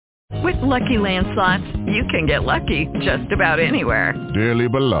With Lucky Land Slots, you can get lucky just about anywhere. Dearly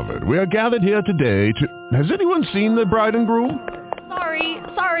beloved, we are gathered here today to... Has anyone seen the bride and groom?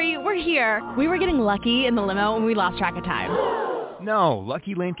 Sorry, we're here. We were getting lucky in the limo and we lost track of time. No,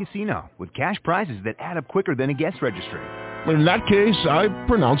 Lucky Land Casino, with cash prizes that add up quicker than a guest registry. In that case, I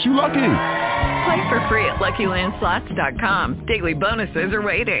pronounce you lucky. Play for free at LuckyLandSlots.com. Daily bonuses are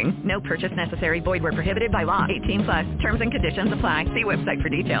waiting. No purchase necessary. Void where prohibited by law. 18+. Terms and conditions apply. See website for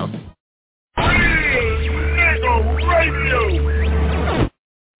details. Radio.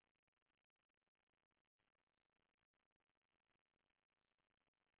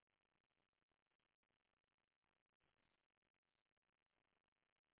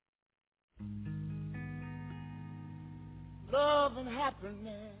 Love and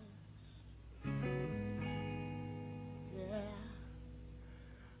happiness, yeah,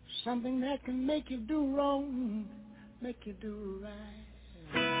 something that can make you do wrong, make you do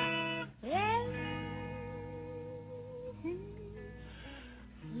right, yeah.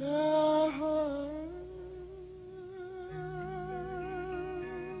 Love.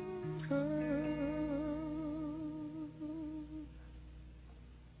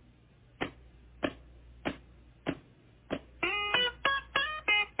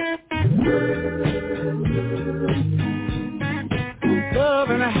 Love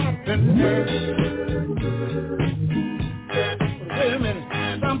and happiness. Wait a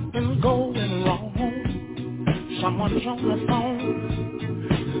minute, something's going wrong. Someone's on the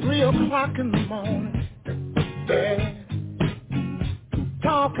phone, 3 o'clock in the morning, yeah,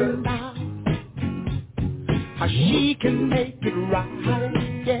 talking about how she can make it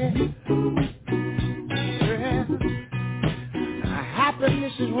right, yeah.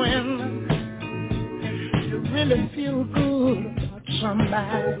 Happiness is when you really feel good about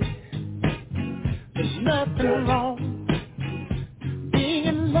somebody. There's nothing wrong being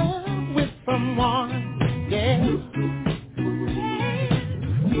in love with someone, yeah.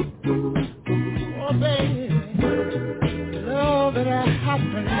 Oh, baby, love and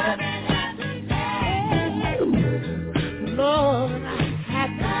happiness. Love and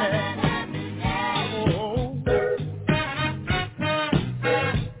happiness.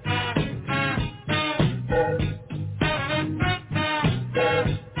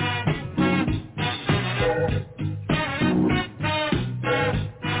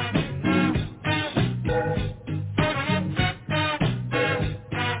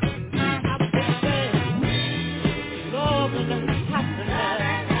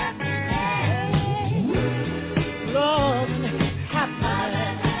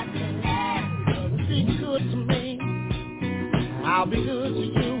 I'll be good to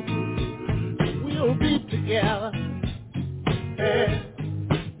you. We'll be together. Yeah.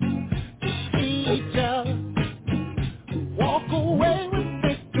 To see each other. Walk away with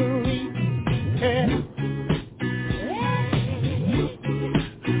victory. Yeah.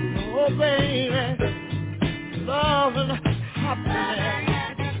 Oh, baby. Love and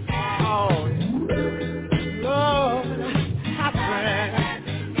happiness. Oh, yeah. Love and happiness.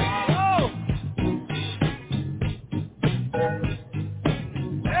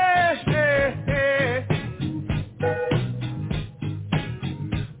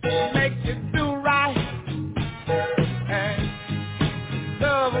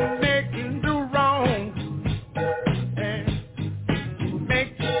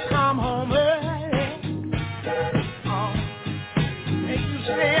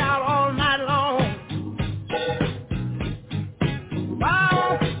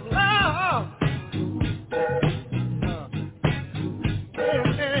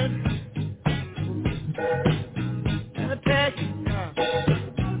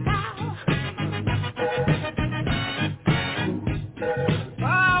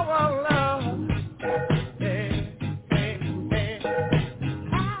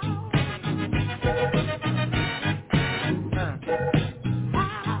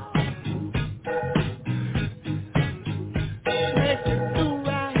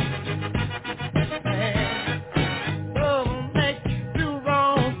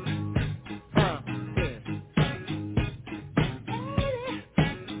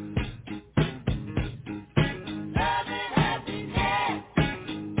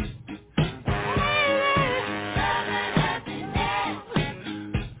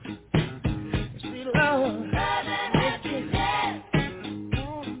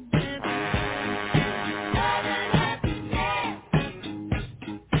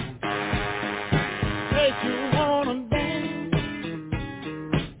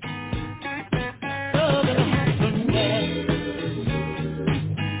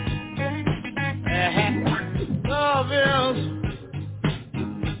 Love is,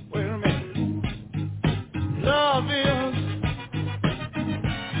 wait a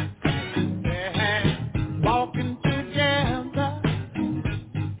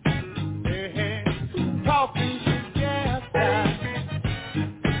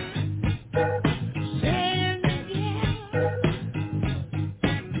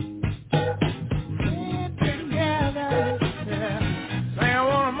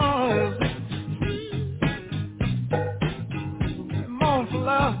for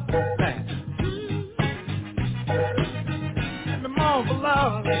love, and the more for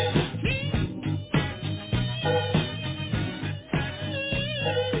love.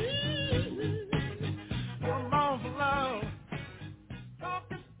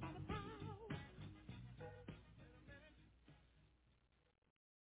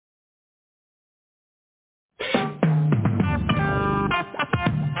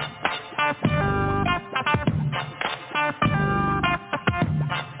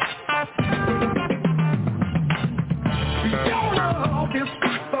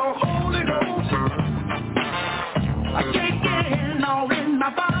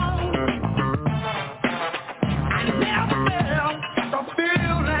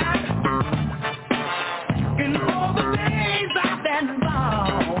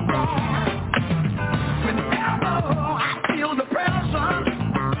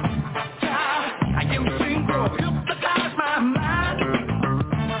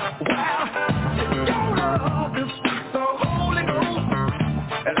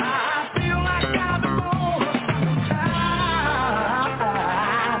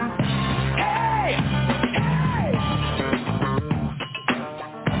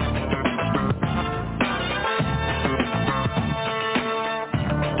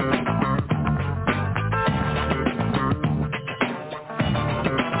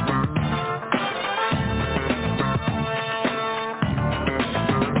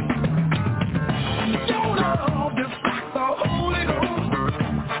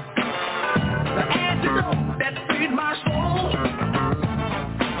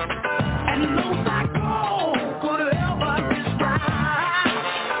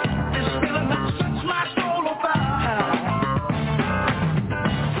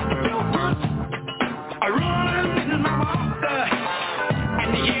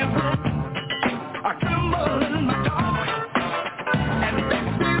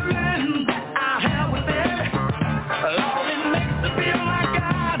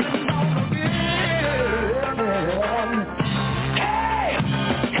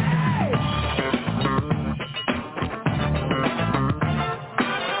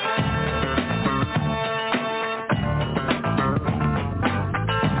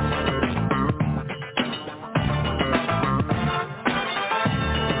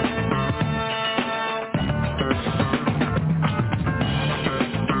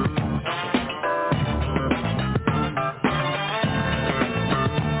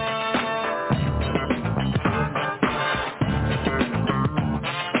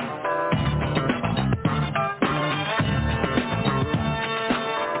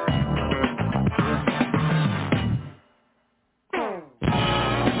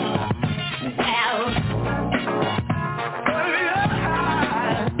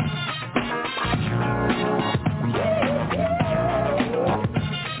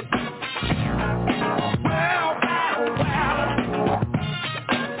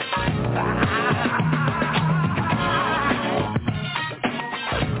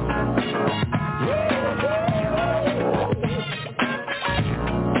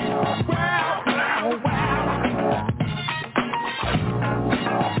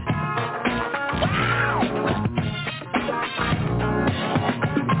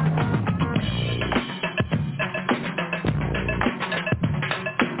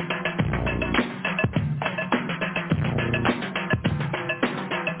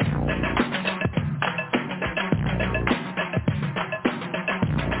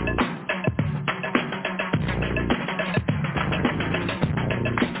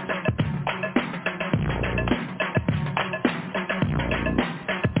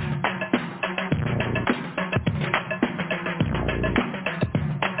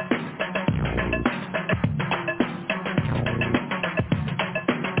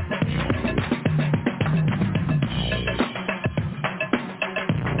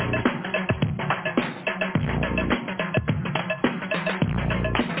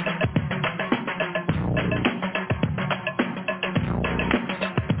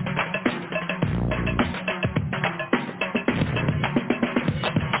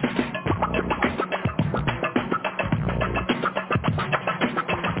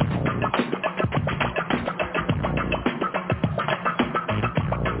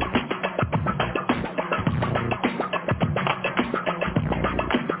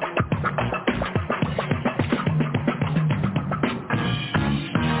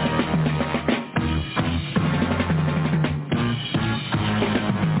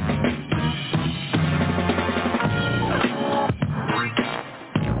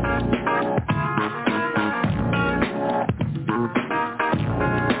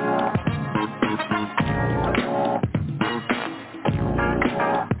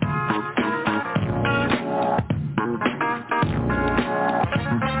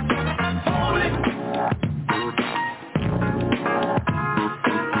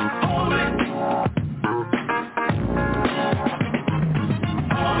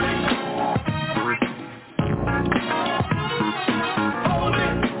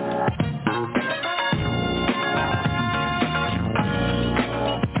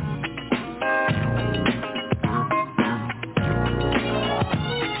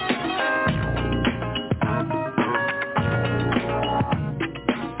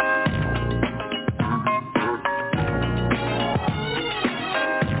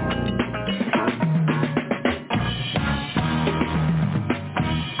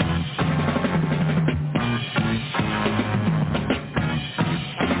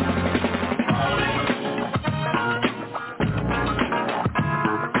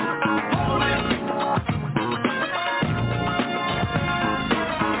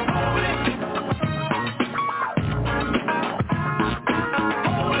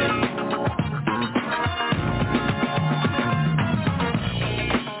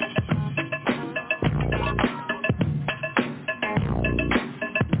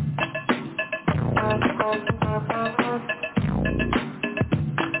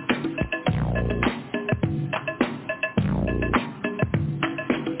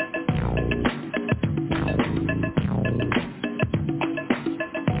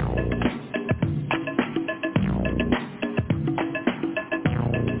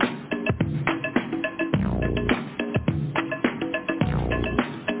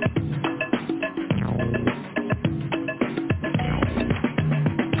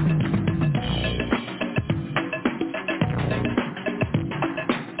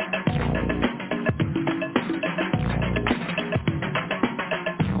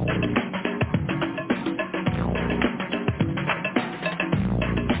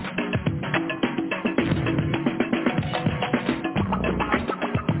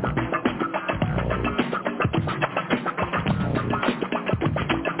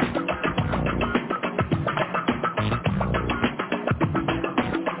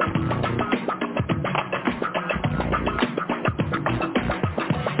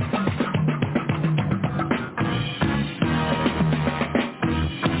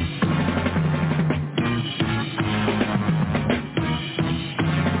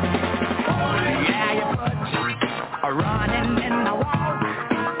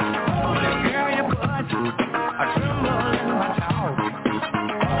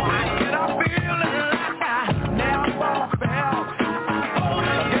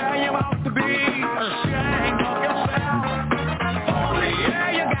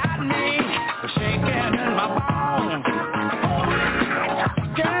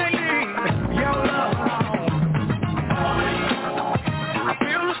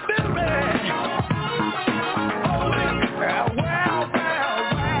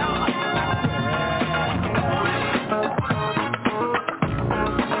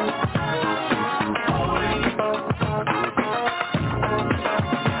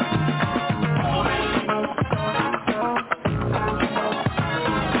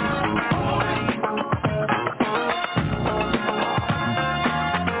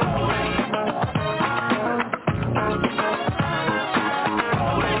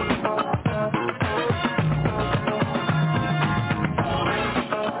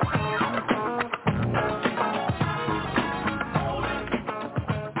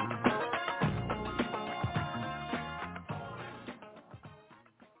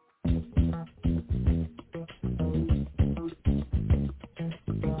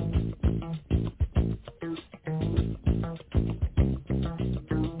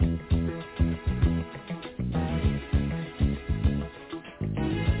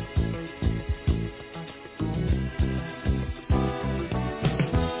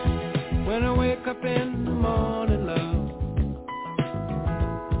 wake up in the morning, love,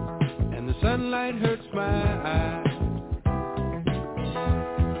 and the sunlight hurts my eyes,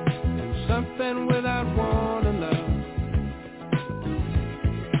 and something without warning, love,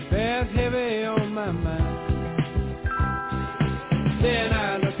 bears heavy on my mind. Then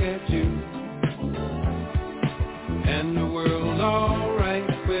I look at you, and the world's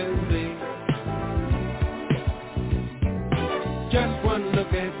alright with me. Just one look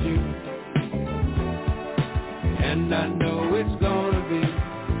at you, and I know it's gonna be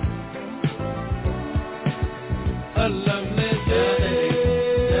a lovely day.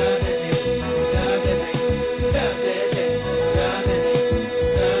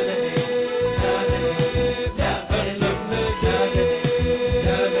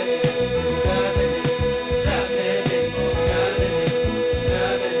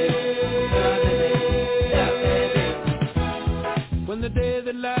 The day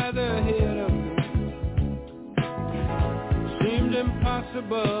that lies ahead of me seemed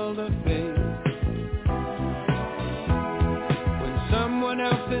impossible to face, when someone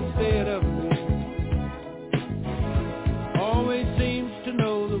else instead of me always seems to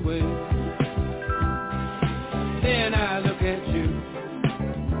know the way. Then I look at you,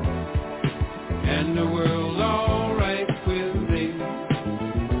 and the world's alright with me.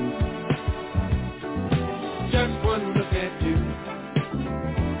 Just one look at you,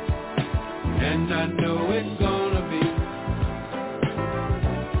 and I know it's gonna be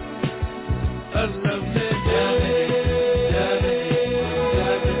a lovely day.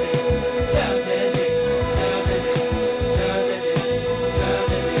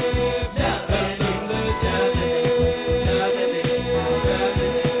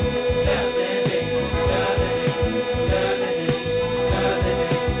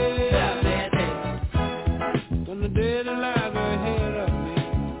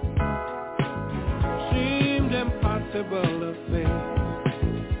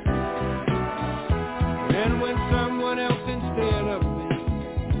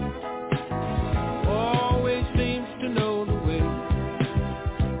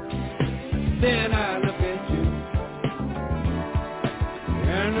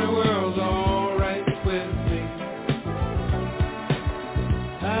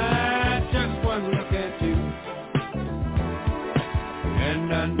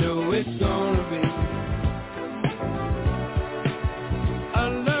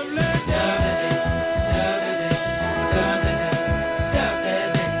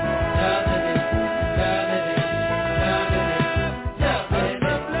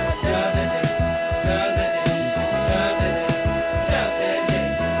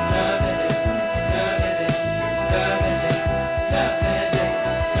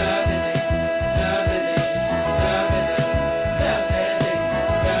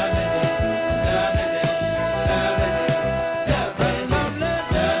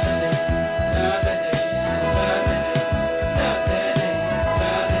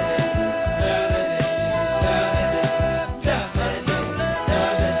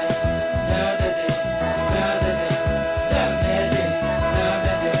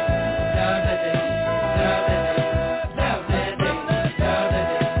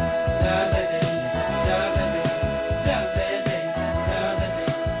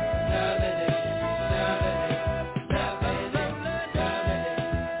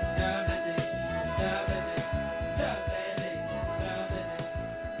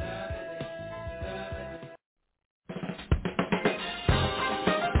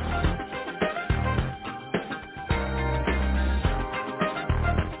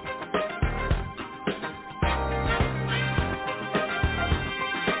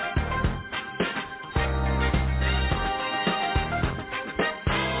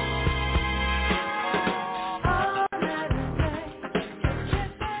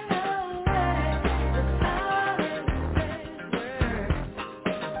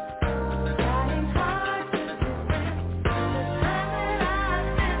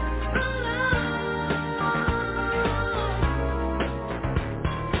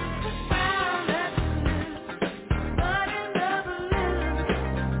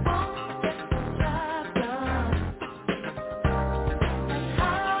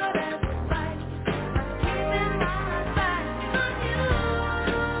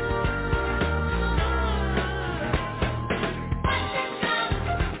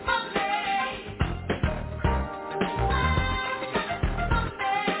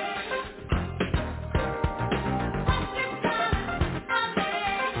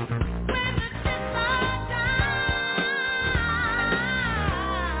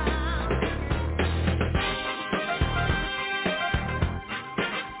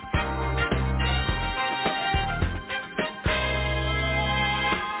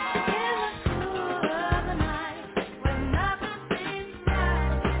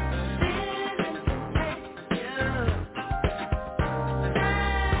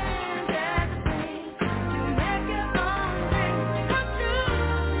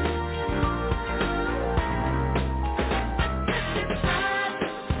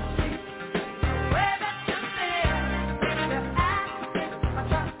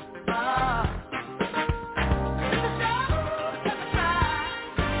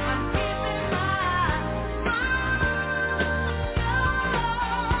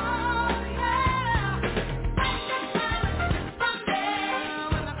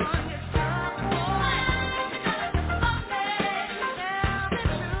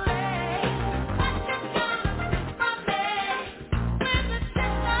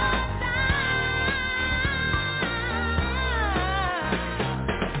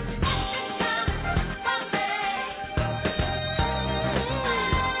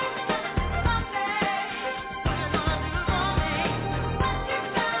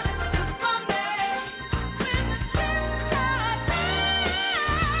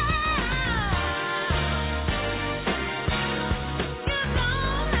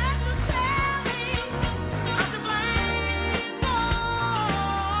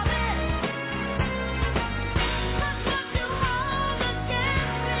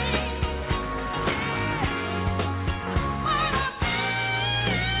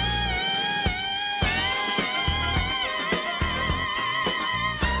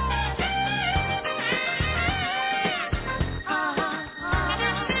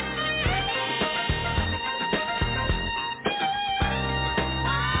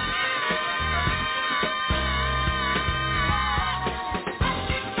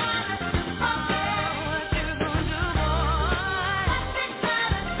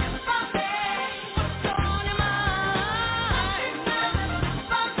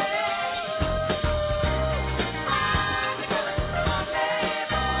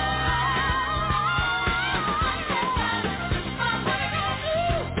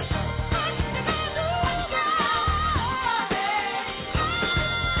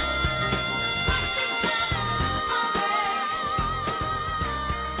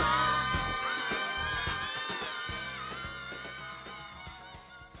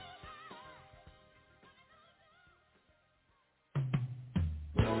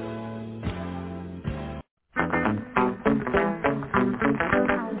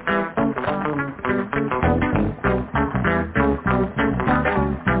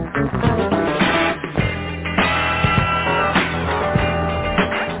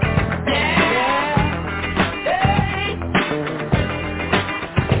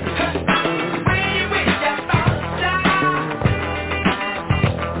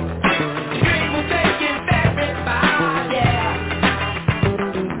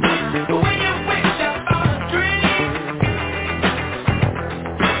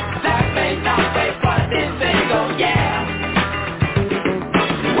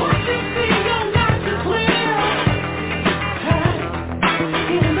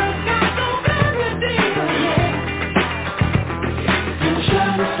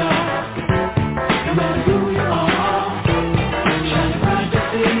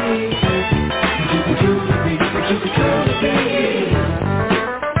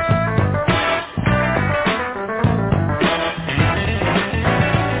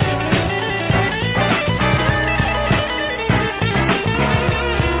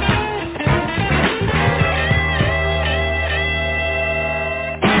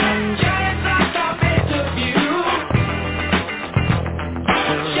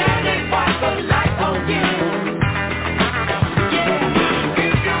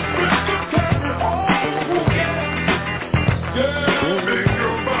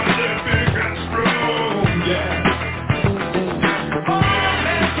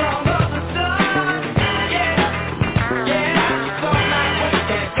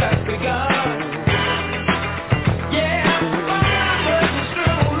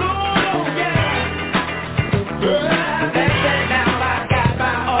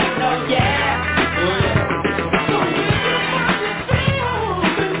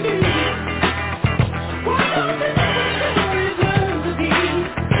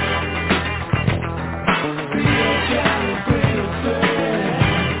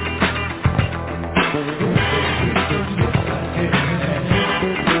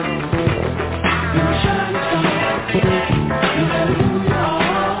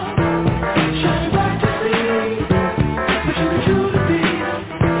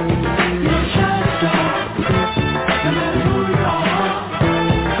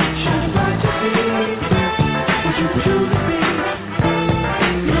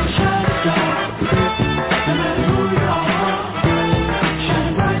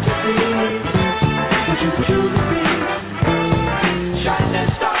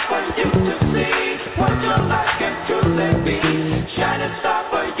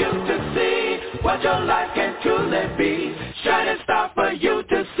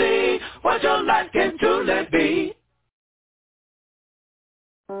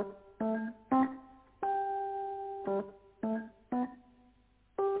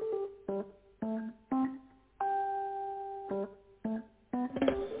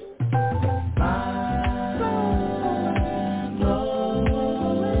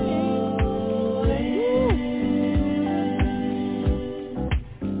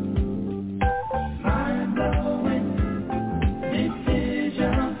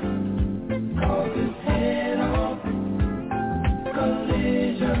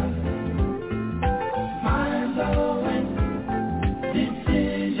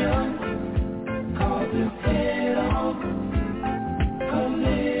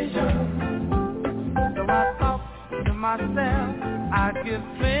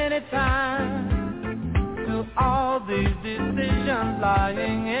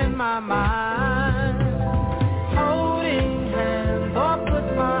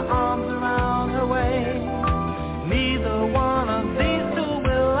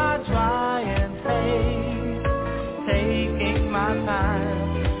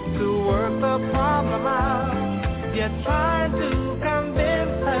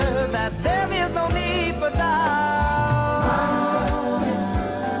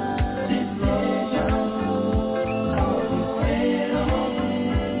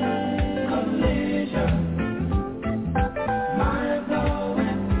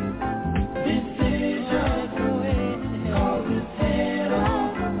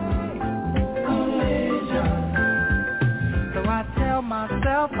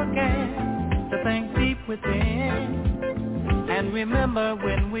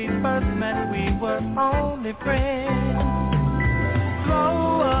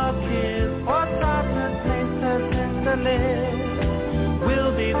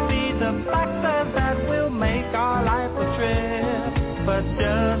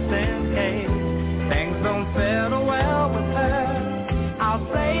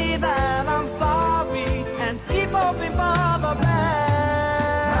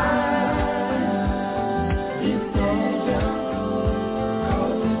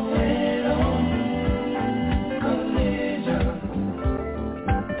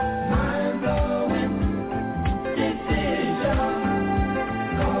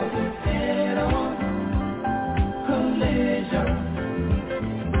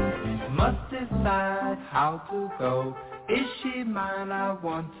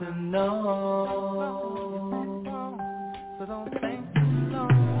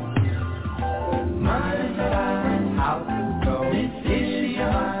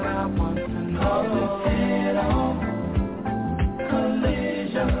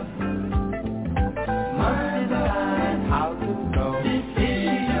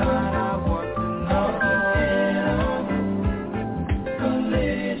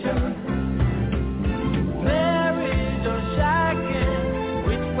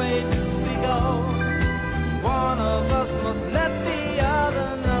 One of us must let the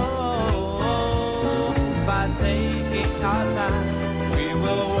other know. By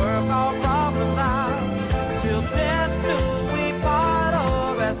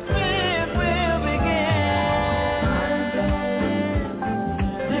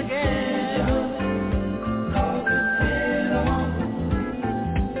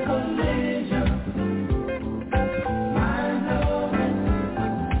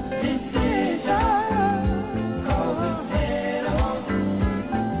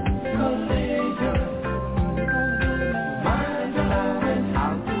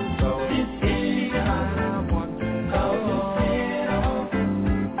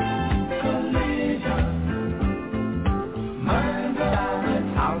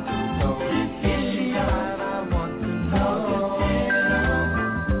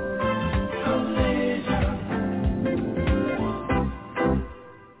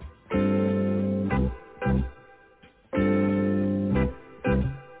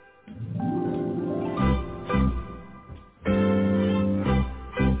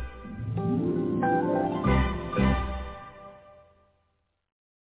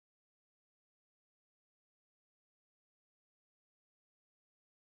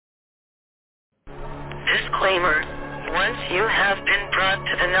Disclaimer. Once you have been brought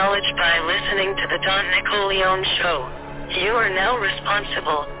to the knowledge by listening to the Don Nicoleone Show, you are now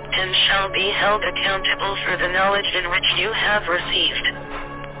responsible and shall be held accountable for the knowledge in which you have received.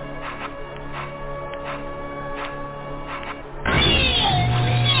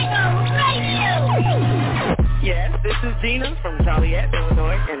 Yes, this is Gina from Joliet,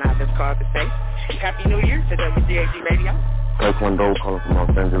 Illinois, and I just called to say Happy New Year to WGAG Radio. Taekwondo Dole calling from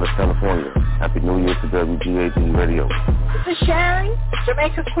Los Angeles, California. Happy New Year to WGAG Radio. This is Sharon,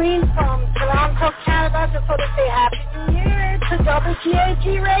 Jamaica Queen from Toronto, Canada. Just want to say Happy New Year to WGAG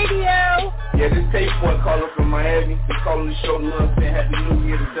Radio. Yeah, this is Boy calling from Miami. Just calling to show love, saying Happy New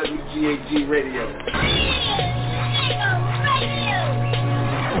Year to WGAG Radio.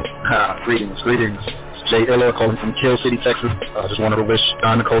 Greetings. Jay Ella calling from Kill City, Texas. Just wanted to wish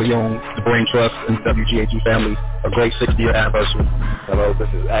Don Nicoleone, the Brain Trust, and the WGAG family a great 60th anniversary. Hello, this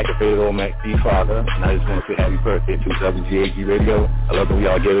is Activated Old Mac D Father, and I just want to say happy birthday to WGAG Radio. I love that we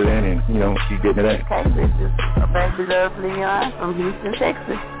all get it in and, keep getting it in. Hey, this is Baby Love Leon from Houston,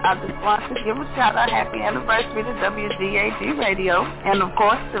 Texas. I just want to give a shout out happy anniversary to WGAG Radio, and of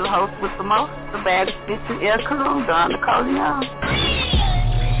course to the host with the most, the baddest bitch in El Caron, Don Nicoleone.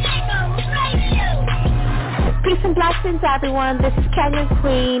 Peace and blessings, everyone. This is Kenyan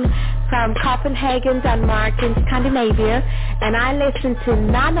Queen from Copenhagen, Denmark, in Scandinavia, and I listen to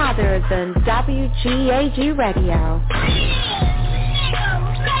none other than WGAG Radio.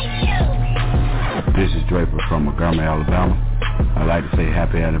 This is Draper from Montgomery, Alabama. I'd like to say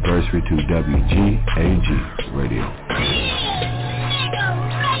happy anniversary to WGAG Radio.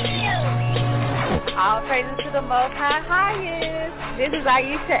 All praises to the Most High Highest. This is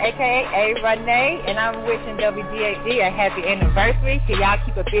Aisha, a.k.a. Renee, and I'm wishing WGAG a happy anniversary. Can y'all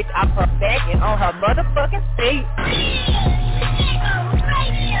keep a bitch off her back and on her motherfucking feet?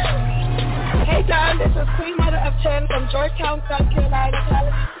 Hey, Don, this is Queen Mother of 10 from Georgetown, South Carolina,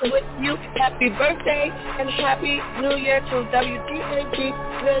 with you. Happy birthday and Happy New Year to WGAG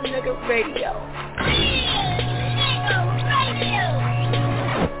Real Nigga Radio.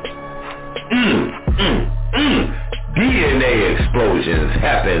 DNA explosions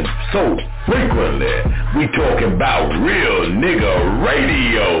happen so frequently. We talking about Real Nigga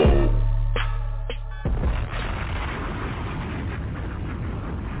Radio.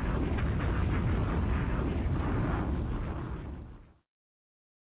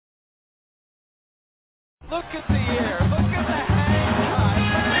 Look at the air. Look at the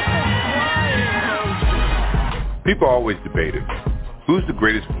hang time. People always debated, who's the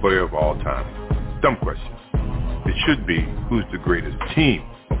greatest player of all time? Dumb questions. It should be, who's the greatest team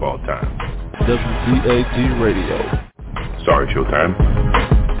of all time? WGAG Radio. Sorry, Showtime.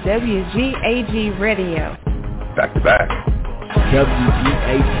 WGAG Radio. Back to back.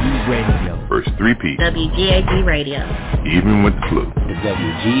 WGAG Radio. First three-peat. WGAG Radio. Even with the flu. The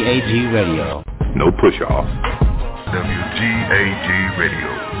WGAG Radio. No push-off. WGAG Radio.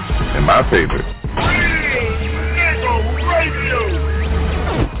 And my favorite. Radio.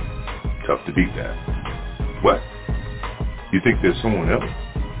 Tough to beat that. What? You think there's someone else?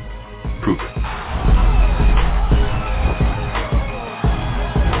 Prove it.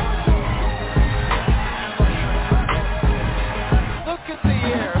 Look at the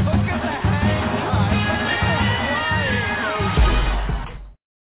air. Look at the hang time.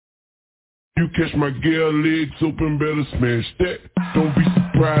 You catch my girl legs open, better smash that. Don't be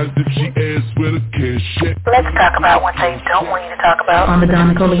surprised if she asks where the cash at. Let's talk about what they don't want you to talk about. On the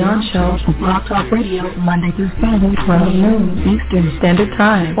Don Nicoleone Show, Blog Talk Radio, Monday through Friday, 12 noon Eastern Standard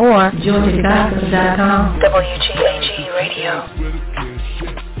Time, or GeorgiaGospel.com. WGAG Radio.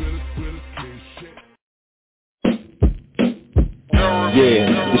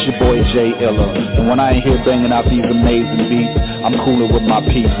 Yeah, it's your boy Jay Ella, and when I ain't here banging out these amazing beats, I'm cooler with my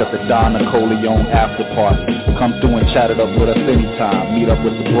peeps at the Don Nicoleone after party. Come through and chat it up with us anytime. Meet up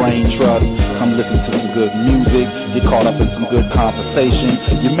with the Brain Trust, come listen to some good music, get caught up in some good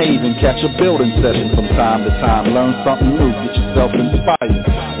conversation. You may even catch a building session from time to time. Learn something new, get yourself inspired.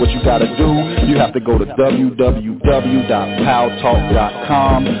 What you gotta do, you have to go to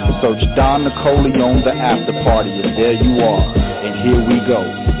www.powtalk.com, search Don Nicoleone the after party, and there you are. And here we go.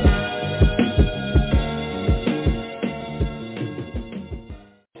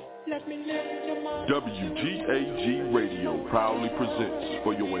 WGAG Radio proudly presents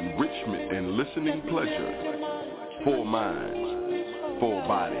for your enrichment and listening pleasure. 4 minds, 4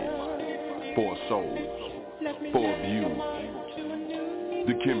 bodies, 4 souls, 4 views.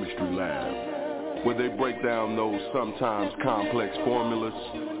 The Chemistry Lab, where they break down those sometimes complex formulas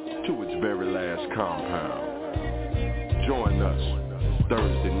to its very last compound. Join us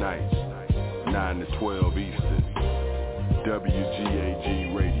Thursday nights, 9 to 12 Eastern.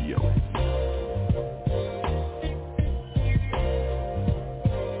 WGAG Radio.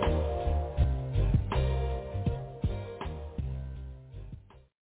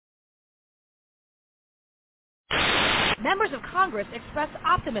 Members of Congress expressed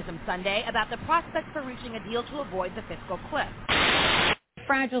optimism Sunday about the prospects for reaching a deal to avoid the fiscal cliff. A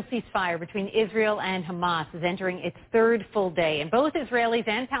fragile ceasefire between Israel and Hamas is entering its third full day, and both Israelis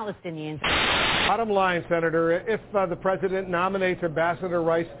and Palestinians. Bottom line, Senator, if the president nominates Ambassador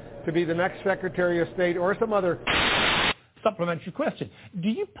Rice to be the next Secretary of State or some other... Supplementary question. Do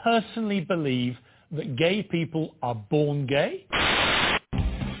you personally believe that gay people are born gay?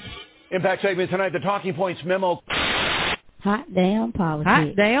 Impact segment tonight, the Talking Points memo. Hot damn politics.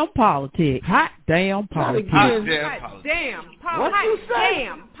 Hot damn politics. Hot damn politics. Hot damn politics. What you say?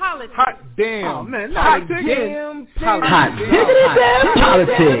 Damn politics. Hot damn. Oh, man, hot damn politics. Hot diggity damn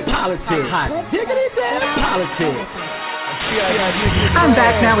politics. Hot diggity damn politics. I'm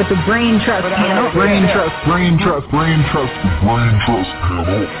back now with the Brain Trust panel. Brain Trust panel.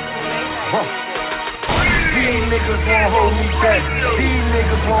 These niggas won't hold me back. These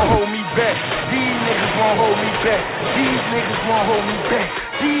niggas won't hold me back. These niggas won't hold me back. These niggas won't hold me back.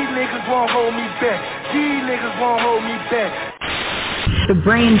 These niggas won't hold me back. These niggas won't hold me back. The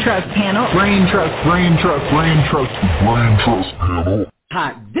Brain Trust panel. Brain Trust panel.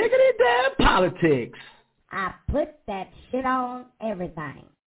 Hot diggity damn politics. I put that shit on everything.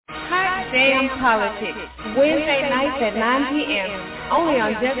 Hot Damn Politics, Wednesday nights at 9 p.m. only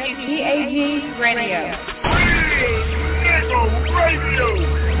on WGAG Radio.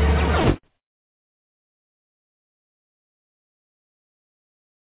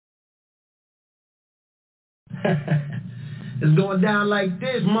 It's going down like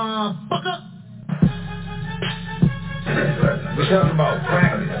this, motherfucker. We're talking about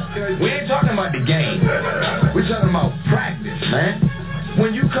practice. We ain't talking about the game. We're talking about practice, man.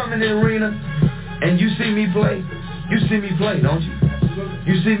 When you come in the arena and you see me play, don't you?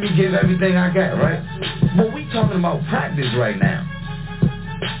 You see me give everything I got, right? But we talking about practice right now.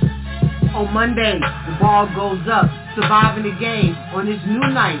 On Monday, the ball goes up, surviving the game on this new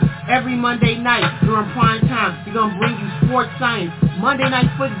night. Every Monday night during prime time, we're going to bring you sports science, Monday Night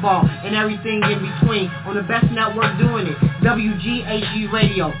Football, and everything in between on the best network doing it, WGAG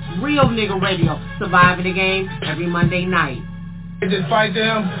Radio, real nigga radio, surviving the game every Monday night. Just fight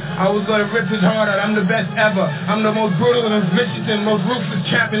them, I was gonna rip his heart out. I'm the best ever. I'm the most brutal and vicious and most ruthless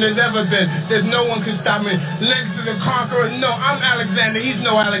champion there's ever been. There's no one can stop me. Legs to the conqueror. No, I'm Alexander. He's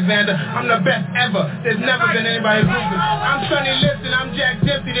no Alexander. I'm the best ever. There's never been anybody ruthless. I'm Sonny Liston. I'm Jack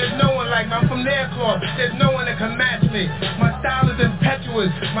Dempsey. There's no one like me. I'm from their claw. There's no one that can match me. My style is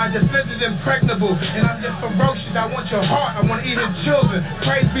impetuous. My defense is impregnable. And I'm just ferocious. I want your heart. I want to eat his children.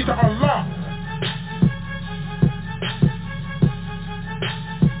 Praise be to Allah.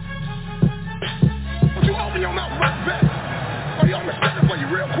 You open your mouth right back. Oh, yo, I'm gonna spit it for you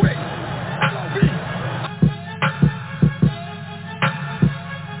real quick. LOB.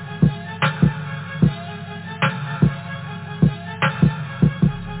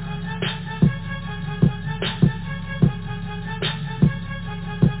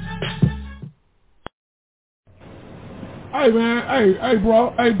 Hey man, hey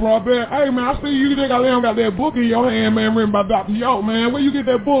bro, man. Hey man, I see you got that book in your hand, man, written by Dr. York, man. Where you get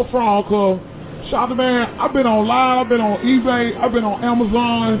that book from, cuz? Shout out, man, I've been online, I've been on eBay, I've been on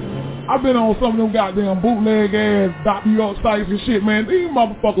Amazon, I've been on some of them goddamn bootleg ass Dr. York sites and shit, man. These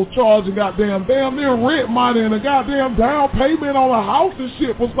motherfuckers charging goddamn near rent money and a goddamn down payment on a house and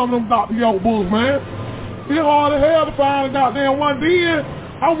shit for some of them Dr. York books, man. It's hard as hell to find a goddamn one. Then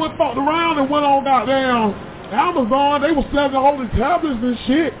I went fucked around and went on goddamn Amazon. They was selling holy tablets and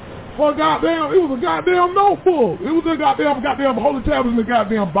shit. For goddamn, it was a goddamn notebook. It was a goddamn holy tablets in the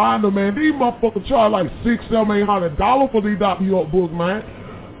goddamn binder, man. These motherfuckers charge like $600, $700, $800 for these Dr. York books, man.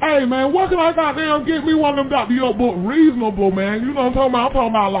 Hey, man, what can I goddamn get me one of them Dr. York books reasonable, man? You know what I'm talking about? I'm talking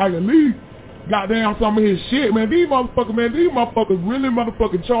about like at least goddamn some of his shit, man. These motherfuckers really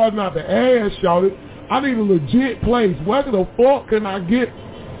motherfucking charging out the ass, shawty. I need a legit place. Where the fuck can I get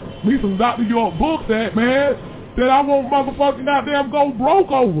me some Dr. York books at, man? That I won't motherfucking goddamn go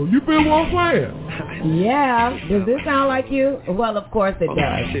broke over. You feel what I'm saying? Yeah. Does this sound like you? Well, of course it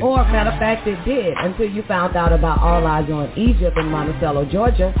does. Or, matter of fact, it did until you found out about All Eyes on Egypt in Monticello,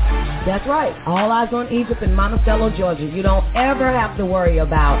 Georgia. That's right. All Eyes on Egypt in Monticello, Georgia. You don't ever have to worry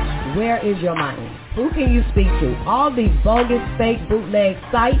about where is your money. Who can you speak to? All these bogus, fake, bootleg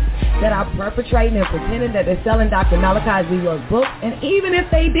sites that are perpetrating and pretending that they're selling Dr. Malachi's New York book. And even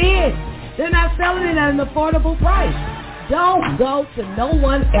if they did, they're not selling it at an affordable price. Don't go to no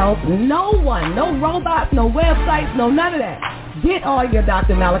one else, no one, no robots, no websites, no none of that. Get all your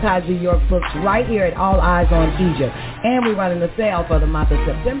Dr. Malachi Z. York books right here at All Eyes on Egypt. And we're running a sale for the month of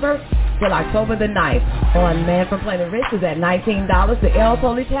September till October the 9th. On Man from Planet Rich is at $19. The L's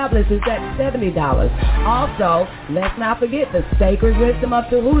Holy Tablets is at $70. Also, let's not forget the Sacred Wisdom of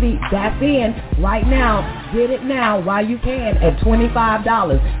Tahuti. That's in right now. Get it now while you can at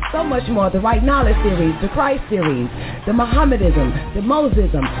 $25. So much more. The Right Knowledge series, the Christ series, the Mohammedism, the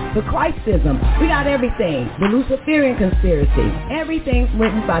Mosism, the Christism. We got everything. The Luciferian conspiracy. Everything's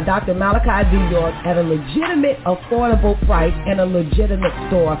written by Dr. Malachi Z. York at a legitimate, affordable price in a legitimate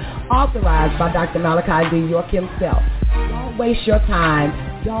store authorized by Dr. Malachi Z. York himself. Don't waste your time.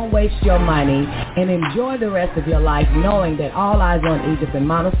 Don't waste your money. And enjoy the rest of your life knowing that All Eyes on Egypt in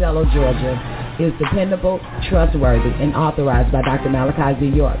Monticello, Georgia is dependable, trustworthy, and authorized by Dr. Malachi Z.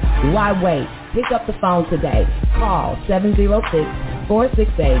 York. Why wait? Pick up the phone today. Call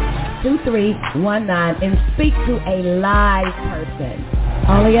 706-468-2319 and speak to a live person.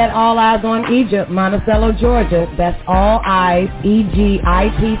 Only at All Eyes on Egypt, Monticello, Georgia. That's All Eyes,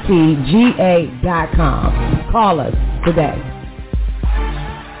 EGITTGA.com. Call us today.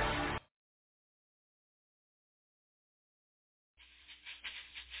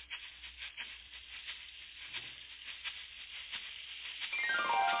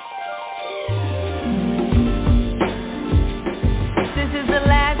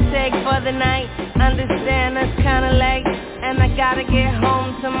 For the night, understand it's kinda late, and I gotta get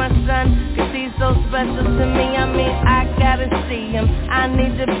home to my son, cause he's so special to me. I mean, I gotta see him, I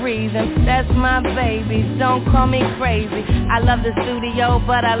need to breathe him. That's my baby, don't call me crazy. I love the studio,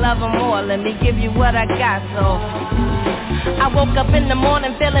 but I love him more. Let me give you what I got, so I woke up in the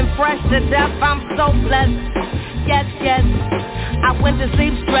morning feeling fresh to death. I'm so blessed, yes, yes. I went to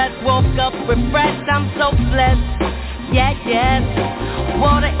sleep stressed, woke up refreshed. I'm so blessed, yes, yes.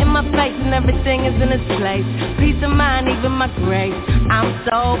 Water in my face and everything is in its place. Peace of mind, even my grace. I'm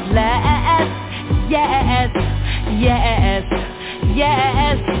so blessed, yes, yes,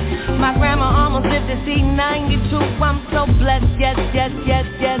 yes. My grandma almost lived to see 92. I'm so blessed, yes, yes, yes,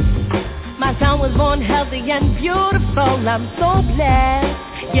 yes. My son was born healthy and beautiful. I'm so blessed,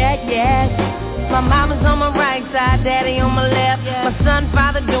 yeah, yes. My mama's on my right side, daddy on my left. My son,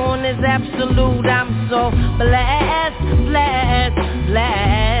 father doing is absolute. I'm so blessed, blessed,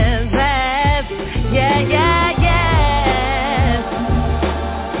 blessed, blessed. Yeah, yeah, yes.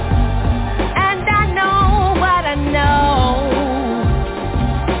 And I know what I know.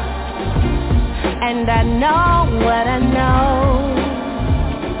 And I know what I know.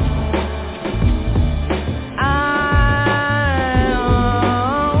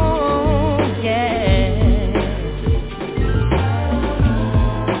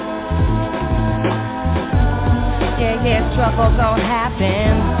 Trouble gon'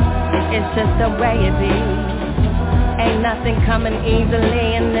 happen, it's just the way it be. Ain't nothing coming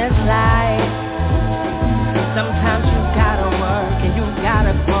easily in this life. Sometimes you gotta work and you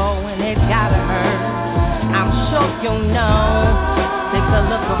gotta grow and it gotta hurt. I'm sure you know, take a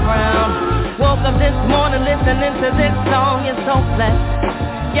look around. Woke up this morning listening to this song, you're so blessed.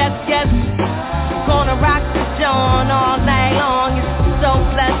 Yes, yes, gonna rock the joint all night long, you're so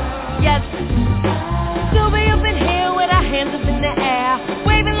blessed. Yes, to be up in here with our hands up in the air,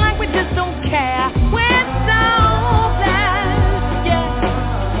 waving like we just don't care. We're so blessed, yeah,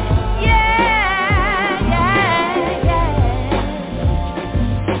 yeah, yeah, yeah.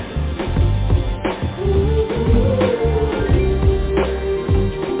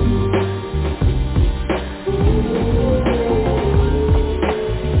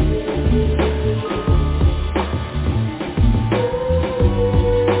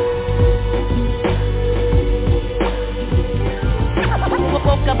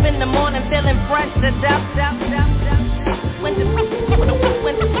 Woke up in the morning feeling fresh to death.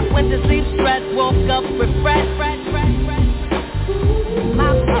 Went to sleep stressed, woke up refreshed.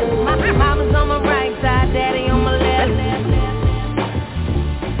 My mama's on my right side, daddy on my left.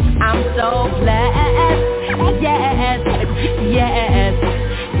 I'm so blessed, yes, yes, yes.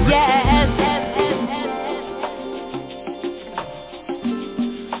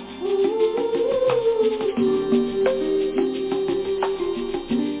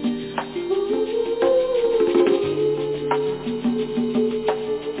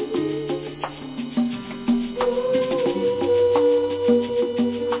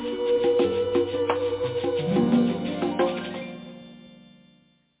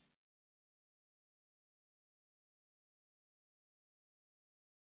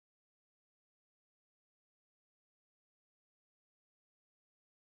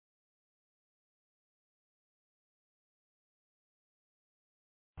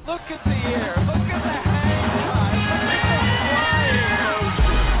 Look at the air. Look at the hang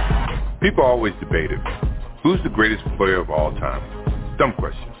time. People always debate it. Who's the greatest player of all time? Dumb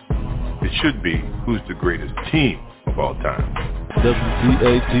question. It should be, who's the greatest team of all time?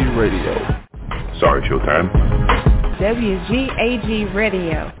 WGAG Radio. Sorry, Showtime. WGAG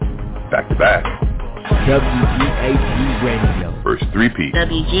Radio. Back to back. WGAG Radio. First three-peat.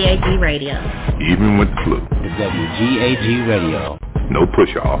 WGAG Radio. Even with the flu. WGAG Radio. No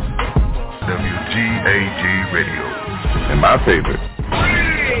push-off. WGAG Radio. And my favorite.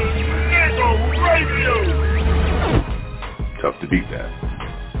 Radio. Tough to beat that.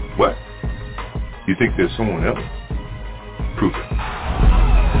 What? You think there's someone else? Prove it.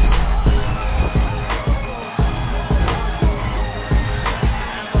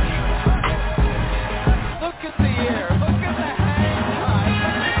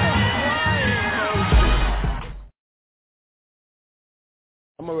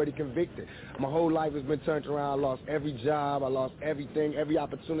 I'm already convicted. My whole life has been turned around. I lost every job. I lost everything, every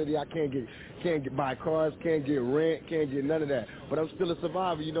opportunity. I can't get buy cars, can't get rent, can't get none of that. But I'm still a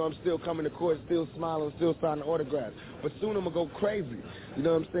survivor. You know, I'm still coming to court, still smiling, still signing autographs. But soon I'm going to go crazy. You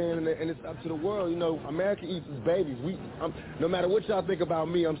know what I'm saying? And it's up to the world. You know, America eats its babies. No matter what y'all think about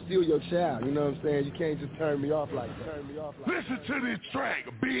me, I'm still your child. You know what I'm saying? You can't just turn me off like that. Listen to this track,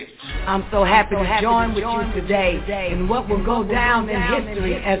 bitch. I'm so happy to join with you today in what will go down in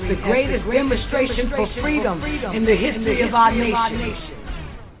history as the greatest demonstration for freedom in the history of our nation.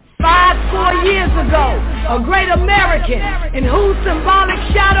 4 years ago, a great American in whose symbolic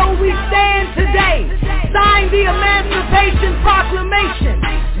shadow we stand today signed the Emancipation Proclamation.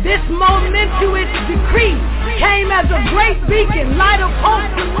 This momentous decree came as a great beacon, light of hope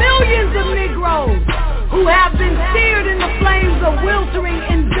to millions of Negroes who have been seared in the flames of weltering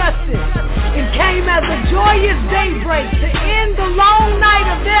injustice. It came as a joyous daybreak to end the long night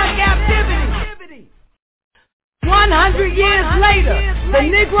of their captivity. 100 years later, the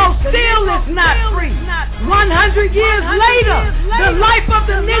Negro still is not free. 100 years later, the life of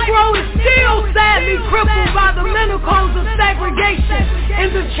the Negro is still sadly crippled by the manacles of segregation and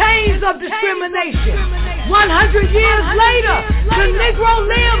the chains of discrimination. 100 years later, the Negro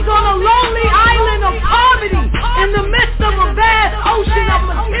lives on a lonely island of poverty in the midst of a vast ocean of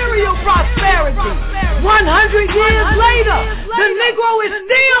material prosperity. 100 years later, the Negro is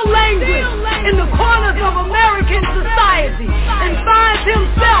still languid in the corners of American society and finds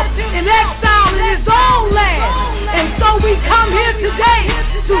himself in exile in his own land. And so we come here today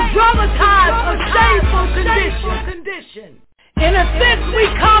to dramatize a shameful condition. In a sense, we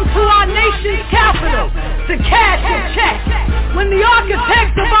come to our nation's capital to cash a check. When the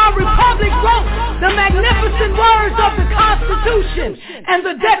architects of our republic wrote the magnificent words of the Constitution and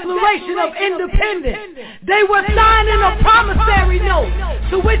the Declaration of Independence, they were signing a promissory note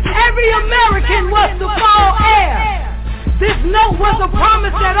to which every American was to fall heir. This note was a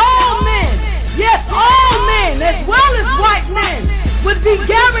promise that all men, yes, all men, as well as white men, would be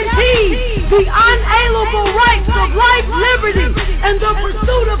guaranteed the unalienable rights of life, liberty, and the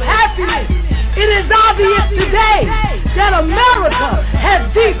pursuit of happiness. It is obvious today that America has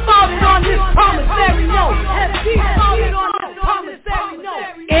defaulted on this promissory note.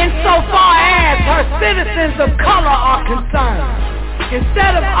 Insofar as her citizens of color are concerned.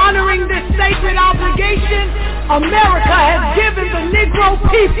 Instead of honoring this sacred obligation, America has given the Negro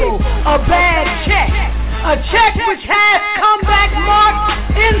people a bad check. A check which has come back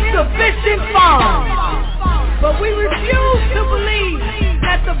marked insufficient funds. But we refuse to believe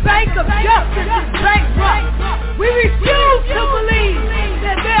that the Bank of Justice is bankrupt. We refuse to believe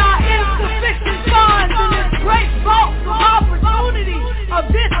that there are insufficient funds in this great vault of opportunity of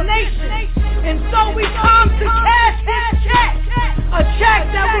this nation. And so we come to cash this check. A check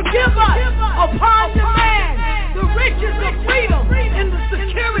that will give us, upon demand, the riches of freedom and the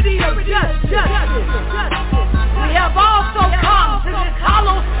security of justice. We have also come to this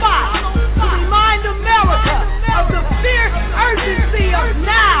hollow spot to remind America of the fierce urgency of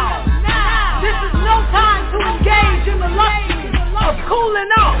now. This is no time to engage in the luxury of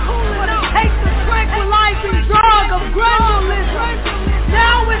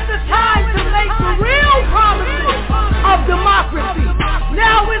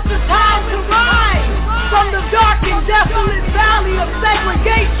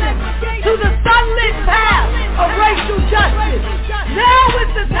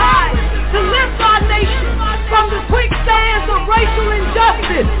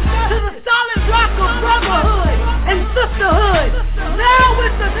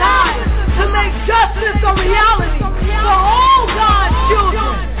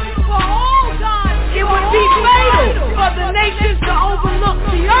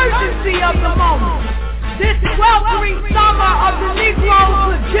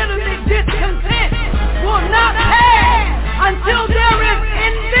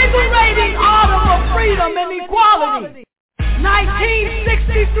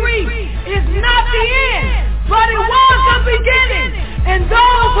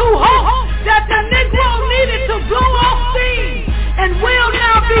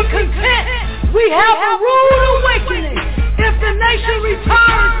we have a rude awakening if the nation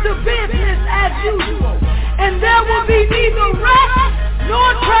returns to business as usual. And there will be neither rest nor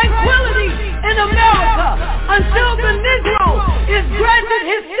tranquility in America until the Negro is granted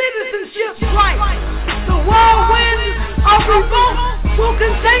his citizenship rights. The whirlwinds of revolt will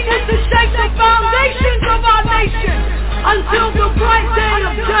continue to shake the foundations of our nation until the bright day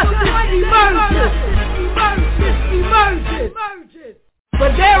of justice emerges.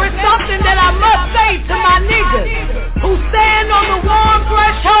 But there is something that I must say to my niggas who stand on the warm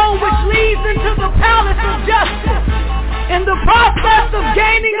threshold which leads into the palace of justice. In the process of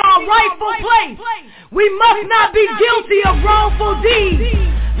gaining our rightful place, we must not be guilty of wrongful deeds.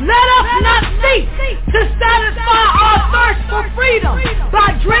 Let us not seek to satisfy our thirst for freedom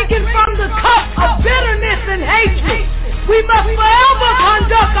by drinking from the cup of bitterness and hatred. We must forever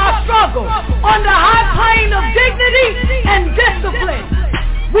conduct our struggle on the high plane of dignity and discipline.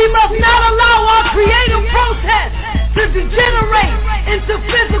 We must not allow our creative protest to degenerate into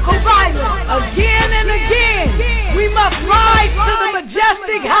physical violence. Again and again, we must rise to the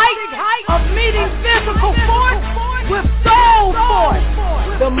majestic height of meeting physical force with soul force.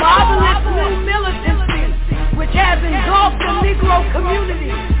 The marvelous new militancy which has engulfed the Negro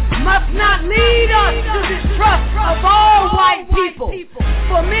community must not lead us to distrust of all white people.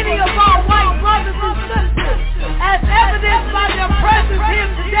 For many of our white brothers and sisters, as evidenced by their presence here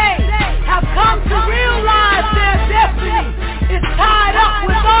today, have come to realize their destiny is tied up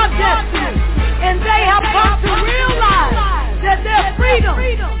with our destiny. And they have come to realize that their freedom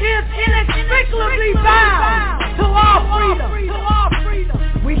is inextricably bound to our freedom.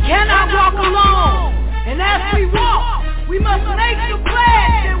 We cannot walk alone. And as we walk, we must make the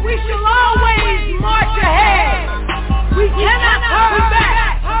pledge that we shall always march ahead. We cannot turn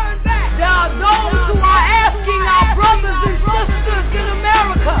back. There are those who are asking our brothers and sisters in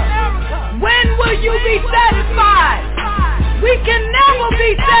America, when will you be satisfied? We can never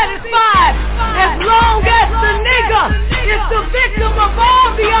be satisfied as long as the nigger is the victim of all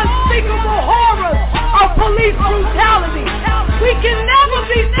the unspeakable horrors of police brutality. We can never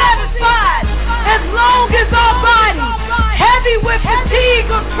be satisfied as long as our bodies, heavy with fatigue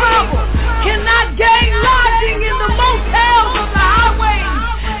of travel, cannot gain lodging in the motels of the highways,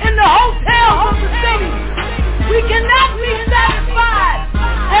 in the hotels of the city. We cannot be satisfied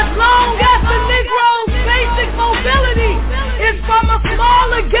as long as the Negro's basic mobility is from a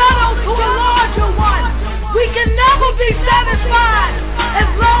smaller ghetto to a larger one. We can never be satisfied as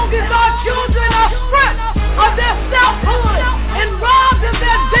long as our children are stripped of their selfhood and robbed of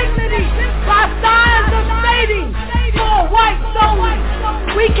their dignity by signs of mating for white solely.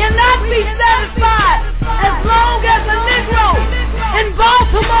 We cannot be satisfied as long as a Negro in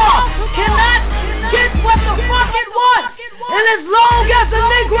Baltimore cannot get what the fuck it wants, and as long as a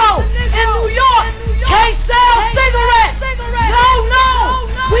Negro in New York can't sell cigarettes. No,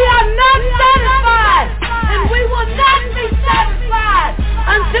 we are not satisfied, and we will not be satisfied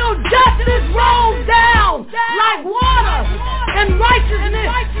until justice rolls down like water and righteousness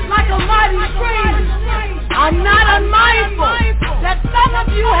like a mighty stream. I'm not unmindful that some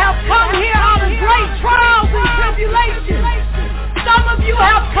of you have come here out of great trials and tribulations. Some of you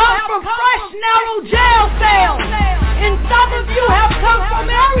have come from fresh, narrow jail cells, and some of you have come from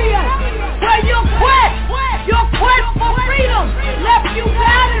areas where your quest for freedom left you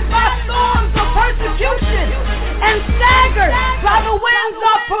battered by storms of persecution and staggered by the winds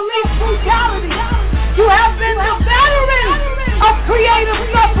of police brutality. You have been the veterans of creative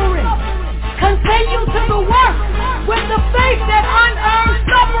suffering. Continue to the work with the faith that unearned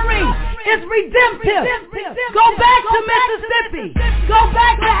suffering is redemptive. Go back to Mississippi. Go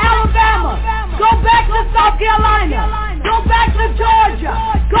back to Alabama. Go back to South Carolina. Go back to Georgia.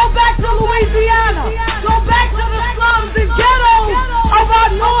 Go back to Louisiana. Go back to the slums and ghettos of our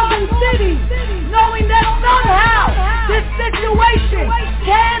northern cities, knowing that somehow this situation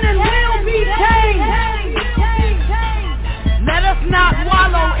can and will be changed. Let us not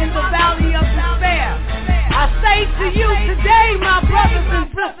wallow in the valley of despair. I say to you today, my brothers and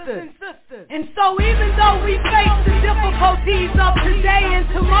sisters, and so even though we face the difficulties of today and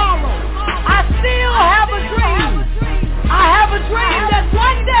tomorrow, I still have a dream. I have a dream that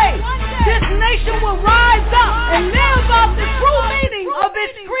one day this nation will rise up and live out the true meaning of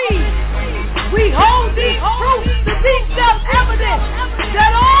its creed. We hold these truths to be self-evident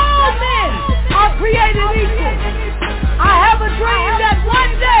that all men are created equal. I have a dream that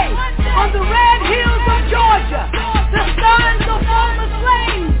one day on the red hills of Georgia, the sons of former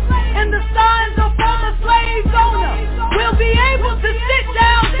slaves and the sons of former slave owners will be able to sit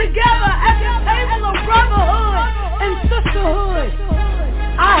down together at the table of brotherhood and sisterhood.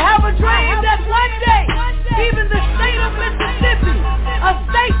 I have a dream that one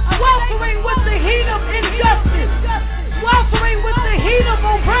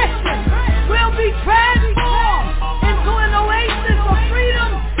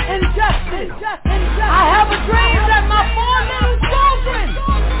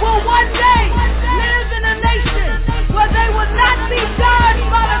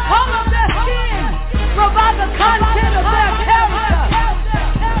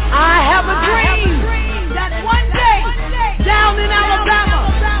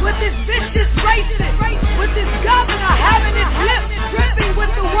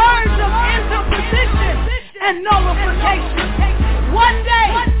and nullification. One day,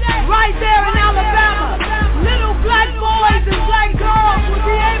 right there in Alabama, little black boys and black girls will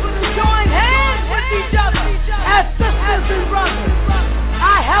be able to join hands with each other as sisters and brothers.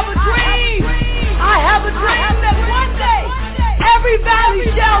 I have a dream. I have a dream that one day every valley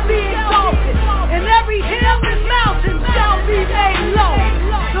shall be exalted and every hill and mountain shall be made low.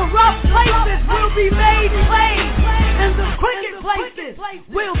 The rough places will be made plain and the crooked places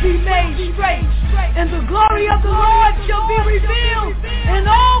will be made straight. And the glory of the Lord shall be revealed and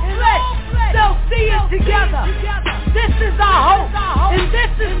all flesh shall see it together. This is our hope and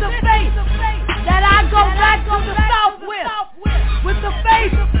this is the faith that I go back to the south with. With the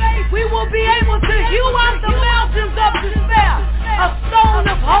faith, we will be able to hew out the mountains of despair, a stone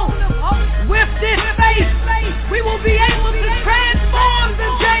of hope. With this faith, we will be able to transform the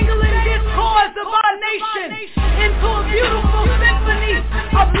jangling discords of our nation into a beautiful symphony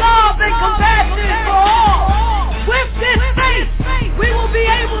of love and compassion for all. With this faith, we will be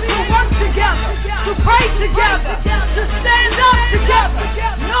able to work together, to pray together, to stand up together,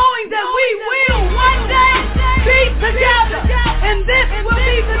 knowing that we will one day be together. And this will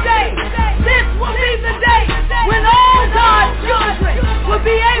be the day, this will be the day when all God's children will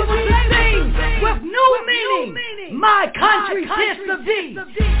be able to sing with new meaning, my country, tis of thee,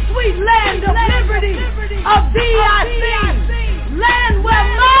 sweet land of liberty, of thee I sing, land where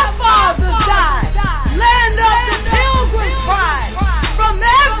my fathers died, land of the pilgrim's pride, from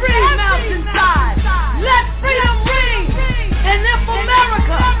every mountainside, let freedom ring, and if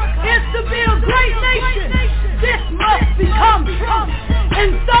America is to be a great nation, this must become true.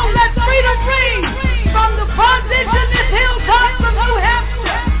 And so let freedom ring from the indigenous hilltops of New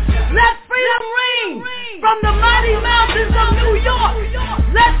Hampshire. Let freedom ring from the mighty mountains of New York.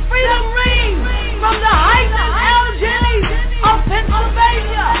 Let freedom ring from the heights of Alleghenies of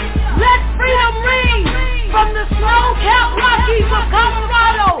Pennsylvania. Let freedom ring from the snow-capped Rockies of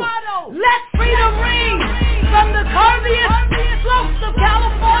Colorado. Let freedom ring from the curviest slopes of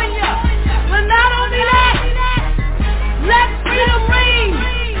California. But not only that, let freedom ring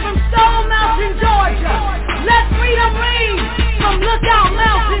from Stone Mountain, Georgia. Let freedom ring from Lookout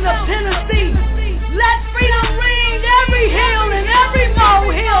Mountain of Tennessee. Let freedom ring every hill and every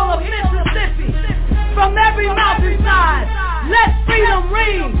molehill of Mississippi. From every mountainside, let freedom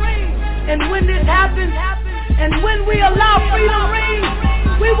ring. And when this happens, and when we allow freedom ring,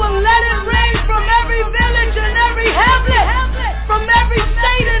 we will let it ring from every village and every hamlet, from every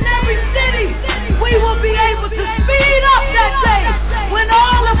state and every city. We will be able to speed up that day when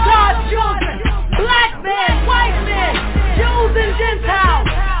all of God's children, black men, white men, Jews and Gentiles,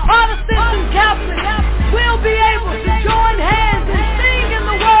 Protestants and Catholics, will be able to join hands and sing in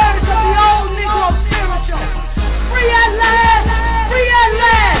the words of the old Negro spiritual. Free at last, free at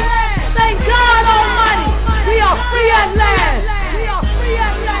last. Thank God Almighty, we are free at last. We are free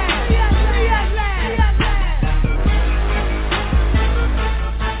at last. Free at last.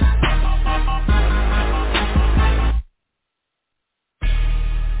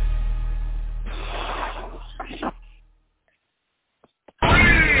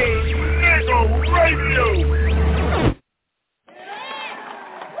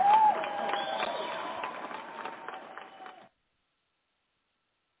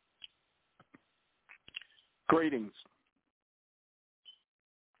 Greetings.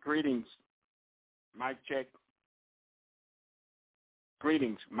 Greetings. Mic check.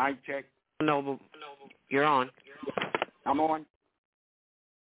 Greetings. Mic check. Noble, you're on. I'm on.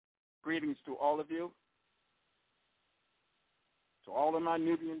 Greetings to all of you. To all of my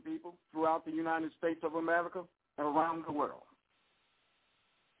Nubian people throughout the United States of America and around the world.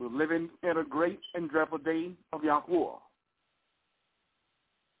 We're living in a great and dreadful day of Yahuwah.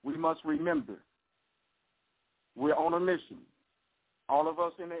 We must remember we're on a mission. All of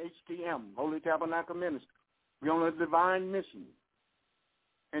us in the HTM, Holy Tabernacle Ministry, we're on a divine mission.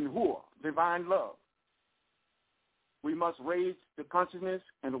 And Hua, divine love. We must raise the consciousness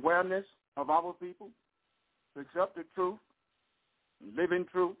and awareness of our people to accept the truth, live in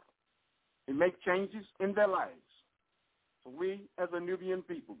truth, and make changes in their lives. So we, as a Nubian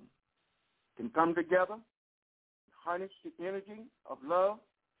people, can come together, harness the energy of love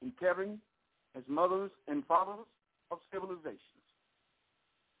and caring as mothers and fathers of civilizations.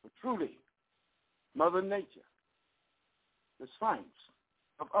 But truly, Mother Nature, the science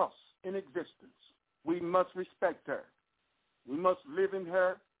of us in existence, we must respect her. We must live in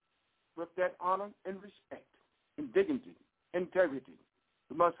her with that honor and respect and dignity, integrity.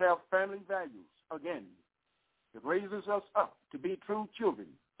 We must have family values, again, that raises us up to be true children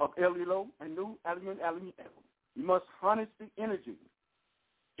of Elilo and Nu Alimun Alimun El. We must harness the energy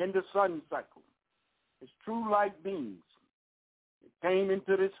in the sun cycle as true light beings that came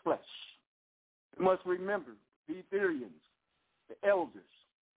into this flesh. We must remember the Ethereans, the elders,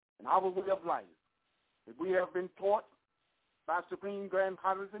 and our way of life that we have been taught by Supreme Grand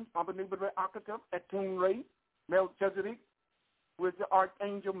Hierophant, Omnipotent Architect, Atun Ray, Melchizedek, who is the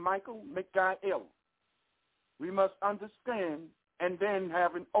Archangel Michael, Michael. We must understand and then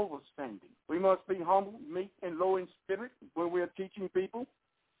have an overstanding. We must be humble, meek, and low in spirit when we are teaching people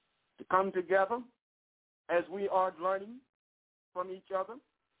to come together as we are learning from each other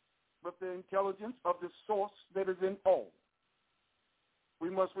with the intelligence of the source that is in all. We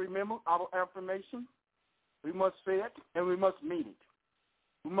must remember our affirmation. We must say it, and we must mean it.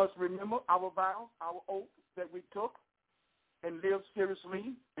 We must remember our vows, our oath that we took, and live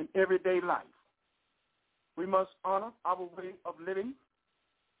seriously in everyday life. We must honor our way of living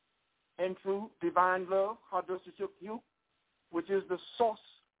and through divine love, you, which is the source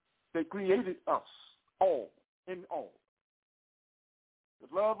that created us all in all.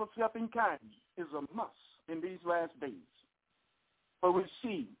 The love of helping kindness is a must in these last days. For we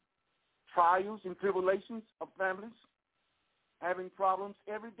see trials and tribulations of families having problems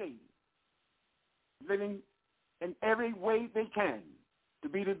every day, living in every way they can to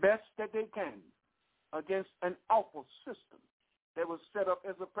be the best that they can against an awful system that was set up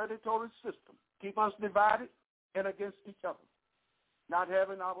as a predatory system, keep us divided and against each other, not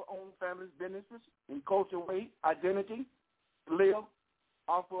having our own family's businesses and culture, way, identity, to live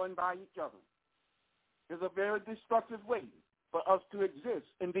off and by each other. It's a very destructive way for us to exist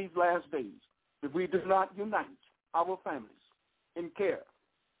in these last days if we do not unite our families in care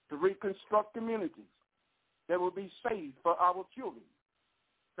to reconstruct communities that will be saved for our children,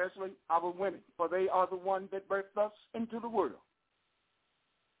 especially our women, for they are the ones that birthed us into the world.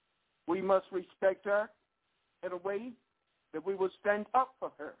 We must respect her in a way that we will stand up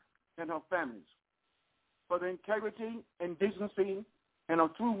for her and her families. For the integrity and decency and a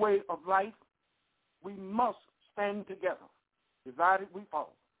true way of life, we must stand together. Divided we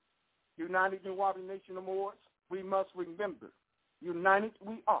fall. United in Water Nation Awards, we must remember, united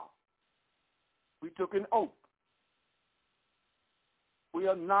we are. We took an oath. We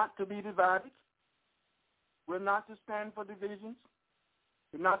are not to be divided. We're not to stand for divisions.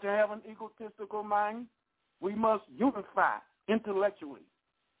 We're not to have an egotistical mind. We must unify intellectually.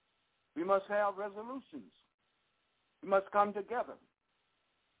 We must have resolutions. We must come together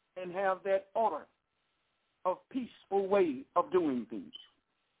and have that order of peaceful way of doing things.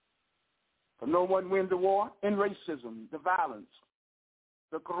 For no one win the war in racism, the violence,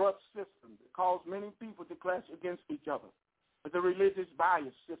 the corrupt system that caused many people to clash against each other, with the religious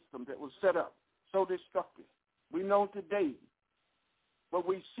bias system that was set up, so destructive. We know today what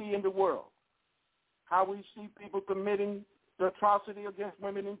we see in the world, how we see people committing the atrocity against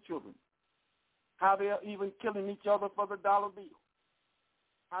women and children, how they are even killing each other for the dollar bill,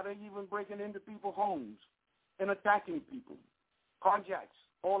 how they're even breaking into people's homes and attacking people, carjacks,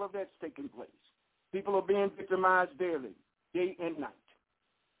 all of that's taking place. People are being victimized daily, day and night.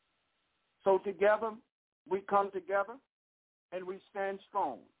 So together, we come together and we stand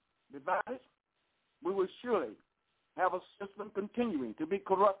strong. Divided, we will surely have a system continuing to be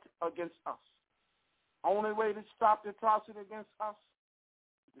corrupt against us. Only way to stop the atrocity against us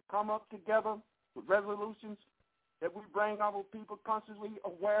is to come up together with resolutions that we bring our people consciously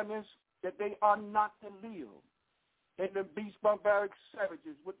awareness that they are not to live in the beast barbaric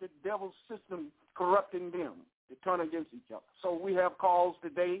savages with the devil's system corrupting them to turn against each other. So we have calls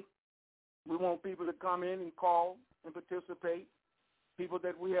today. We want people to come in and call and participate, people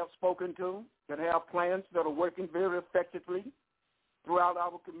that we have spoken to that have plans that are working very effectively throughout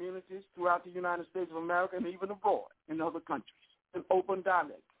our communities, throughout the United States of America, and even abroad in other countries. An open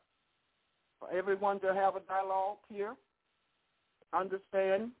dialogue. For everyone to have a dialogue here,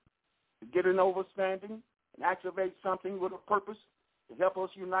 understand, get an understanding, and activate something with a purpose to help us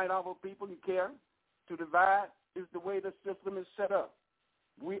unite our people and care. To divide is the way the system is set up.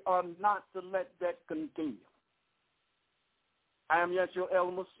 We are not to let that continue. I am Yeshua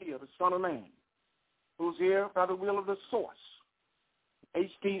El Messiah, the Son of Man, who's here by the will of the source.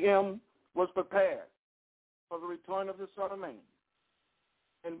 HTM was prepared for the return of the Son of Man.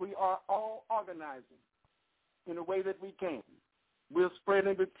 And we are all organizing in a way that we can. We're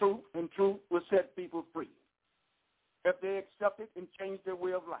spreading the truth, and truth will set people free. If they accept it and change their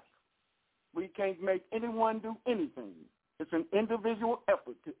way of life. We can't make anyone do anything. It's an individual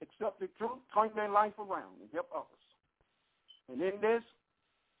effort to accept the truth, turn their life around, and help others. And in this,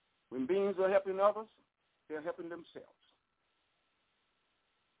 when beings are helping others, they're helping themselves.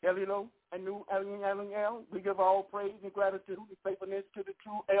 Elilo, Anu, El, we give all praise and gratitude and faithfulness to the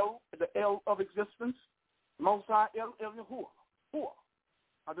true El, the El of existence, High El Yahuwah.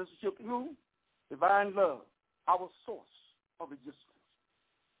 This is Shukru, divine love, our source of existence.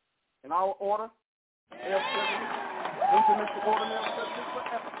 In our order, intimacy, ordinary,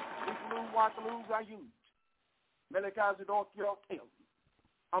 forever. Ikaloo, Wakaloo, Zayud. Melekazidor, Kyokel.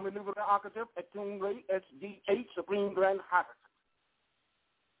 I'm a new architect at Tungray, SDH, Supreme Grand Hyatt.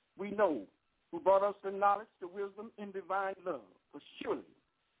 We know who brought us the knowledge, the wisdom, and divine love. For surely,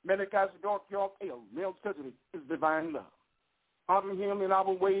 Melekazidor, Kyokel, Melchizedek is divine love. Honor him in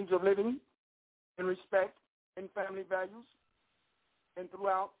our ways of living, in respect, in family values, and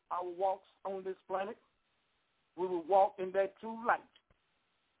throughout our walks on this planet, we will walk in that true light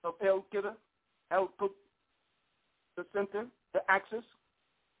of El Kidda, El Kut, the center, the axis,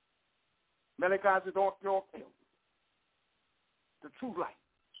 Melekazidor Kyokel, the true light.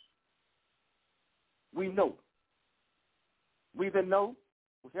 We know. We that know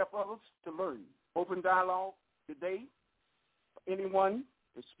will help others to learn. Open dialogue today for anyone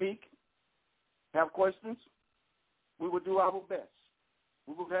to speak, have questions. We will do our best.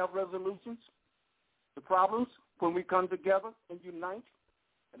 We will have resolutions to problems when we come together and unite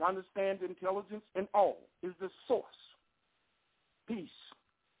and understand intelligence in all is the source. Peace,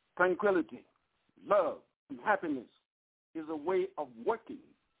 tranquility, love, and happiness is a way of working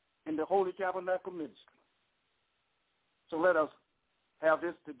in the Holy Tabernacle ministry. So let us have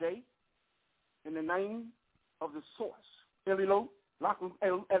this today in the name of the source. Elilo, Lakum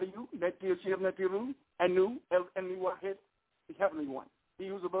El Eliu, Netir Shiv Netiru, Anu, El Eliwahed, the heavenly one. He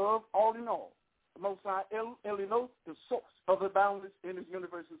who's above all in all. The Most High El Elilo, the source of the boundless in his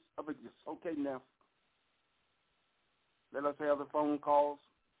universes of existence. Okay, now. Let us have the phone calls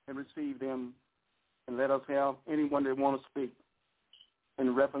and receive them, and let us have anyone that want to speak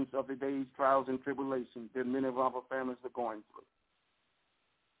in reference of the day's trials and tribulations that many of our families are going through.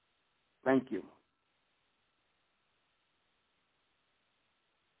 Thank you.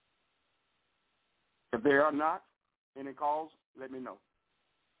 If there are not any calls, let me know.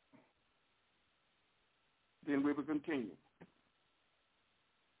 Then we will continue.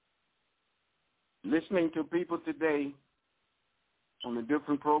 Listening to people today on the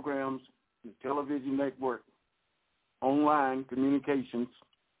different programs, the television network, online communications,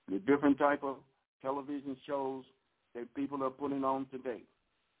 the different type of television shows that people are putting on today,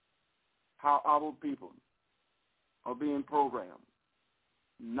 how our people are being programmed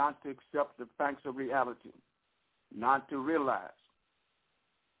not to accept the facts of reality, not to realize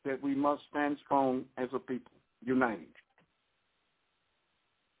that we must stand strong as a people, united.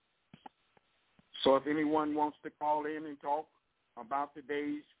 So if anyone wants to call in and talk about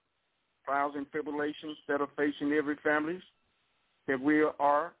today's trials and tribulations that are facing every family, that we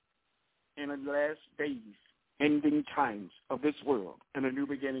are in the last days, ending times of this world, and a new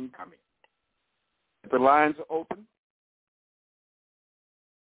beginning coming. The lines are open.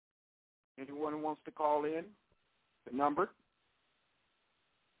 Anyone who wants to call in, the number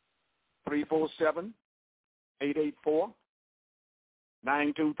 347-884-9239.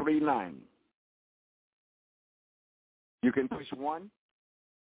 You can push 1.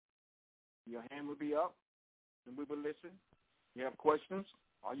 Your hand will be up, and we will listen. You have questions,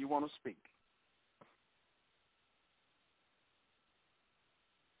 or you want to speak.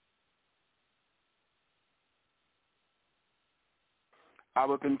 I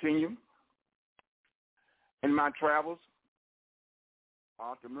will continue. In my travels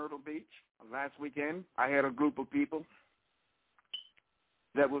to Myrtle Beach last weekend, I had a group of people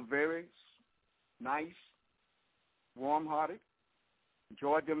that were very nice, warm-hearted,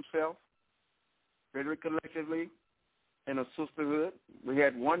 enjoyed themselves, very collectively in a sisterhood. We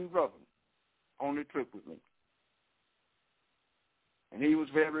had one brother on the trip with me, and he was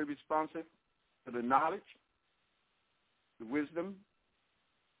very responsive to the knowledge, the wisdom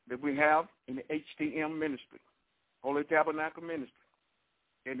that we have in the HTM ministry, Holy Tabernacle ministry.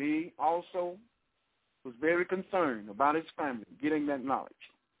 And he also was very concerned about his family getting that knowledge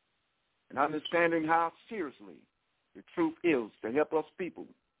and understanding how seriously the truth is to help us people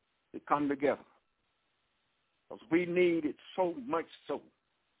to come together. Because we need it so much so.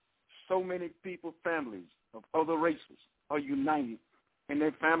 So many people, families of other races are united in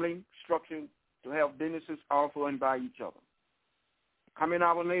their family structure to have businesses off and by each other. Come in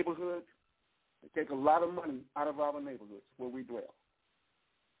our neighborhood, they take a lot of money out of our neighborhoods where we dwell.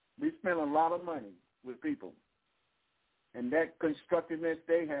 We spend a lot of money with people, and that constructiveness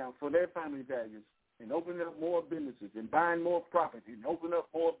they have for their family values and opening up more businesses and buying more property and opening up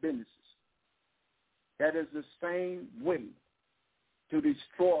more businesses, that is the same way to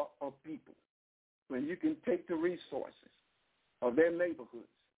destroy a people when you can take the resources of their neighborhoods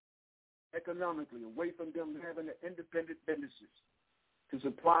economically, away from them having independent businesses to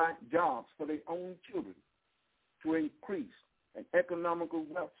supply jobs for their own children, to increase an economical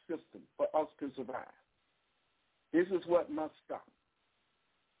wealth system for us to survive. This is what must stop.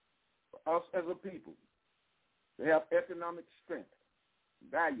 For us as a people to have economic strength,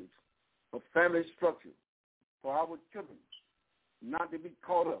 values, for family structure, for our children not to be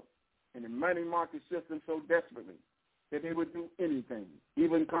caught up in the money market system so desperately that they would do anything,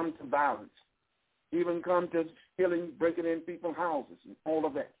 even come to violence, even come to stealing, breaking in people's houses and all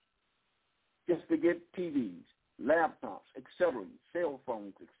of that, just to get TVs, laptops, etc., cell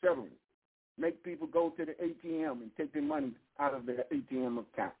phones, etc., make people go to the ATM and take their money out of their ATM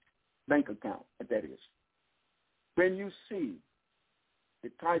account, bank account, that is. When you see the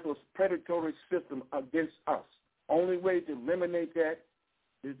type of predatory system against us, only way to eliminate that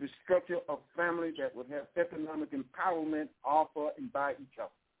is the structure of family that would have economic empowerment offer and by each other.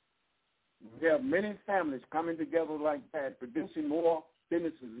 We have many families coming together like that, producing more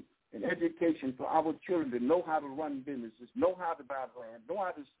businesses and education for our children to know how to run businesses, know how to buy land, know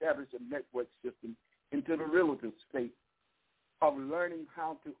how to establish a network system into the relative state of learning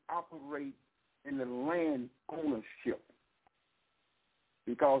how to operate in the land ownership.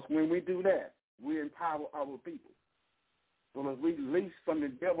 Because when we do that, we empower our people. So as we lease from the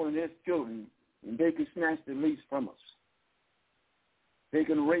devil and his children, and they can snatch the lease from us. They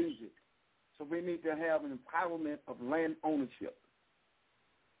can raise it. So we need to have an empowerment of land ownership.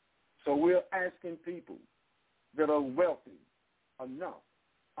 So we're asking people that are wealthy enough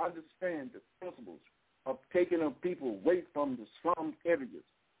understand the principles of taking our people away from the slum areas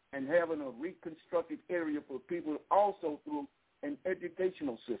and having a reconstructed area for people also through an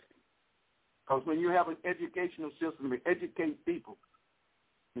educational system. Because when you have an educational system to educate people,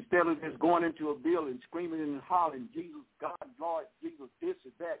 instead of just going into a building screaming and hollering, Jesus, God, Lord, Jesus, this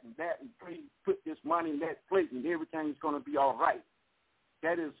and that, and please put this money in that plate and everything's going to be all right.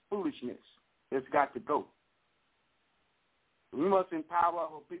 That is foolishness. It's got to go. We must empower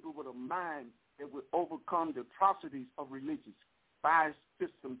our people with a mind that will overcome the atrocities of religious bias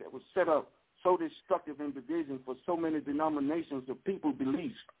system that was set up so destructive in division for so many denominations of people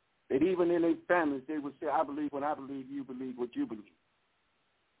beliefs that even in their families they would say, I believe what I believe, you believe what you believe.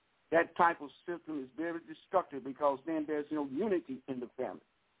 That type of system is very destructive because then there's no unity in the family.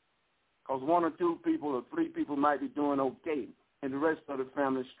 Because one or two people or three people might be doing okay and the rest of the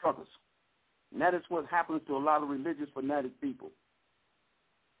family struggles. And that is what happens to a lot of religious fanatic people.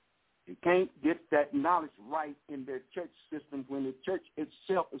 You can't get that knowledge right in their church system when the church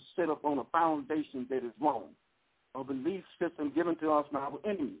itself is set up on a foundation that is wrong, a belief system given to us by our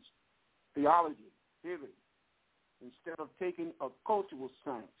enemies, theology, theory, instead of taking a cultural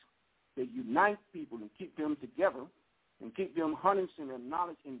science that unites people and keep them together and keep them harnessing their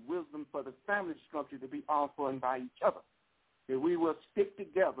knowledge and wisdom for the family structure to be offered by each other, that we will stick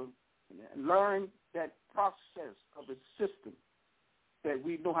together and learn that process of the system, that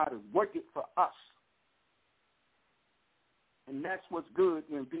we know how to work it for us. And that's what's good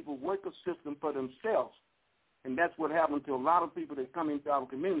when people work a system for themselves. And that's what happened to a lot of people that come into our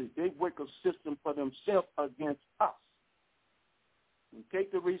community. They work a system for themselves against us. And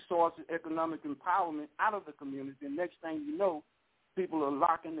take the resources, economic empowerment out of the community, and next thing you know, people are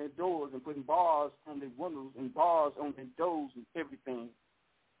locking their doors and putting bars on their windows and bars on their doors and everything,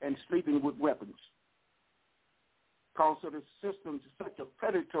 and sleeping with weapons. Because of the system is such a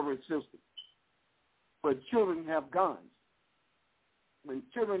predatory system. But children have guns. When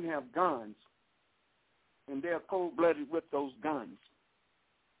children have guns, and they're cold-blooded with those guns,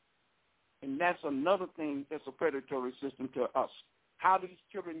 and that's another thing that's a predatory system to us. How do these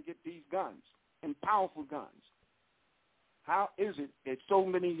children get these guns, and powerful guns? How is it that so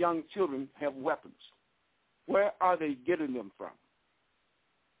many young children have weapons? Where are they getting them from?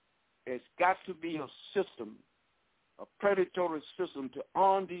 There's got to be a system, a predatory system to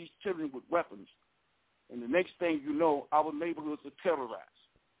arm these children with weapons. And the next thing you know, our neighborhoods are terrorized.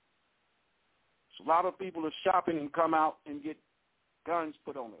 So a lot of people are shopping and come out and get guns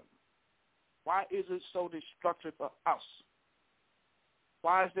put on them. Why is it so destructive for us?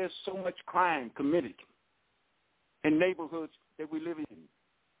 Why is there so much crime committed in neighborhoods that we live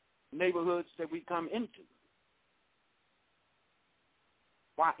in, neighborhoods that we come into?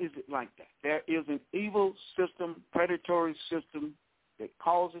 Why is it like that? There is an evil system, predatory system that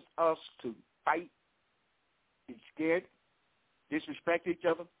causes us to fight, be scared, disrespect each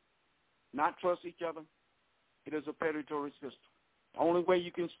other, not trust each other. It is a predatory system. The only way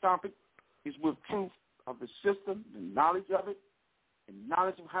you can stop it is with truth of the system, the knowledge of it, and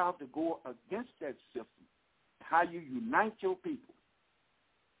knowledge of how to go against that system, how you unite your people.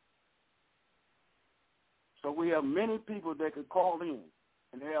 But we have many people that could call in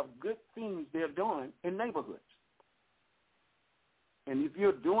and have good things they're doing in neighborhoods. And if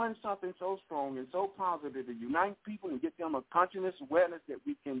you're doing something so strong and so positive to unite people and get them a consciousness awareness that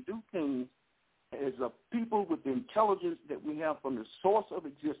we can do things as a people with the intelligence that we have from the source of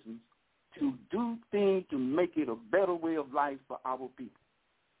existence to do things to make it a better way of life for our people.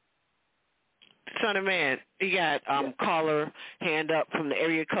 Son of Man, you got caller hand up from the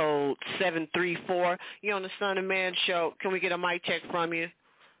area code 734. You on the Son of Man show. Can we get a mic check from you?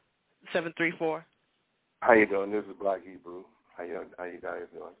 734. How you doing? This is Black Hebrew. How you guys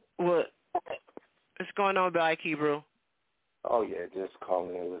doing? What's going on, Black Hebrew? Oh yeah, just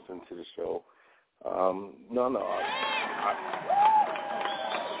calling and listening to the show. I'm gonna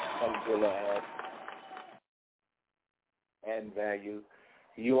add value.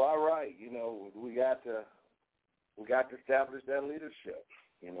 You are right. You know, we got to establish that leadership.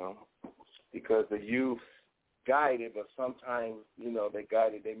 You know, because the youth guided, but sometimes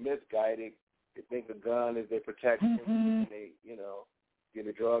they misguided. They think a gun is their protection. And they get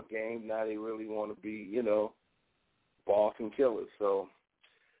a drug game. Now they really want to be boss and killers. So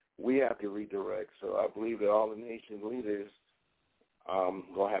we have to redirect. So I believe that all the nation leaders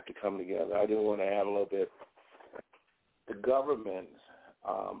gonna have to come together. I just want to add a little bit. The government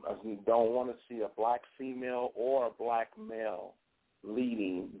don't want to see a black female or a black male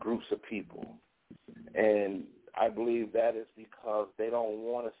leading groups of people, and I believe that is because they don't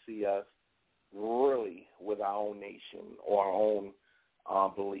want to see us really with our own nation or our own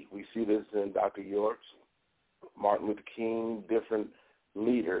belief. We see this in Dr. York's, Martin Luther King, different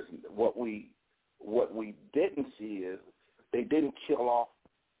leaders. What we didn't see is they didn't kill off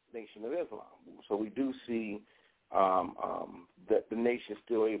the Nation of Islam. So we do see that the nation is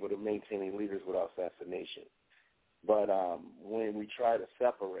still able to maintain their leaders without assassination. But when we try to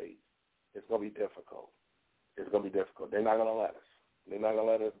separate, it's going to be difficult. It's going to be difficult. They're not going to let us. They're not going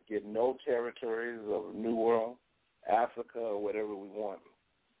to let us get no territories of New World, Africa, or whatever we want.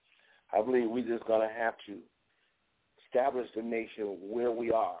 I believe we're just going to have to establish the nation where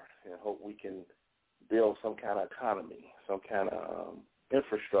we are and hope we can build some kind of economy, some kind of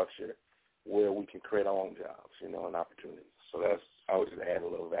infrastructure where we can create our own jobs, and opportunities. So I would just add a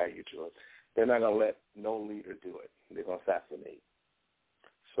little value to it. They're not going to let no leader do it. They're going to assassinate.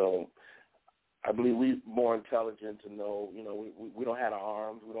 So I believe we're more intelligent to know, we don't have the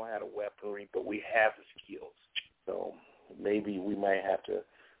arms, we don't have the weaponry, but we have the skills. So maybe we might have to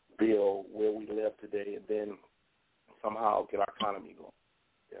build where we live today and then somehow get our economy going.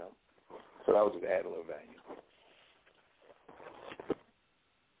 Yeah. So that was just add a little value.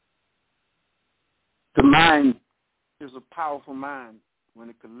 The mind is a powerful mind when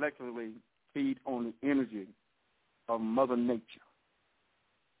it collectively feeds on the energy of Mother Nature.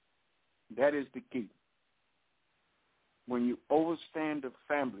 That is the key. When you understand the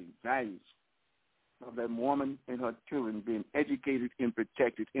family values of that woman and her children being educated and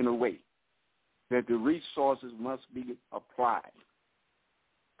protected in a way that the resources must be applied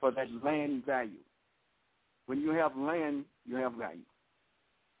for that land value. When you have land, you have value.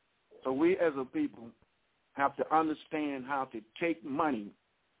 So we as a people have to understand how to take money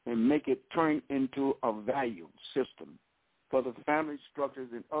and make it turn into a value system for the family structures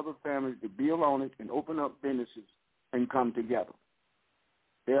and other families to build on it and open up businesses and come together.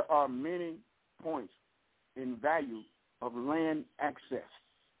 There are many points in value of land access.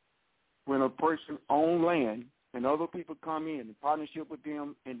 When a person owns land and other people come in partnership with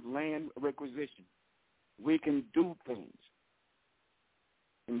them in land requisition, we can do things.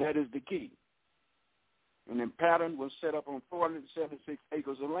 And that is the key. And the pattern was set up on 476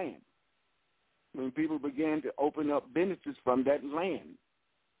 acres of land. When people began to open up businesses from that land,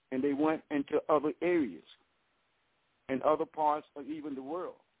 and they went into other areas and other parts of even the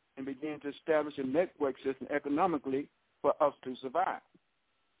world and began to establish a network system economically for us to survive.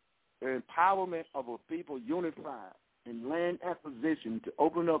 The empowerment of a people unified in land acquisition to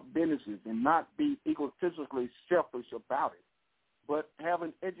open up businesses and not be egotistically selfish about it, but have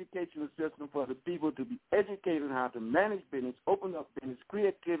an educational system for the people to be educated on how to manage business, open up business.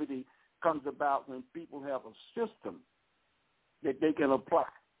 Creativity comes about when people have a system that they can apply.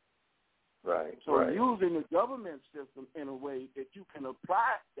 Right. So using the government system in a way that you can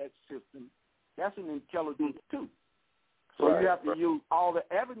apply that system, that's an intelligence too. So you have to use all the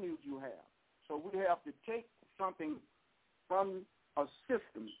avenues you have. So we have to take something from a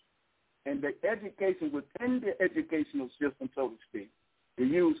system and the education within the educational system, so to speak, to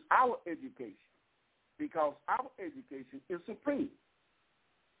use our education because our education is supreme.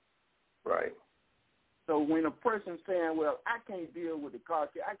 Right. So when a person's saying, well, I can't deal with the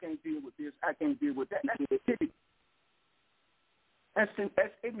culture, I can't deal with this, I can't deal with that,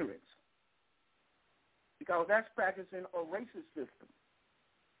 that's ignorance. Because that's practicing a racist system.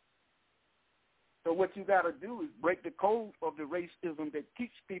 So what you got to do is break the code of the racism that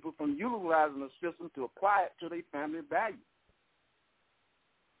keeps people from utilizing the system to apply it to their family values.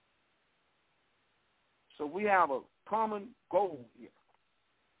 So we have a common goal here.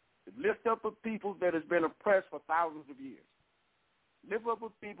 To lift up a people that has been oppressed for thousands of years. Lift up a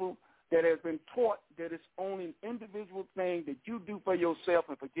people that has been taught that it's only an individual thing that you do for yourself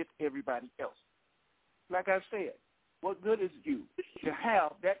and forget everybody else. Like I said, what good is you to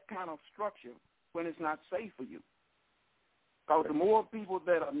have that kind of structure when it's not safe for you? Because the more people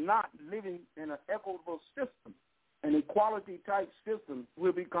that are not living in an equitable system, an equality-type system,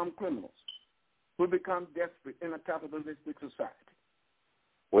 will become criminals, will become desperate in a capitalistic society.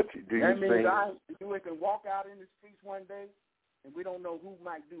 What do you that means think? We can walk out in the streets one day, and we don't know who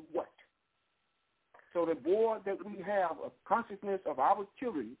might do what. So the more that we have a consciousness of our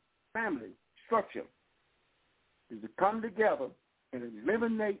children, family, structure, is to come together and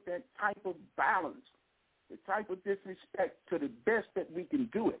eliminate that type of violence, the type of disrespect to the best that we can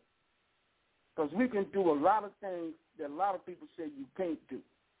do it. Because we can do a lot of things that a lot of people say you can't do.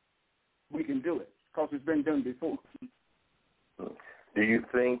 We can do it because it's been done before. Do you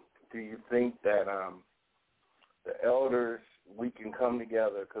think that the elders, we can come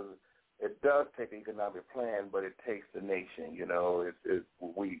together, because it does take an economic plan, but it takes the nation. You know,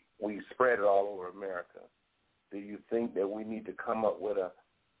 we spread it all over America. Do you think that we need to come up with a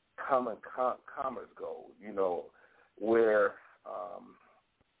common commerce goal, you know, where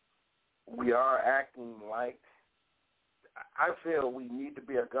we are acting like, I feel we need to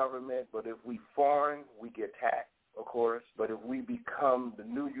be a government, but if we foreign, we get taxed, of course. But if we become the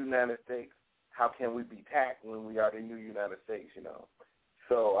new United States, how can we be taxed when we are the new United States, you know?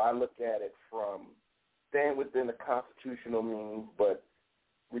 So I look at it from staying within the constitutional means, but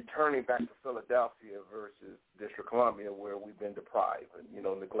returning back to Philadelphia versus District of Columbia, where we've been deprived and, you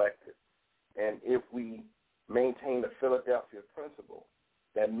know, neglected. And if we maintain the Philadelphia principle,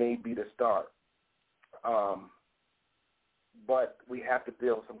 that may be the start. But we have to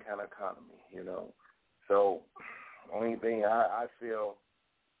build some kind of economy, you know. So only thing I feel,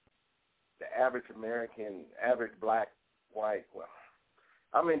 the average American, average black, white, well,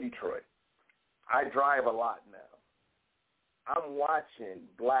 I'm in Detroit. I drive a lot now. I'm watching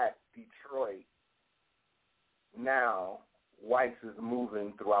black Detroit now. Whites is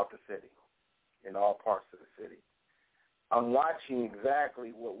moving throughout the city, in all parts of the city. I'm watching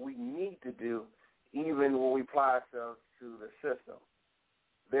exactly what we need to do, even when we apply ourselves to the system.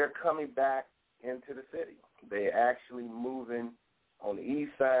 They're coming back into the city. They're actually moving on the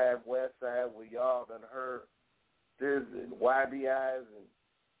east side, west side, where y'all done heard there's YBIs, and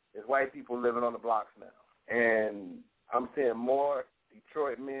there's white people living on the blocks now. And I'm seeing more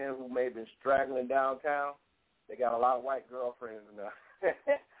Detroit men who may have been straggling downtown. They got a lot of white girlfriends now.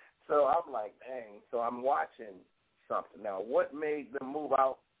 So I'm like, dang. So I'm watching something. Now, what made them move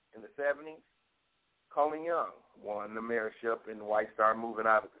out in the 70s? Coleman Young won the mayorship, and whites started moving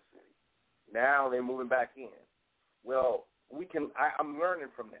out of the city. Now they're moving back in. Well, I'm learning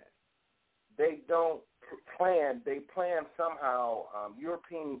from that. They don't plan. They plan somehow,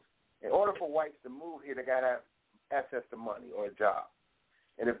 Europeans, in order for whites to move here, they got to have access to money or a job.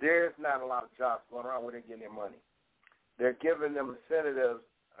 And if there's not a lot of jobs going around, where they're getting their money? They're giving them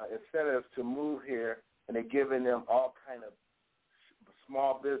incentives to move here, and they're giving them all kind of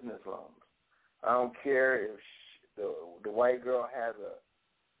small business loans. I don't care if the white girl has a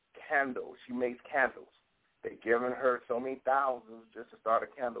candle. She makes candles. They're giving her so many thousands just to start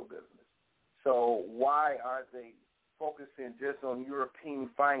a candle business. So why are they focusing just on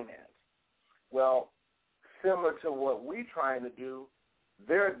European finance? Well, similar to what we're trying to do,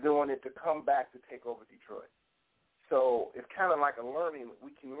 they're doing it to come back to take over Detroit. So it's kind of like a learning.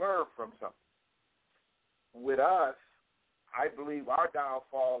 We can learn from something. With us, I believe our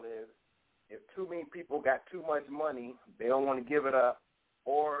downfall is if too many people got too much money, they don't want to give it up,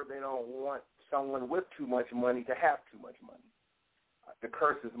 or they don't want someone with too much money to have too much money. The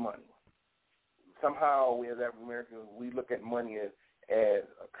curse is money. Somehow, we as African Americans, we look at money as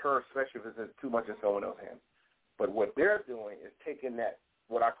a curse, especially if it's too much in someone else's hands. But what they're doing is taking that,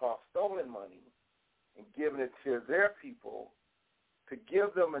 what I call stolen money, and giving it to their people to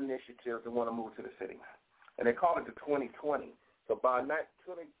give them initiatives to want to move to the city. And they call it the 2020. So by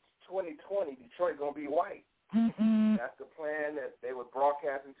 2020, Detroit's going to be white. Mm-hmm. That's the plan that they were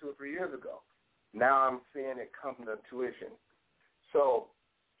broadcasting 2 or 3 years ago. Now I'm seeing it come to tuition. So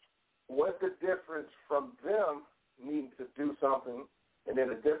what's the difference from them needing to do something and then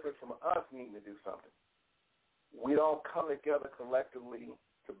the difference from us needing to do something? We don't come together collectively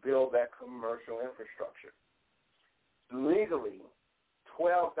to build that commercial infrastructure. Legally,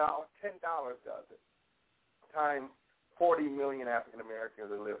 $12, $10 does it, times 40 million African Americans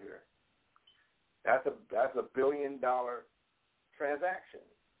that live here. That's a $1 billion transaction.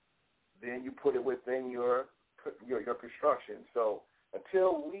 Then you put it within your construction. So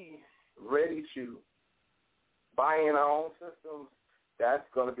until we ready to buy in our own systems, that's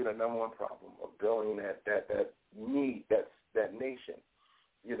going to be the number one problem of building that need, that nation,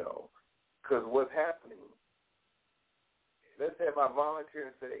 you know. Because what's happening, let's say if I volunteer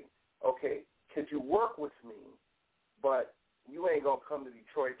and say, okay, could you work with me, but you ain't going to come to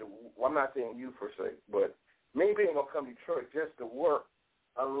Detroit to, well, I'm not saying you per se, but maybe ain't going to come to Detroit just to work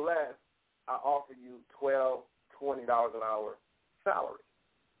unless I offer you $12, $20 an hour salary.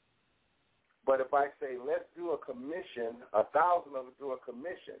 But if I say, let's do a commission, 1,000 of us do a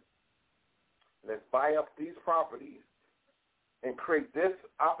commission, let's buy up these properties and create this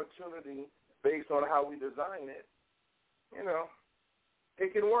opportunity based on how we design it, you know,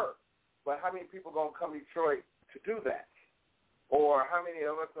 it can work. But how many people going to come to Detroit to do that? Or how many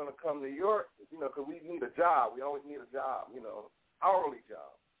of us going to come to New York, you know, because we need a job. We always need a job, you know, hourly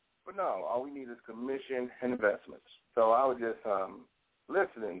job. But no, all we need is commission and investments. So I was just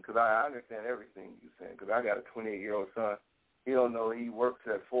listening because I understand everything you're saying because I got a 28-year-old son. He don't know he works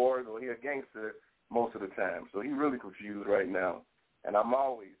at Ford or he a gangster most of the time. So he's really confused right now. And I'm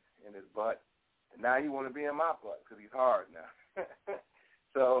always in his butt. And now he want to be in my butt because he's hard now.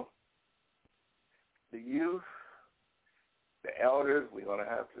 So the youth, the elders, we're going to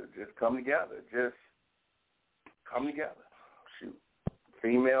have to just come together. Just come together. Shoot.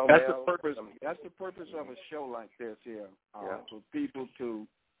 Female, that's male. The purpose. That's the purpose of a show like this here, for people to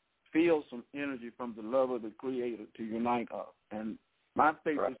feel some energy from the love of the Creator to unite up. And my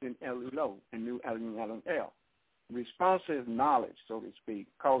faith is in ELLIS, in New L. Responsive knowledge, so to speak,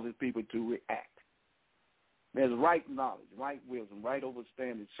 causes people to react. There's right knowledge, right wisdom, right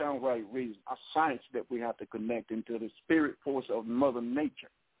understanding, sound right reason, a science that we have to connect into the spirit force of Mother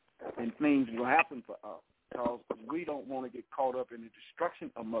Nature, and things will happen for us. Because we don't want to get caught up in the destruction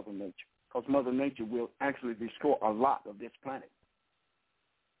of Mother Nature, because Mother Nature will actually destroy a lot of this planet.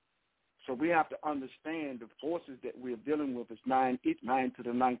 So we have to understand the forces that we're dealing with is 9 to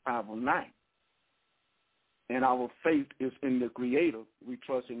the 9509. And our faith is in the Creator. We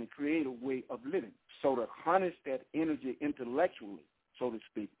trust in the Creator way of living. So to harness that energy intellectually, so to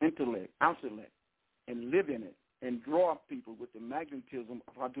speak, intellect, and live in it, and draw people with the magnetism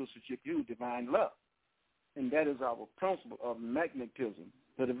of Hadusa divine love. And that is our principle of magnetism.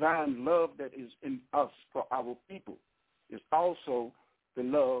 The divine love that is in us for our people is also the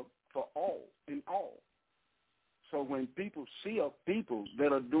love for all, in all. So when people see a people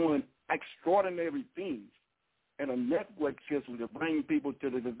that are doing extraordinary things and a network system to bring people to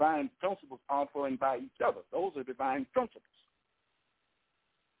the divine principles offering by each other, those are divine principles.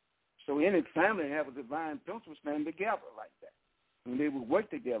 So any family have a divine principle stand together like that. And they would work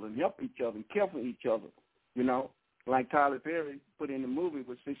together and help each other and care for each other. You know, like Tyler Perry put in the movie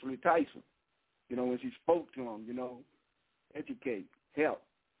with Cicely Tyson, you know, when she spoke to him, you know, educate, help,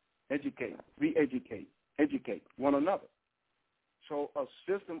 educate, re-educate, educate one another. So a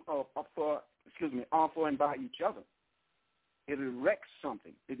system of offering by each other, it erects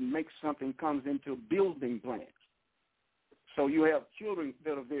something. It makes something comes into building plans. So you have children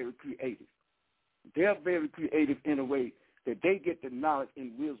that are very creative. They're very creative in a way that they get the knowledge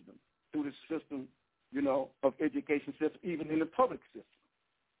and wisdom through the system, you know, of education system, even in the public system,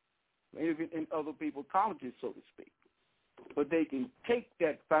 even in other people's colleges, so to speak. But they can take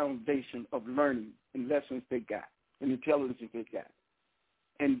that foundation of learning and lessons they got and intelligence they got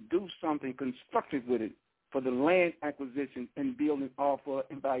and do something constructive with it for the land acquisition and building off of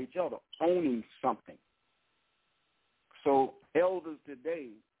and by each other, owning something. So elders today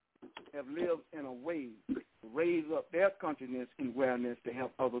have lived in a way to raise up their consciousness and awareness to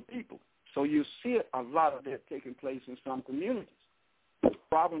help other people. So you see a lot of that taking place in some communities. The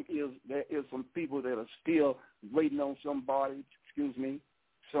problem is there is some people that are still waiting on somebody,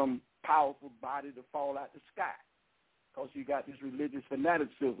 some powerful body to fall out the sky because you got this religious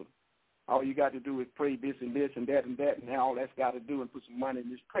fanaticism. All you got to do is pray this and this and that, and all that's got to do and put some money in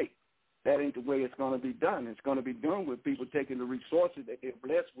this crate. That ain't the way it's going to be done. It's going to be done with people taking the resources that they're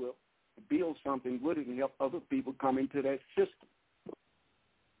blessed with to build something with it and help other people come into that system.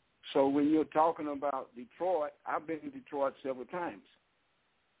 So when you're talking about Detroit, I've been to Detroit several times.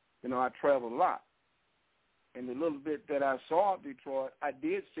 You know, I travel a lot. And the little bit that I saw of Detroit, I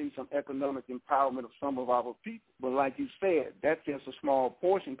did see some economic empowerment of some of our people. But like you said, that's just a small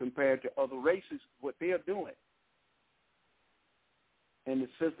portion compared to other races, what they're doing. And the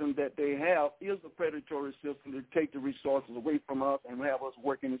system that they have is a predatory system to take the resources away from us and have us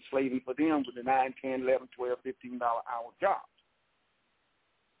working and slaving for them with the 9, 10, 11, 12, $15 hour jobs.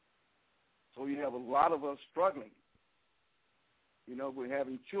 So you have a lot of us struggling. You know, we're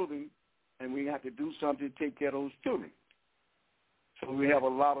having children, and we have to do something to take care of those children. So we have a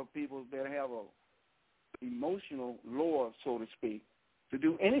lot of people that have a emotional lure, so to speak, to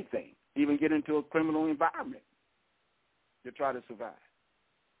do anything, even get into a criminal environment to try to survive.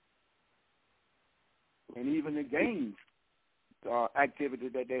 And even the gang activity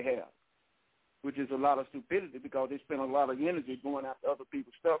that they have, which is a lot of stupidity because they spend a lot of energy going after other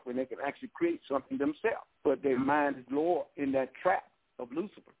people's stuff when they can actually create something themselves. But their mind is lower in that trap of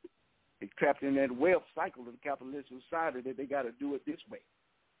Lucifer. They're trapped in that wealth cycle of the capitalist society that they got to do it this way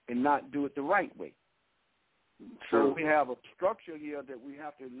and not do it the right way. True. So we have a structure here that we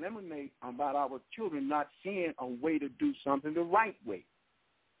have to eliminate about our children not seeing a way to do something the right way.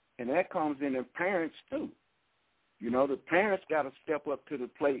 And that comes in the parents, too. You know, the parents got to step up to the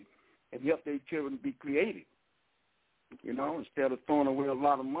plate and help their children be creative, you know, instead of throwing away a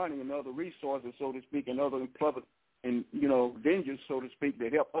lot of money and other resources, so to speak, and other public and, you know, dangers, so to speak,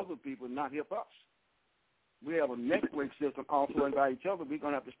 that help other people, not help us. We have a network system also by each other. We're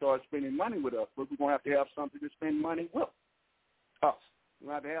going to have to start spending money with us, but we're going to have something to spend money with us.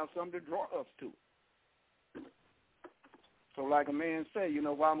 We're going to have something to draw us to. So like a man say, you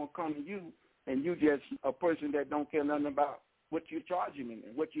know, why I'm going to come to you and you just a person that don't care nothing about what you're charging me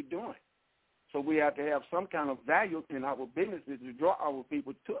and what you're doing. So we have to have some kind of value in our businesses to draw our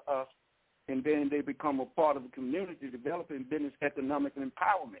people to us, and then they become a part of the community, developing business economic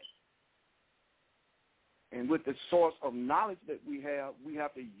empowerment. And with the source of knowledge that we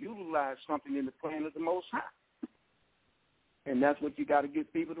have to utilize something in the plan of the Most High. And that's what you got to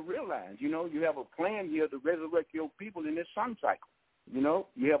get people to realize. You know, you have a plan here to resurrect your people in this sun cycle. You know,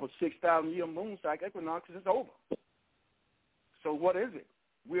 you have a 6,000-year moon cycle equinox, it's over. So what is it?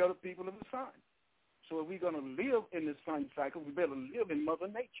 We are the people of the sun. So if we're going to live in the sun cycle, we better live in Mother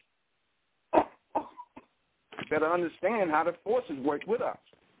Nature. We better understand how the forces work with us.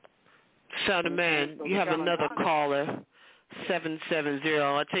 Son of Man, you have another caller, 770.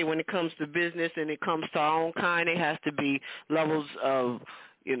 I tell you, when it comes to business and it comes to our own kind, it has to be levels of,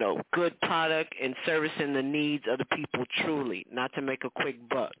 you know, good product and servicing the needs of the people truly, not to make a quick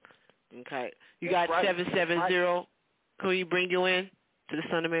buck. Okay? You got 770. Can we bring you in to the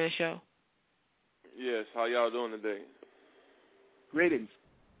Son of Man show? Yes. How y'all doing today? Greetings.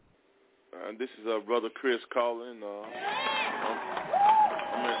 This is Brother Chris calling.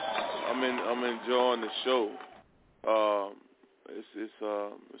 I'm enjoying the show. It's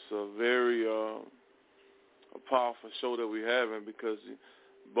a very a powerful show that we're having because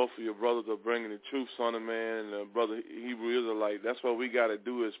both of your brothers are bringing the truth, Son of Man, and Brother Hebrew Israelite. That's what we got to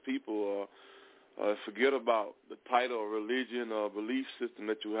do as people. Forget about the title or religion or belief system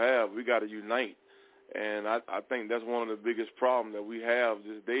that you have. We got to unite. And I think that's one of the biggest problems that we have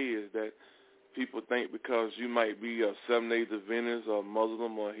this day is that people think because you might be a Seventh-day Adventist or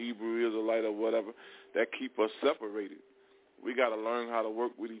Muslim or Hebrew Israelite or whatever, that keep us separated. We got to learn how to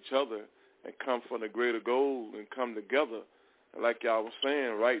work with each other and come for the greater goal and come together. And like y'all was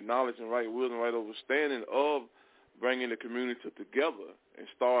saying, right knowledge and right wisdom, right understanding of bringing the community together and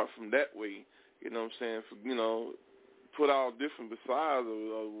start from that way. You know what I'm saying? You know, put all different besides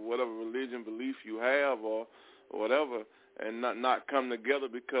or whatever religion, belief you have or whatever, and not come together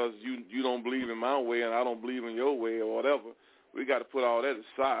because you don't believe in my way and I don't believe in your way or whatever. We got to put all that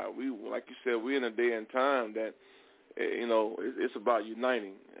aside. We, like you said, we're in a day and time that, you know, it's about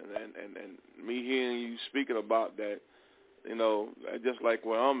uniting. And me hearing you speaking about that, you know, just like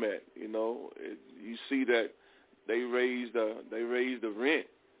where I'm at, you know, you see that they raised the rent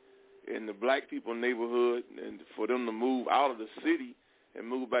in the black people neighborhood, and for them to move out of the city and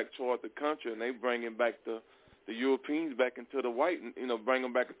move back toward the country, and they bringing back the Europeans back into the white, you know, bring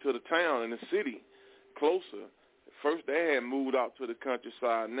them back into the town and the city closer. First they had moved out to the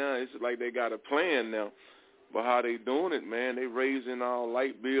countryside. Now it's like they got a plan now. But how they doing it, man? They raising all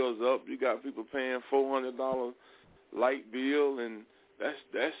light bills up. You got people paying $400 light bill, and that's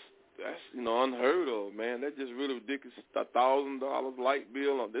you know, unheard of, man. That's just really ridiculous. $1,000 light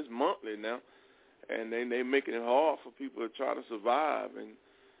bill on this monthly now, and they making it hard for people to try to survive. And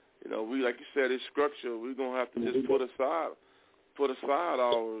you know, we, like you said, this structure, we're gonna have to just put aside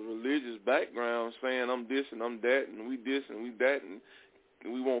our religious background, saying I'm this and I'm that, and we this and we that, and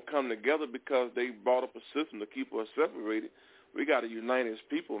we won't come together because they brought up a system to keep us separated. We got to unite as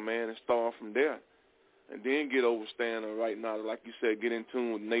people, man, and start from there, and then get overstanding right now. Like you said, get in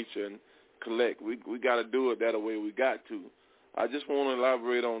tune with nature and collect. We got to do it that way. We got to. I just want to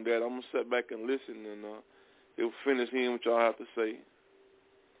elaborate on that. I'm gonna sit back and listen, and he'll finish hearing what y'all have to say.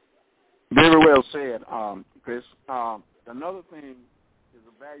 Very well said, Chris. Another thing is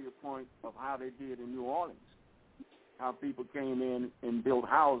a value point of how they did in New Orleans, how people came in and built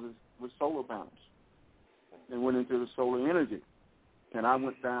houses with solar panels and went into the solar energy. And I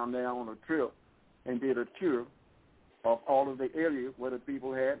went down there on a trip and did a tour of all of the areas where the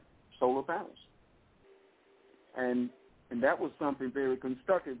people had solar panels. And that was something very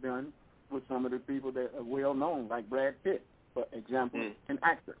constructive done with some of the people that are well known, like Brad Pitt, for example, an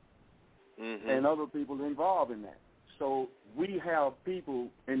actor, and other people involved in that. So we have people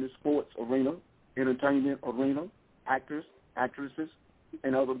in the sports arena, entertainment arena, actors, actresses,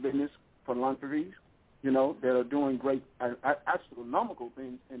 and other business philanthropies, that are doing great astronomical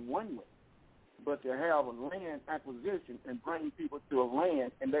things in one way. But to have a land acquisition and bring people to a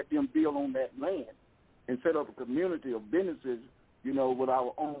land and let them build on that land and set up a community of businesses, with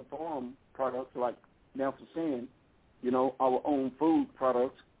our own farm products like Neff was saying, our own food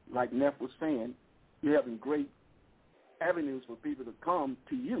products like Neff was saying, you're having great avenues for people to come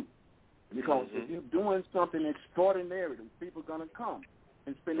to you. Because if you're doing something extraordinary, people are going to come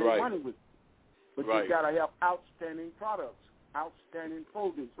and spend their money with you. But you've got to have outstanding products, outstanding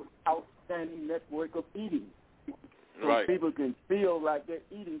produce, outstanding network of eating. So people can feel like they're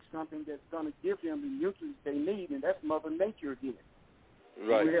eating something that's going to give them the nutrients they need, and that's Mother Nature again.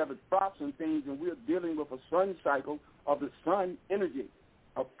 Right. We have the crops and things, and we're dealing with a sun cycle of the sun energy,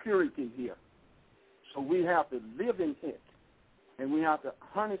 of purity here. So we have to live in it, and we have to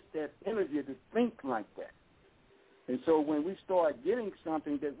harness that energy to think like that. And so when we start getting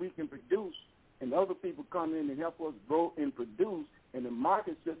something that we can produce, and other people come in and help us grow and produce, and the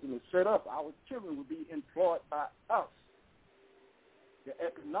market system is set up, our children will be employed by us. The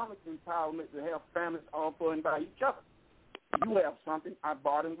economic empowerment to have families all pulling by each other. You have something, I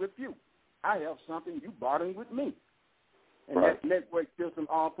barter with you. I have something, you barter with me. And that network system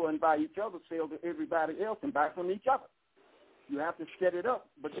all pulling by each other, sell to everybody else and buy from each other. You have to set it up,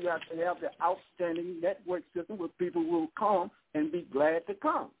 but you have to have the outstanding network system where people will come and be glad to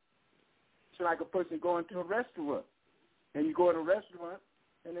come. It's like a person going to a restaurant, and you go to a restaurant,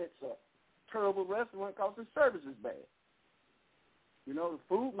 and it's a terrible restaurant because the service is bad. The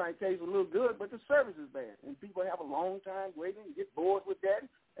food might taste a little good, but the service is bad. And people have a long time waiting and get bored with that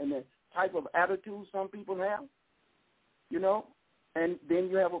and the type of attitude some people have, And then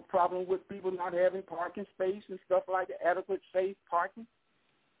you have a problem with people not having parking space and stuff like that, adequate, safe parking.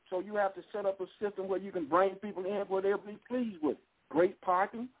 So you have to set up a system where you can bring people in where they'll be pleased with great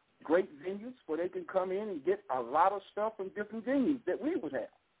parking, great venues where they can come in and get a lot of stuff from different venues that we would have.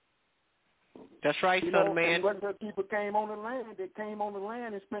 That's right, son, man. And when people came on the land, they came on the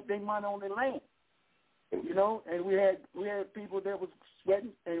land and spent their money on the land. And we had people that was sweating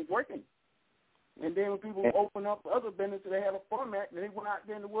and working. And then when people open up other businesses, they had a format, and they went out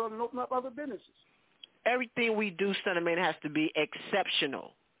there in the world and opened up other businesses. Everything we do, son of man, has to be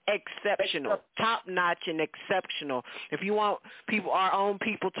exceptional. Exceptional, top-notch and exceptional. If you want our own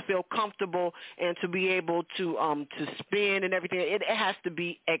people to feel comfortable and to be able to spin and everything, it has to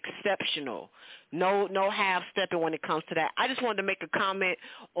be exceptional. No half-stepping when it comes to that. I just wanted to make a comment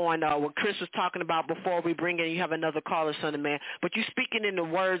on what Chris was talking about before we bring in, you have another caller, son of man. But you're speaking in the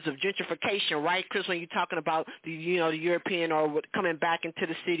words of gentrification, right, Chris, when you're talking about the European or coming back into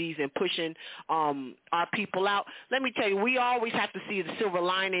the cities and pushing our people out. Let me tell you, we always have to see the silver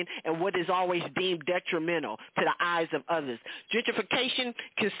lining and what is always deemed detrimental to the eyes of others. Gentrification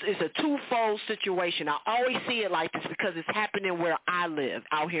is a twofold situation. I always see it like this because it's happening where I live,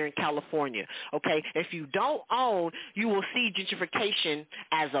 out here in California. Okay, if you don't own, you will see gentrification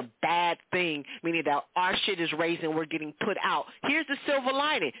as a bad thing, meaning that our shit is raising, we're getting put out. Here's the silver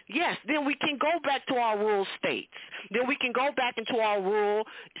lining. Yes, then we can go back to our rural states. Then we can go back into our rural,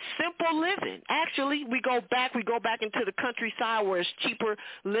 simple living. Actually, we go back into the countryside where it's cheaper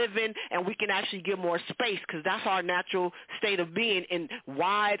living, and we can actually get more space because that's our natural state of being in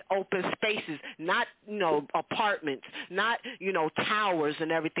wide open spaces, not, apartments, not, towers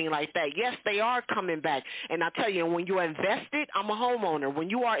and everything like that. Yes, they are are coming back. And I tell you, when you're invested, I'm a homeowner. When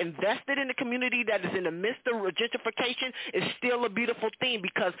you are invested in a community that is in the midst of gentrification, it's still a beautiful thing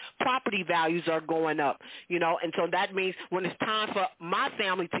because property values are going up, you know. And so that means when it's time for my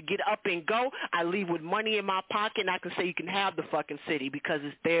family to get up and go, I leave with money in my pocket, and I can say you can have the fucking city because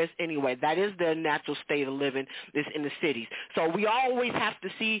it's theirs anyway. That is their natural state of living, is in the cities. So we always have to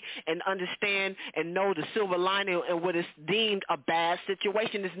see and understand and know the silver lining and what is deemed a bad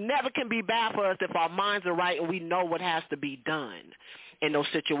situation. This never can be bad for us if our minds are right and we know what has to be done in those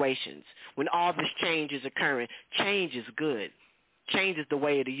situations. When all this change is occurring, change is good. Change is the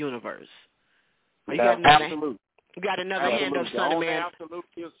way of the universe. Absolutely. You got another hand up, son of man. Absolute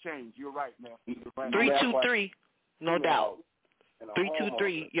is change. You're right, man. Right. 323, no doubt.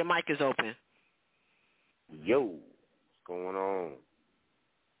 323, your mic is open. Yo, what's going on?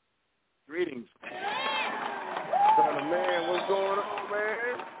 Greetings. Son of man, what's going on,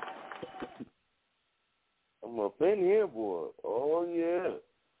 man? I'm up in here, boy. Oh, yeah.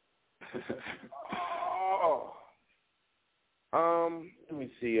 Let me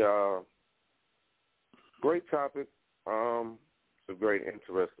see. Great topic. Some great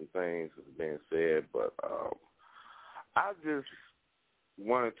interesting things is being said, but I just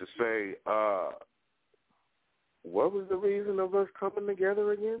wanted to say, what was the reason of us coming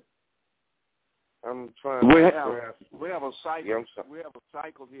together again? I'm trying to. We have a cycle. Yeah, we have a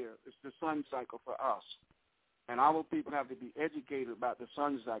cycle here. It's the sun cycle for us. And our people have to be educated about the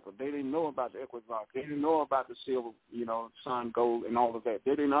sun cycle. They didn't know about the equinox. They didn't know about the silver, sun, gold, and all of that.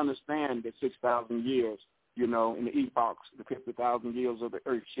 They didn't understand the 6,000 years, in the epochs, the 50,000 years of the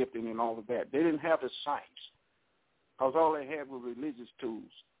earth shifting and all of that. They didn't have the science because all they had were religious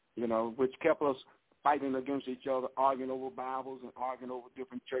tools, which kept us fighting against each other, arguing over Bibles and arguing over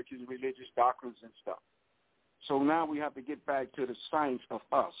different churches and religious doctrines and stuff. So now we have to get back to the science of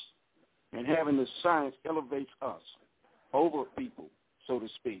us. And having the science elevates us over people, so to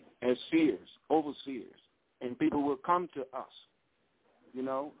speak, as seers, overseers. And people will come to us,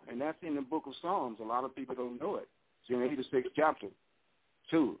 and that's in the book of Psalms. A lot of people don't know it. It's in the 86th chapter,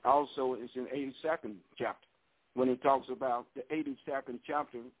 too. Also, it's in the 82nd chapter when it talks about the 82nd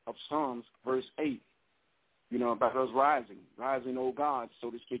chapter of Psalms, verse 8, about us rising, O God,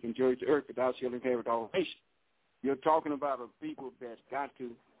 so to speak, and judge the earth, that thou shalt inherit all nations. You're talking about a people that's got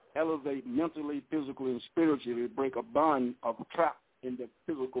to elevate mentally, physically, and spiritually, break a bond of trap in the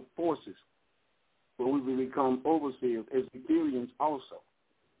physical forces, where we will become overseers as Ethereans also.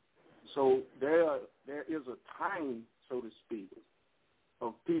 So there is a time, so to speak,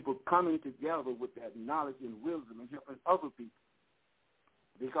 of people coming together with that knowledge and wisdom and helping other people.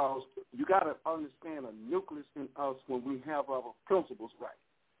 Because you got to understand a nucleus in us when we have our principles right,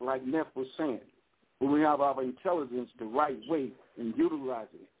 like Neff was saying, when we have our intelligence the right way and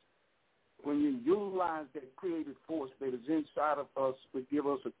utilizing it. When you utilize that creative force that is inside of us, will give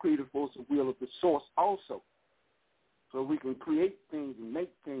us a creative force of will of the source also. So we can create things and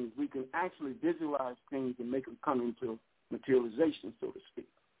make things. We can actually visualize things and make them come into materialization, so to speak.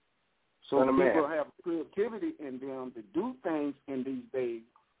 So people have creativity in them to do things in these days.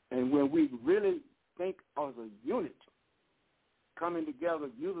 And when we really think as a unit, coming together,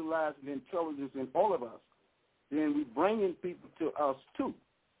 utilizing intelligence in all of us, then we bring in people to us too.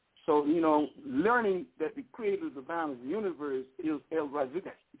 So, learning that the creator of the divine of the universe is El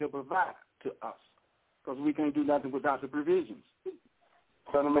Razik, the provider to us, because we can't do nothing without the provisions.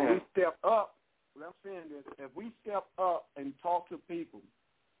 So we step up. What I'm saying is, if we step up and talk to people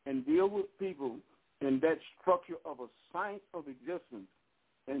and deal with people in that structure of a science of existence,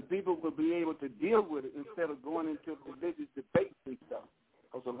 and people will be able to deal with it instead of going into religious debates and stuff.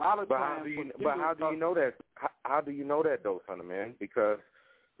 Because a lot of times, how do you know that? How do you know that, though, son of man? Because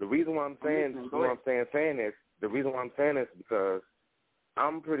the reason why I'm saying is because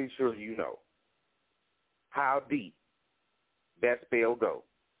I'm pretty sure you know how deep that spell go.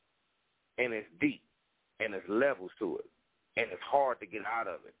 And it's deep, and there's levels to it, and it's hard to get out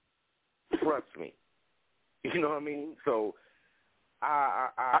of it. Trust me. You know what I mean? So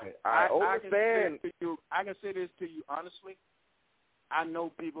I understand. I can say this to you honestly. I know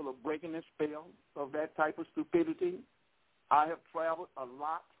people are breaking the spell of that type of stupidity. I have traveled a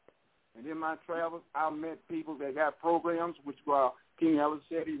lot, and in my travels, I've met people that got programs, which King Ellis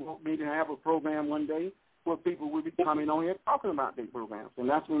said he wanted me to have a program one day where people will be coming on here talking about their programs, and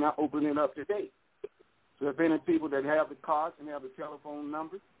that's when I open it up today. So if any people that have the cards and have the telephone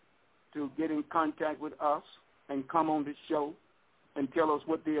numbers to get in contact with us and come on this show and tell us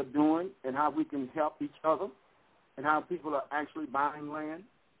what they are doing and how we can help each other and how people are actually buying land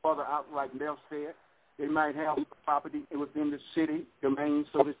further out, like Mel said. They might have property within the city domain,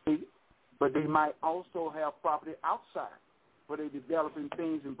 so to speak, But they might also have property outside where they're developing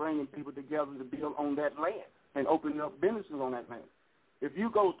things and bringing people together to build on that land and opening up businesses on that land. If you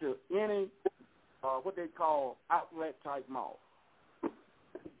go to any, what they call outlet-type mall,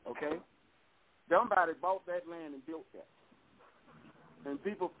 okay, somebody bought that land and built that. And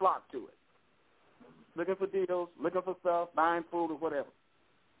people flock to it, looking for deals, looking for stuff, buying food or whatever.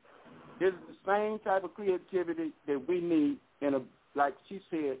 It's the same type of creativity that we need in a, like she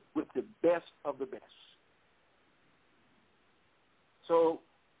said, with the best of the best. So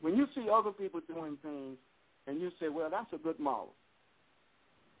when you see other people doing things and you say, well, that's a good model,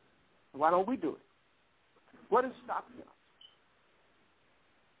 why don't we do it? What is stopping us?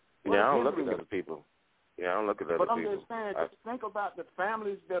 Yeah, I don't look at other people. Yeah, I don't look at other people. But I'm just saying, just think about the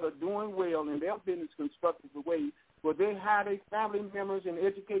families that are doing well in their business constructed the way where they hire their family members and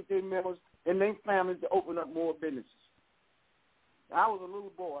educate their members and their families to open up more businesses. I was a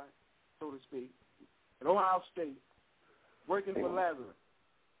little boy, so to speak, at Ohio State, working for Lazarus,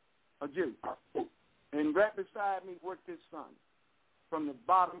 a Jew. And right beside me worked his son, from the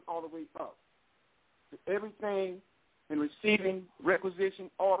bottom all the way up. To everything and receiving requisition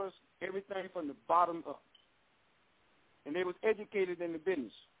orders, everything from the bottom up. And they was educated in the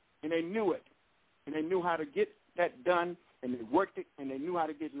business, and they knew it, and they knew how to get that done, and they worked it, and they knew how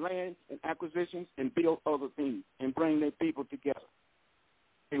to get land and acquisitions and build other things and bring their people together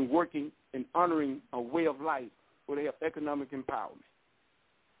and working and honoring a way of life where they have economic empowerment.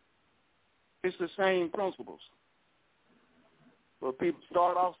 It's the same principles. Where people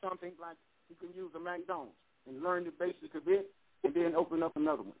start off something like you can use a McDonald's and learn the basics of it and then open up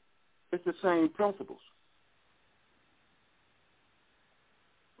another one. It's the same principles.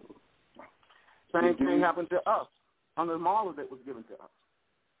 Same thing happened to us under the model that was given to us.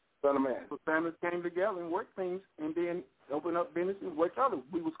 Son of man. So families came together and worked things and then opened up business and worked other.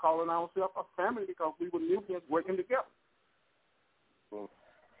 We was calling ourselves a family because we were Nubians working together.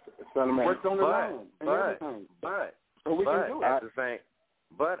 Son of man. Worked on the land and everything. So we can do it.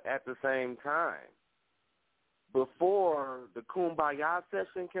 But at the same time, before the kumbaya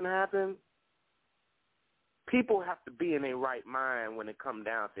session can happen, people have to be in their right mind when it comes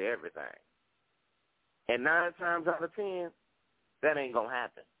down to everything. And 9 times out of 10, that ain't going to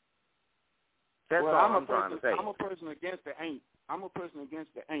happen. That's all I'm trying to say. I'm a person against the ain't. I'm a person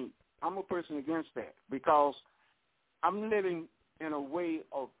against the ain't. I'm a person against that because I'm living in a way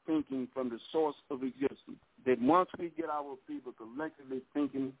of thinking from the source of existence. That once we get our people collectively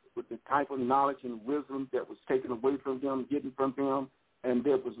thinking with the type of knowledge and wisdom that was taken away from them, getting from them, and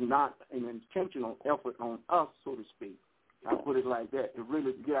there was not an intentional effort on us, so to speak, I put it like that, to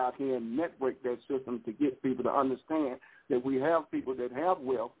really get out here and network that system to get people to understand that we have people that have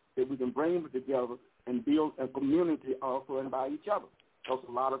wealth, that we can bring them together and build a community also and by each other. Because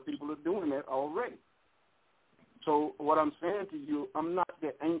a lot of people are doing that already. So what I'm saying to you, I'm not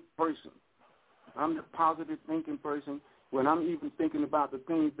the ain't person. I'm the positive thinking person. When I'm even thinking about the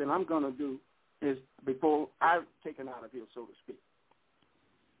things that I'm going to do is before I've taken out of here, so to speak.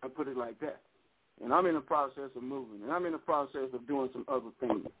 I put it like that. And I'm in the process of moving, and I'm in the process of doing some other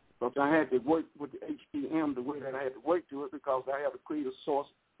things. But I had to work with the HTM the way that I had to work to it because I have to create a source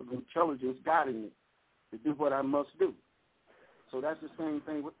of intelligence guiding me to do what I must do. So that's the same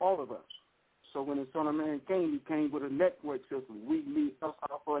thing with all of us. So when the Son of Man came, he came with a network system. We meet us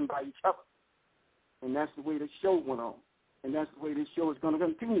out and by each other. And that's the way the show went on. And that's the way this show is going to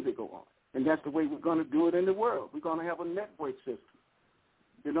continue to go on. And that's the way we're going to do it in the world. We're going to have a network system.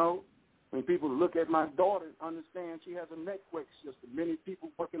 You know, when people look at my daughter and understand she has a network system, many people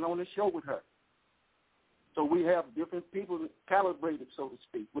working on the show with her. So we have different people calibrated, so to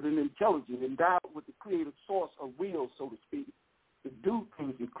speak, with an intelligence, endowed with the creative source of will, so to speak, to do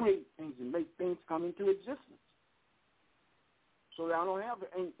things and create things and make things come into existence. So I don't have the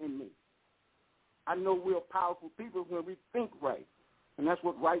ain't in me. I know we're powerful people when we think right. And that's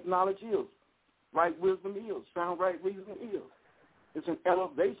what right knowledge is. Right wisdom is. Sound right reason is. It's an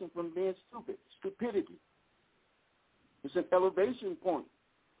elevation from being stupid, stupidity. It's an elevation point.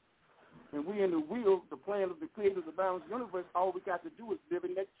 And we in the wheel, the plan of the creator of the balanced universe, all we got to do is live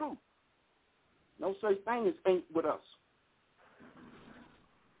in that truth. No such thing as ain't with us.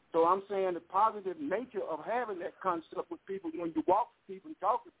 So I'm saying the positive nature of having that concept with people, when you walk to people and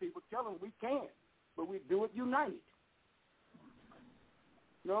talk to people, tell them we can, but we do it united.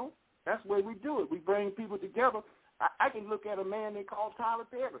 You know, that's the way we do it. We bring people together. I can look at a man they call Tyler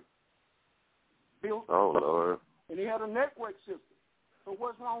Perry. Built, Lord. And he had a network system. So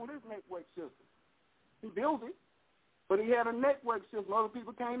what's wrong with his network system? He built it, but he had a network system. Other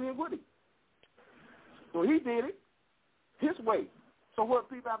people came in with him. So he did it his way. So what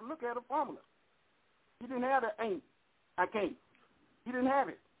people have to look at a formula. He didn't have the ain't, I can't. He didn't have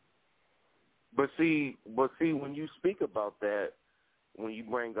it. But see, when you speak about that, when you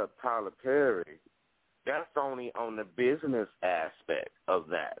bring up Tyler Perry, that's only on the business aspect of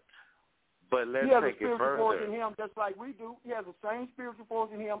that. But let's take it further. He has a spiritual force in him just like we do. He has the same spiritual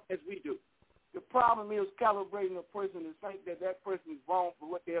force in him as we do. The problem is calibrating a person to think that person is wrong for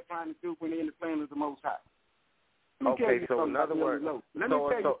what they're trying to do when they're in the plan of the Most High. Okay, so in other words, you're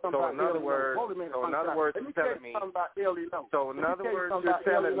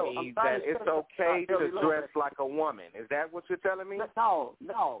telling me that it's okay to dress like a woman. Is that what you're telling me? No,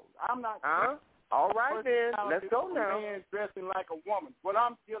 I'm not. Huh? All right then, let's go now. A man dressing like a woman. What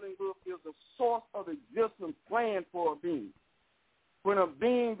I'm dealing with is the source of existence plan for a being. When a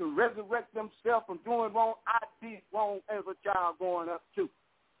being to resurrect themselves from doing wrong, I did wrong as a child growing up too.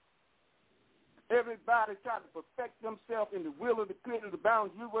 Everybody trying to perfect themselves in the will of the creator, the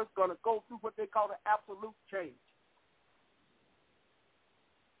balanced universe, going to go through what they call the absolute change.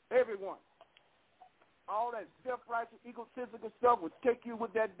 Everyone. All that self-righteous, egotistical stuff will take you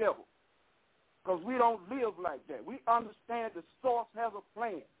with that devil. Because we don't live like that. We understand the source has a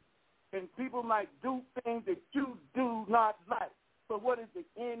plan. And people might do things that you do not like. But what is the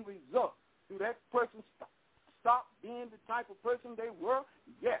end result? Do that person stop being the type of person they were?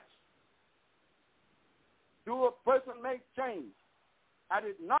 Yes. Do a person make change? I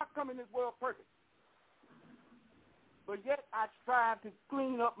did not come in this world perfect. But yet I strive to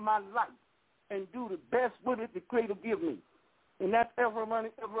clean up my life and do the best with it the Creator give me. And that's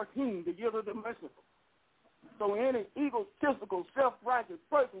Elohim, the year of the merciful. So any egotistical, self-righteous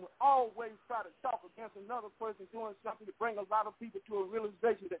person will always try to talk against another person doing something to bring a lot of people to a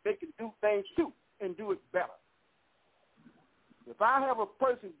realization that they can do things too and do it better. If I have a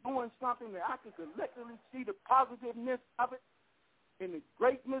person doing something that I can collectively see the positiveness of it and the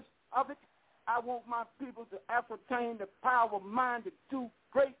greatness of it, I want my people to ascertain the power of mind to do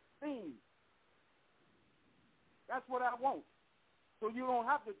great things. That's what I want. So you don't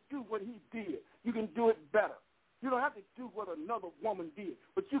have to do what he did. You can do it better. You don't have to do what another woman did,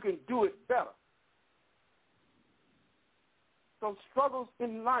 but you can do it better. So struggles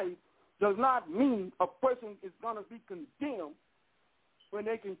in life does not mean a person is going to be condemned when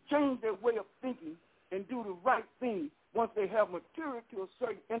they can change their way of thinking and do the right thing once they have matured to a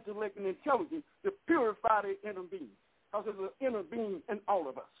certain intellect and intelligence to purify their inner being. Because there's an inner being in all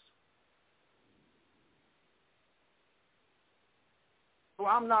of us. So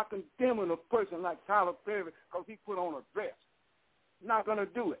I'm not condemning a person like Tyler Perry because he put on a dress. Not going to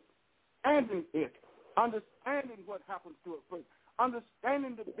do it. Understanding what happens to a person.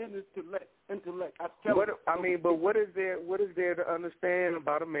 Understanding the business intellect. But what is there to understand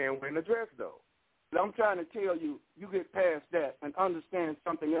about a man wearing a dress, though? I'm trying to tell you, you get past that and understand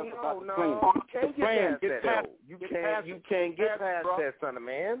something else about the plan. You can't get past that, though. You can't get past that, son of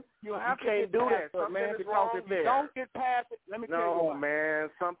man. You can't do that. Something is wrong if there. You don't get past it, let me tell you why. No, man,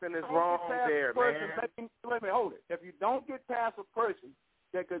 something is wrong there, man. Let me hold it. If you don't get past a person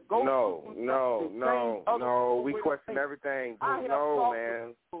that could go No, we question everything. No,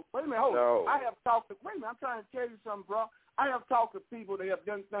 man. Wait a minute, hold it. I'm trying to tell you something, bro. I have talked to people that have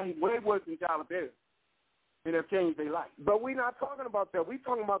done things way worse than Tyler Perry. And have changed their life. But we're not talking about that. We're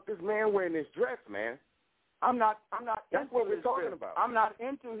talking about this man wearing this dress, man. I'm not. That's what we're talking about. I'm not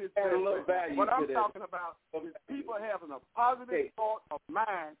into his dress. What I'm talking about is people having a positive thought of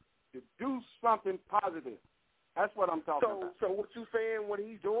mind to do something positive. That's what I'm talking about. So what you saying? What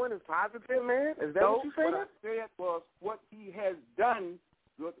he's doing is positive, man? Is that what you saying? What I said was what he has done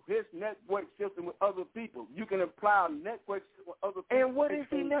with his network system with other people. You can apply a network system with other people. And what is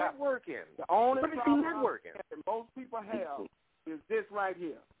he networking? The only problem that most people have is this right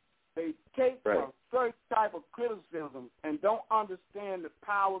here. They take a certain type of criticism and don't understand the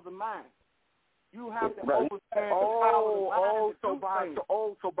power of the mind. You have to understand the power of the mind.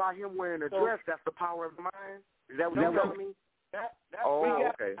 So by him wearing a dress, that's the power of the mind? Is that what you're telling me?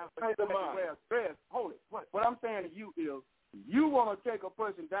 Okay. Hold it. What I'm saying to you is, you want to take a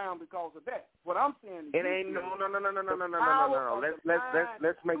person down because of that. What I'm saying is, no.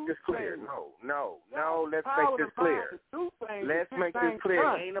 Let's make this clear. No. Let's make this clear. Let's make this clear.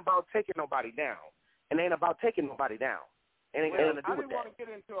 It ain't about taking nobody down. It ain't about taking nobody down. It ain't got nothing to do with that.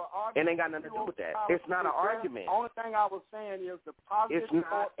 It ain't got nothing to do with that. It's not an argument. The only thing I was saying is the positive. It's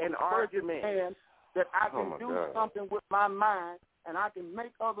not an argument. That I can do something with my mind, and I can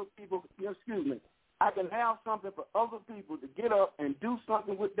make other people. I can have something for other people to get up and do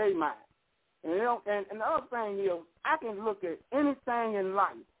something with their mind. And the other thing is, I can look at anything in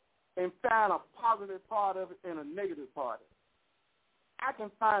life and find a positive part of it and a negative part of it. I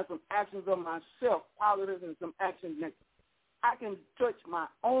can find some actions of myself positive and some actions negative. I can touch my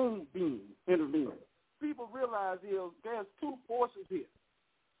own being intervening. People realize there's two forces here.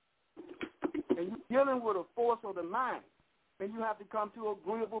 And you're dealing with a force of the mind. And you have to come to an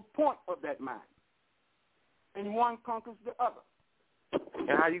agreeable point of that mind. And one conquers the other.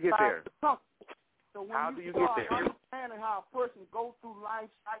 And how you get there? So when how do you start get there? Understanding how a person goes through life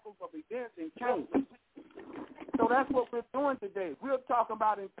cycles of events and changes. So that's what we're doing today. We're talking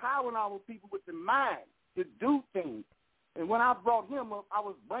about empowering our people with the mind to do things. And when I brought him up, I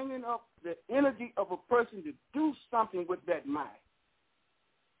was bringing up the energy of a person to do something with that mind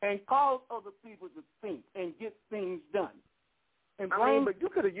and cause other people to think and get things done. And but you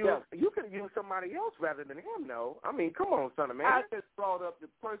could have used somebody else rather than him, though. I mean, come on, son of man. I just brought up the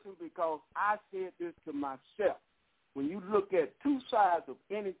person because I said this to myself. When you look at two sides of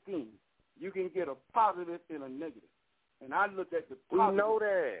anything, you can get a positive and a negative. And I looked at the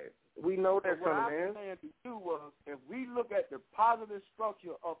positive. We know that, son of man. What I was saying to you was, if we look at the positive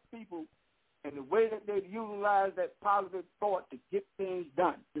structure of people and the way that they utilize that positive thought to get things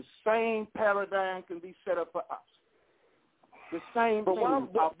done, the same paradigm can be set up for us. The same but thing.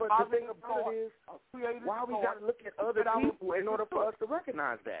 But the thing about it is, why we got to look at other people in order for us to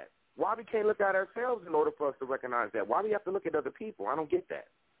recognize that? Why we can't look at ourselves in order for us to recognize that? Why we have to look at other people? I don't get that.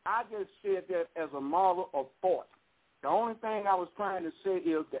 I just said that as a model of thought. The only thing I was trying to say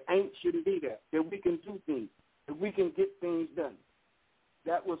is the ain't shouldn't be there, that we can do things, that we can get things done.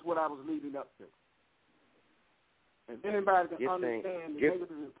 That was what I was leading up to. And anybody can understand the negative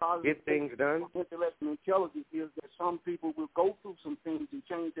and positive get things done. Intellect and intelligence is that some people will go through some things and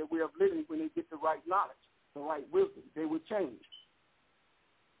change their way of living when they get the right knowledge, the right wisdom. They will change.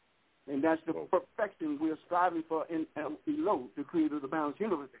 And that's the perfection we're striving for in below, the creator of the balanced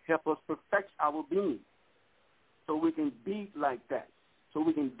universe, to help us perfect our being so we can be like that, so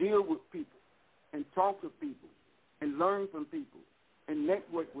we can deal with people and talk to people and learn from people and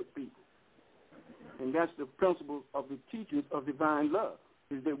network with people. And that's the principles of the teachings of divine love,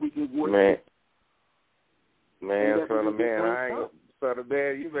 is that we can work. Son of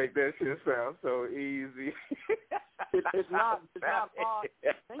man, you make that shit sound so easy. It's not hard.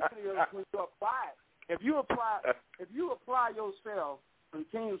 Think it is when you apply it. If you apply yourself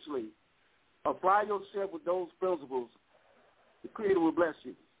continuously, apply yourself with those principles, the Creator will bless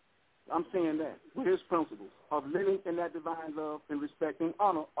you. I'm saying that, with his principles of living in that divine love and respect and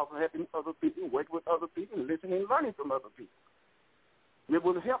honor, of helping other people, working with other people, and listening and learning from other people. It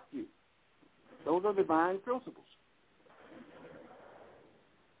will help you. Those are divine principles.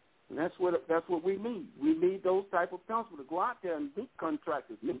 And that's what we need. We need those type of principles to go out there and meet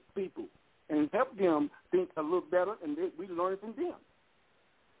contractors, meet people, and help them think a little better, and we learn from them.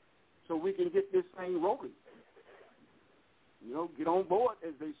 So we can get this thing rolling. Get on board,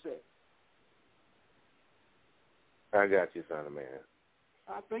 as they say. I got you, son of man.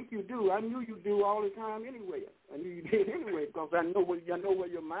 I think you do. I knew you do all the time anyway. I knew you did anyway because I know where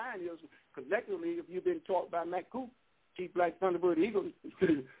your mind is. Collectively, if you've been taught by Matt Coop, Chief Black Thunderbird Eagle,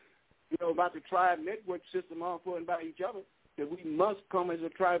 about the tribe network system all for and by each other, that we must come as a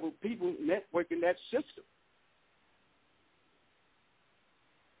tribal people networking that system.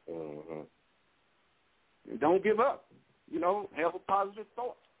 Mm-hmm. And don't give up. Have a positive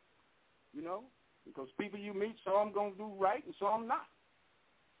thought. Because people you meet, some going to do right and some not.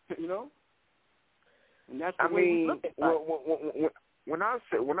 And that's the way we look at it. When I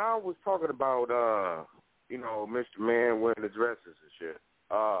was talking about, Mr. Man wearing the dresses and shit,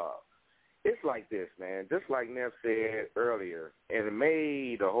 it's like this, man. Just like Neff said earlier, and it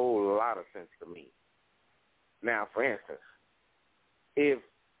made a whole lot of sense to me. Now, for instance, if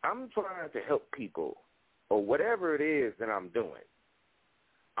I'm trying to help people or whatever it is that I'm doing,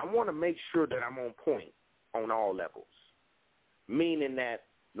 I want to make sure that I'm on point on all levels, meaning that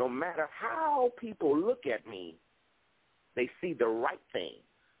no matter how people look at me, they see the right thing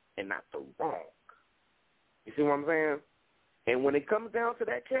and not the wrong. You see what I'm saying? And when it comes down to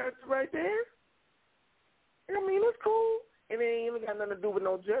that character right there, it's cool. And it ain't even got nothing to do with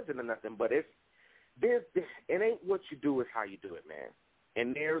no judging or nothing, but it ain't what you do, it's how you do it, man.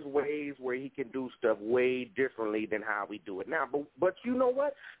 And there's ways where he can do stuff way differently than how we do it now. But you know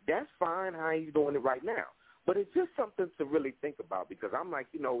what? That's fine how he's doing it right now. But it's just something to really think about because I'm like,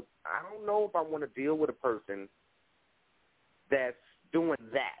 I don't know if I want to deal with a person that's doing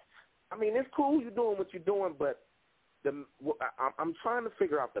that. It's cool you're doing what you're doing, but I'm trying to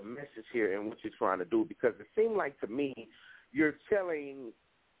figure out the message here and what you're trying to do because it seemed like to me you're telling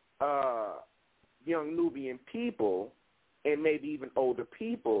young Nubian people and maybe even older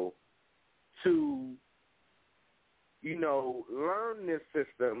people to learn this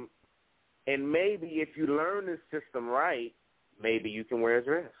system, and maybe if you learn this system right, maybe you can wear a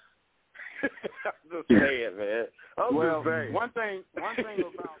dress. I'm just saying, man. Well, just saying. One thing about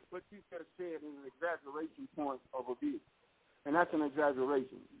what you just said is an exaggeration point of abuse, and that's an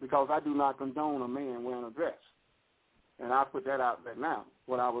exaggeration because I do not condone a man wearing a dress, and I put that out there now.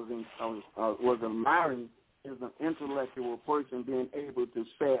 What I was admiring is an intellectual person being able to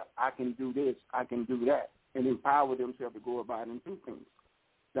say, I can do this, I can do that, and empower themselves to go about and do things.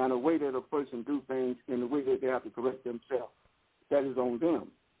 Now, the way that a person do things and the way that they have to correct themselves, that is on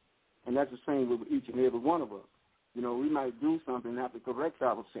them. And that's the same with each and every one of us. We might do something and have to correct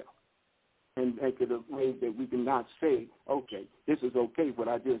ourselves and make it a way that we cannot say, okay, this is okay, what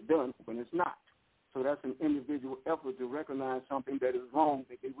I just done, when it's not. So that's an individual effort to recognize something that is wrong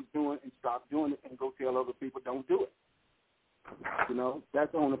that they were doing and stop doing it and go tell other people don't do it.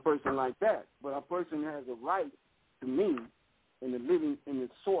 That's on a person like that. But a person has a right to me in the living in the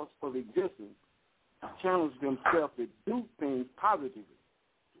source of existence to challenge themselves to do things positively.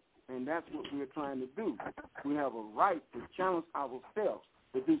 And that's what we're trying to do. We have a right to challenge ourselves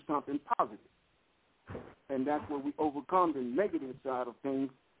to do something positive. And that's where we overcome the negative side of things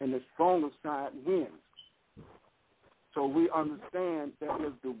and the stronger side wins. So we understand that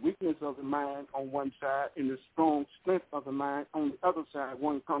there's the weakness of the mind on one side and the strong strength of the mind on the other side.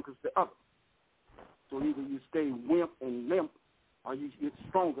 One conquers the other. So either you stay wimp and limp or you get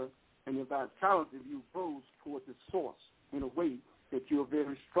stronger, and if I challenge you goes towards the source in a way that you're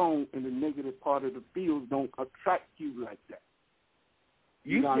very strong and the negative part of the field don't attract you like that.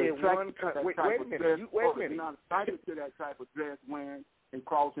 You said one. Wait a minute. You're not attracted to that type of dress wearing and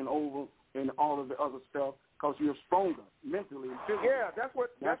crossing over and all of the other stuff because you're stronger mentally and physically. Yeah, that's what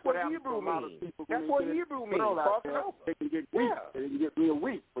Hebrew means. That's what Hebrew means. They can get weak. Yeah. They can get real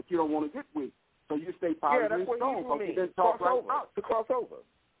weak, but you don't want to get weak. So you stay positive and strong because you've been taught right now. To cross over.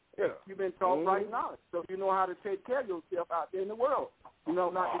 Yeah. You've been taught right now. So you know how to take care of yourself out there in the world.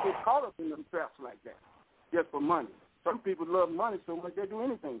 Not to get caught up in them traps like that just for money. Some people love money so much they do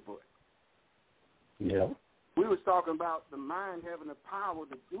anything for it. Yeah. We was talking about the mind having the power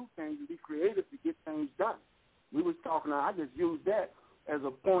to do things and be creative to get things done. We was talking, I just used that as a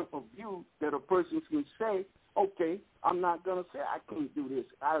point of view that a person can say, okay, I'm not going to say I can't do this.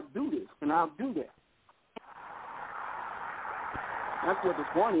 I'll do this, and I'll do that. That's what the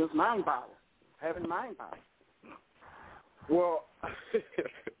point is, mind power, having mind power. Well,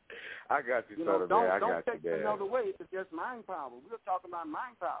 I got you, son of man. I got you, Don't take it another way. It's just mind power. We're talking about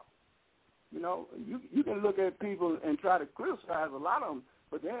mind power. You can look at people and try to criticize a lot of them,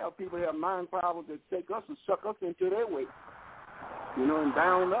 but there are people that have mind power that take us and suck us into their way, and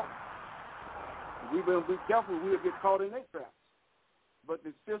bound up. If we better be careful, we'll get caught in their traps. But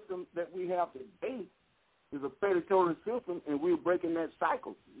the system that we have today is a predatory system, and we're breaking that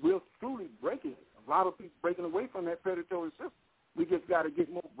cycle. We're truly breaking it. A lot of people breaking away from that predatory system. We just got to get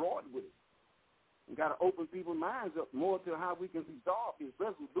more broad with it. We got to open people's minds up more to how we can resolve these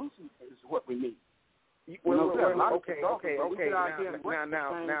resolutions is what we need. Okay.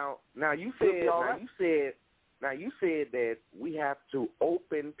 Now you said that we have to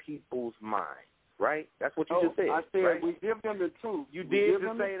open people's minds, right? That's what you just said. I said right? we give them the truth. You did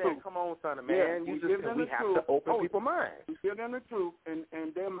just say that. Come on, son of man. Yeah, you just said we have to open people's minds. We give them the truth, and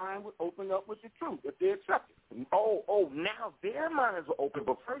their mind will open up with the truth if they accept it. Now their minds will open,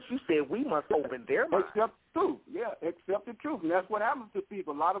 but first you said we must open their minds. Accept the truth. Yeah, accept the truth. And that's what happens to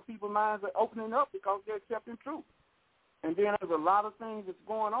people. A lot of people's minds are opening up because they're accepting truth. And then there's a lot of things that's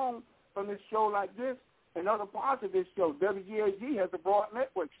going on from this show like this and other parts of this show. WGAG has a broad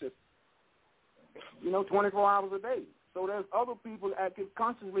network system. 24 hours a day. So there's other people acting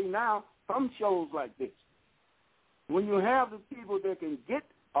consciously now from shows like this. When you have the people that can get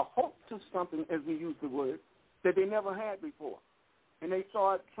a hope to something, as we use the word, that they never had before, and they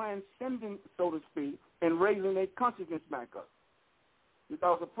start transcending, so to speak, and raising their consciousness back up.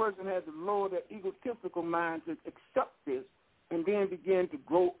 Because a person has to lower their egotistical mind to accept this and then begin to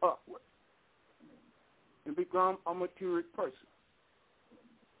grow upward and become a mature person.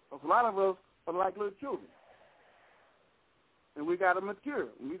 Because a lot of us are like little children. And we got to mature,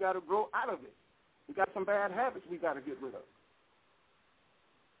 and we got to grow out of it. We got some bad habits we got to get rid of.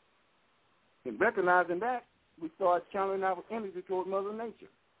 And recognizing that, we start channeling our energy toward Mother Nature.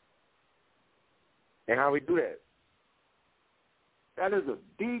 And how we do that? That is a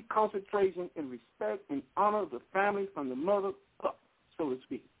deep concentration in respect and honor of the family from the mother up, so to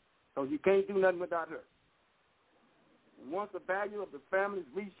speak. So you can't do nothing without her. And once the value of the family is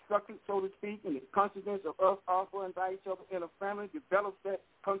restructured, so to speak, and the consciousness of us offering by each other in a family develops that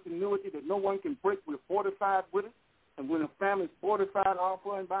continuity that no one can break, we're fortified with it, And when a family's fortified,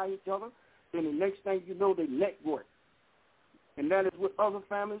 offering by each other, then the next thing you know, they network. And that is with other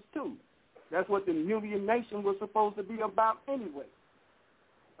families, too. That's what the Nubian nation was supposed to be about anyway.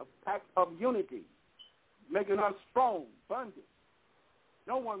 A pact of unity, making us strong, abundant.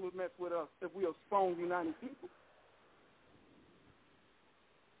 No one would mess with us if we are strong, united people.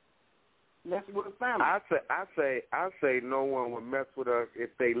 Mess with a family. I say no one would mess with us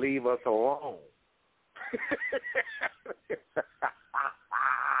if they leave us alone.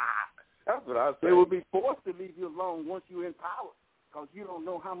 That's what I say. They will be forced to leave you alone once you're in power, because you don't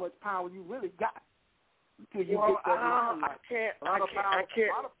know how much power you really got until you get that mind right. I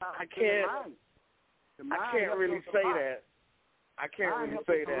can't really say that. I can't really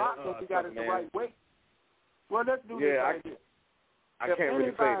say that. You got it the right way. Well, let's do this right here. I can't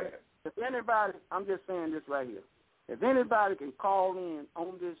really say that. If anybody, I'm just saying this right here. If anybody can call in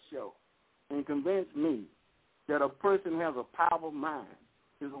on this show and convince me that a person has a powerful mind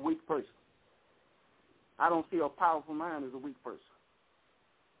is a weak person. I don't see a powerful mind as a weak person.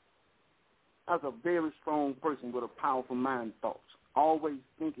 That's a very strong person with a powerful mind thoughts, always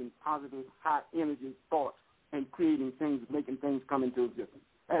thinking positive, high-energy thoughts and creating things, making things come into existence.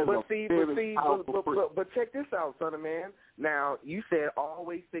 But check this out, son of man. Now, you said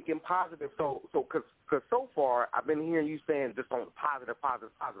always thinking positive. So so far, I've been hearing you saying just on positive,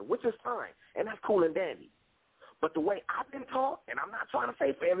 which is fine, and that's cool and dandy. But the way I've been taught, and I'm not trying to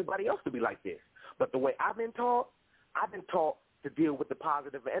say for everybody else to be like this, but the way I've been taught to deal with the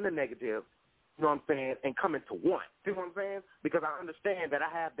positive and the negative, you know what I'm saying, and come into one. See what I'm saying? Because I understand that I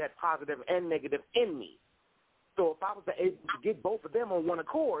have that positive and negative in me. So if I was able to get both of them on one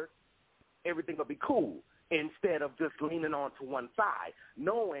accord, everything would be cool, instead of just leaning on to one side,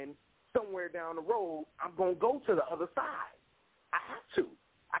 knowing somewhere down the road I'm going to go to the other side. I have to.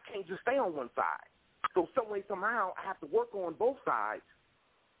 I can't just stay on one side. So some way, somehow, I have to work on both sides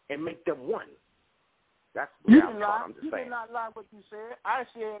and make them one. That's what I'm just saying. You did not lie what you said. I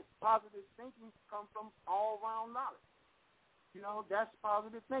said positive thinking comes from all-round knowledge. You know, that's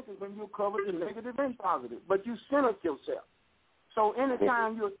positive thinking when you cover the negative and positive. But you center yourself. So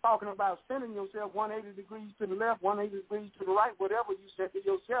anytime you're talking about centering yourself 180 degrees to the left, 180 degrees to the right, whatever you set to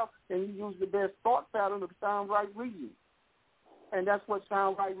yourself, and you use the best thought pattern of sound right reasoning. And that's what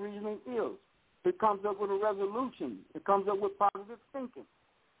sound right reasoning is. It comes up with a resolution. It comes up with positive thinking.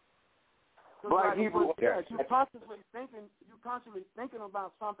 Black people, you're constantly thinking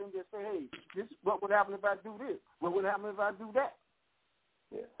about something that say, hey, this what would happen if I do this? What would happen if I do that?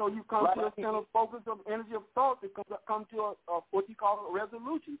 Yeah. So you come to a kind of focus of energy of thought that come to a what you call a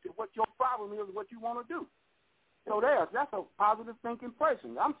resolution to what your problem is, what you want to do. So that's a positive thinking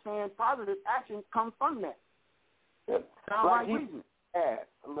person. I'm saying positive action comes from that. Yeah. Sound right reasoning.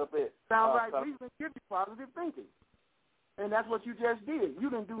 A little bit. Sound right reasoning gives you positive thinking. And that's what you just did. You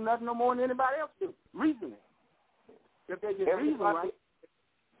didn't do nothing no more than anybody else do. Reasoning. If they just reason right,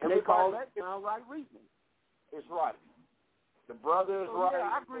 they call that sound right reasoning. It's right. The brother is right. Yeah,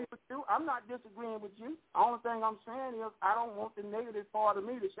 I agree with you. I'm not disagreeing with you. The only thing I'm saying is I don't want the negative part of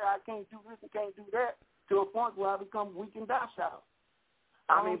me to say I can't do this and can't do that to a point where I become weak and docile.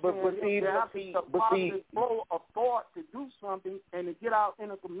 But flow of thought to do something and to get out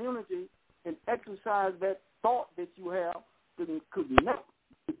in a community and exercise that thought that you have to connect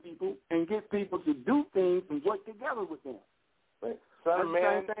with people and get people to do things and work together with them. That's the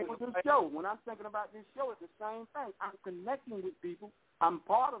same thing with this show. When I'm thinking about this show, it's the same thing. I'm connecting with people. I'm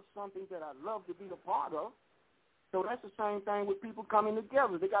part of something that I love to be a part of. So that's the same thing with people coming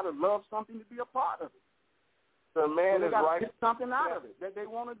together. They got to love something to be a part of it. The man is right. Get something out of it that they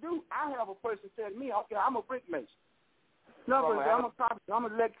want to do. I have a person tell me, okay, I'm a brick mason. Another person say, I'm a carpenter, I'm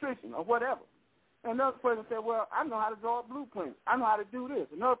an electrician, or whatever. Another person said, well, I know how to draw a blueprint. I know how to do this.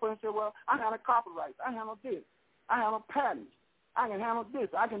 Another person said, well, I handle copyrights. I handle this. I handle patents. I can handle this.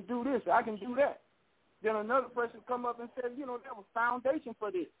 I can do this. I can do that. Then another person come up and said, you know, they have a foundation for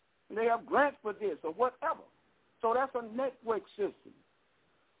this. And they have grants for this or whatever. So that's a network system.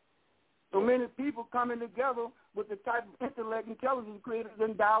 So many people coming together with the type of intellect intelligence creators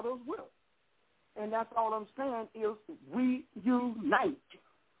endowed us with. And that's all I'm saying is we unite.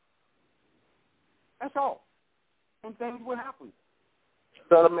 That's all. And things will happen.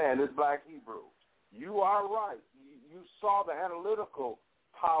 Son of man, this Black Hebrew. You are right. You saw the analytical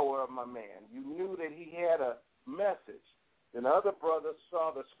power of my man. You knew that he had a message. Then the other brother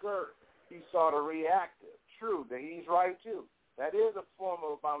saw the skirt. He saw the reactive. True, that he's right too. That is a form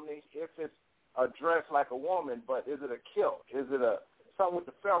of abomination if it's a dress like a woman, but is it a kilt? Is it something what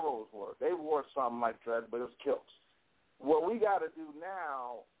the pharaohs wore? They wore something like dress, but it was kilts. What we got to do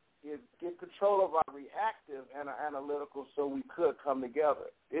now is get control of our reactive and our analytical so we could come together.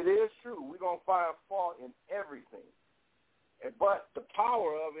 It is true. We're going to find fault in everything. But the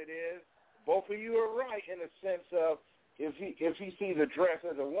power of it is both of you are right in the sense of if he sees a dress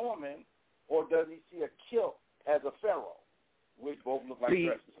as a woman or does he see a kilt as a pharaoh, which both look like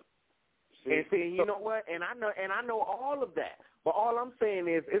dresses. And see, you know what? And I know all of that. But all I'm saying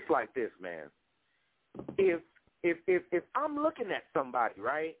is it's like this, man. If I'm looking at somebody,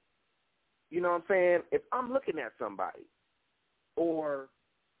 right? You know what I'm saying? If I'm looking at somebody or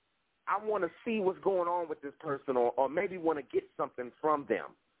I want to see what's going on with this person or maybe want to get something from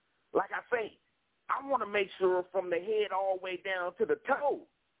them, like I say, I want to make sure from the head all the way down to the toe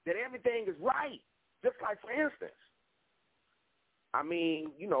that everything is right. Just like, for instance, I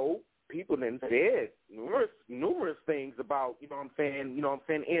mean, you know, people then said numerous things about, you know what I'm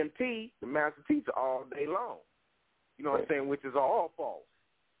saying, MT, the master teacher, all day long. You know what I'm saying, which is all false.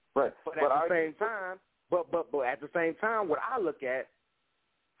 But at the same time, what I look at,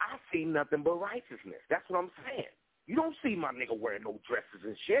 I see nothing but righteousness. That's what I'm saying. You don't see my nigga wearing no dresses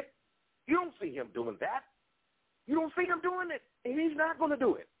and shit. You don't see him doing that. You don't see him doing it, and he's not going to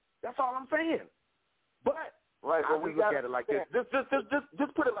do it. That's all I'm saying. But I just look at it like this.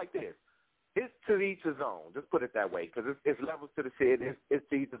 Just put it like this. It's to each his own. Just put it that way, because it's levels to the shit. It's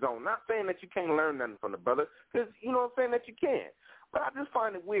to each his own. Not saying that you can't learn nothing from the brother, because you know what I'm saying, that you can. But I just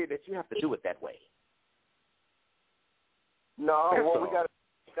find it weird that you have to do it that way. No, we got to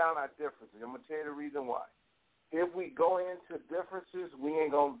break down our differences. I'm going to tell you the reason why. If we go into differences, we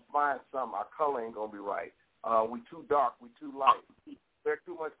ain't going to find something. Our color ain't going to be right. We too dark. We too light. There's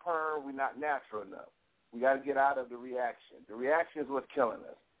too much perm. We're not natural enough. We got to get out of the reaction. The reaction is what's killing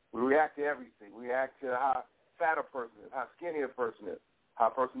us. We react to everything. We react to how fat a person is, how skinny a person is, how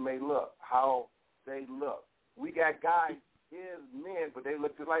a person may look, how they look. We got guys, men, but they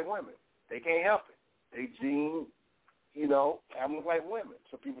look just like women. They can't help it. They gene, have them look like women.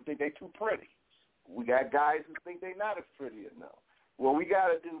 So people think they too pretty. We got guys who think they're not as pretty enough. What we got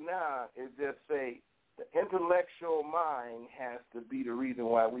to do now is just say the intellectual mind has to be the reason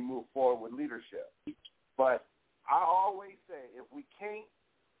why we move forward with leadership. But I always say if we can't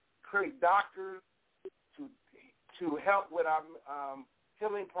create doctors to help with our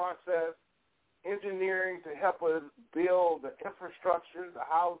healing process, engineering to help us build the infrastructure, the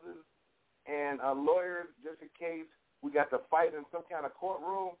houses, and lawyers just in case we got to fight in some kind of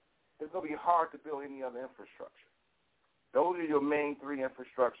courtroom, it's going to be hard to build any other infrastructure. Those are your main three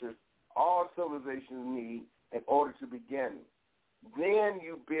infrastructures all civilizations need in order to begin. Then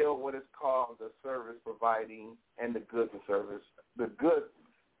you build what is called the service providing and the goods and service. The goods,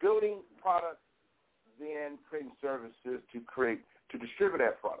 building products, then creating services to distribute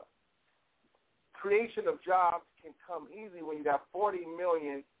that product. Creation of jobs can come easy when you got 40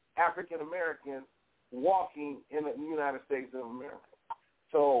 million African Americans walking in the United States of America.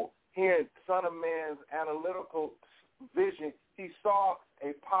 So here, Son of Man's analytical vision, he saw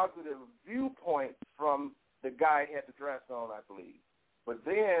a positive viewpoint from the guy who had the dress on, I believe. But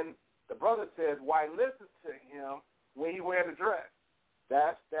then the brother says, why listen to him when he wears a dress?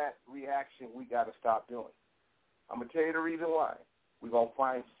 That's that reaction we got to stop doing. I'm going to tell you the reason why. We're going to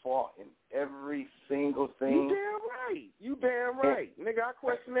find fault in every single thing. You damn right. Nigga, I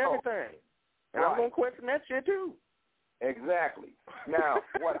question everything. And I'm going to question that shit too. Exactly. Now,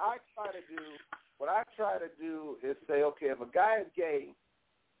 what I try to do is say, okay, if a guy is gay,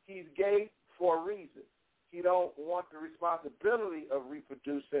 he's gay for a reason. He don't want the responsibility of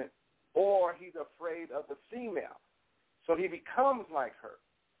reproducing, or he's afraid of the female. So he becomes like her.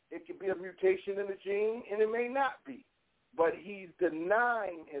 It could be a mutation in the gene, and it may not be. But he's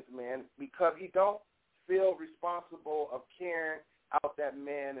denying his man because he don't feel responsible of carrying out that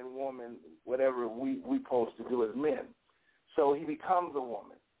man and woman, whatever we supposed to do as men. So he becomes a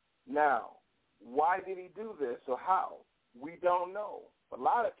woman. Now, why did he do this or how? We don't know. A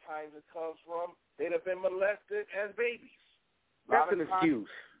lot of times it comes from they'd have been molested as babies. That's an excuse.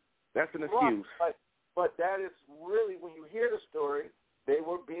 That's an excuse. But that is really, when you hear the story, they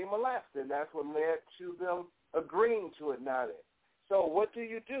were being molested. That's what led to them agreeing to it now. So what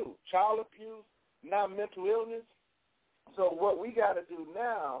do? Child abuse, now mental illness. So what we got to do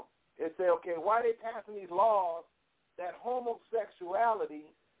now is say, okay, why are they passing these laws that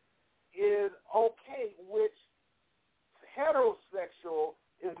homosexuality is okay, which heterosexual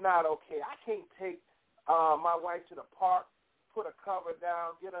is not okay? I can't take my wife to the park, put a cover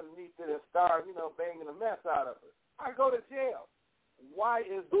down, get underneath it, and start, banging the mess out of her. I go to jail. Why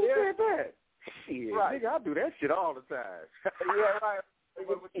is Who said that? Shit, right. Nigga, I do that shit all the time. Yeah, right.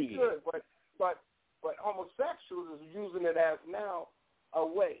 But you could. But homosexuals is using it as now a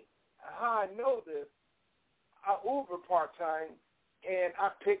way. how I know this, I Uber part-time, and I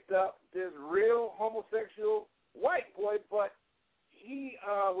picked up this real homosexual white boy, but he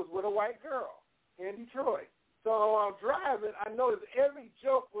was with a white girl in Detroit. So I'm driving, I noticed every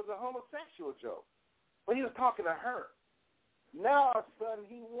joke was a homosexual joke, but he was talking to her. Now, all of a sudden,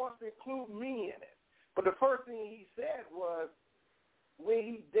 he wants to include me in it. But the first thing he said was, when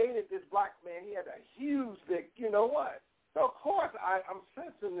he dated this black man, he had a huge big, you know what? So, of course, I'm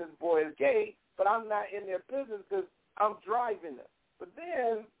sensing this boy is gay, but I'm not in their business because I'm driving them. But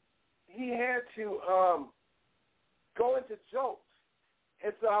then he had to go into jokes.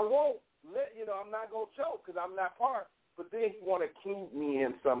 And so I won't I'm not going to joke because I'm not part. But then he want to include me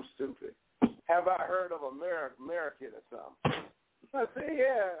in something stupid. Have I heard of American or something? I said,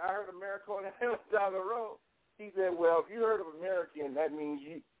 yeah, I heard American down the road. He said, well, if you heard of American, that means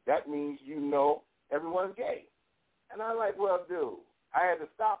you know everyone's gay. And I'm like, well, dude, I had to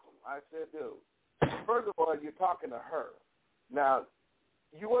stop him. I said, dude, first of all, you're talking to her. Now,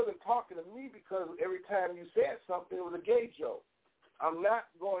 you wasn't talking to me because every time you said something, it was a gay joke. I'm not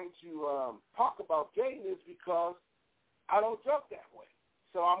going to talk about gayness because I don't joke that way.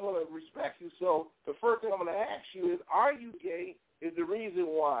 So I'm going to respect you. So the first thing I'm going to ask you is, are you gay? Is the reason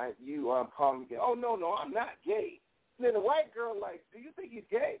why you call me gay. Oh, no, I'm not gay. And then the white girl like, do you think he's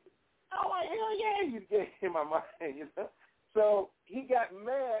gay? I'm like, hell yeah, he's gay in my mind, you know. So he got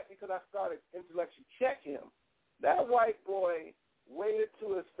mad because I started intellectually checking him. That white boy waited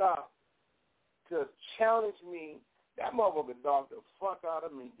to a stop to challenge me. That motherfucker dogged the fuck out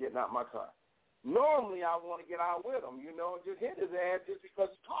of me getting out my car. Normally I want to get out with him, just hit his ass just because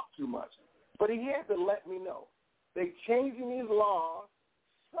he talked too much. But he had to let me know. They're changing these laws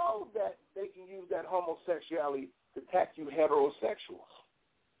so that they can use that homosexuality to attack you heterosexuals,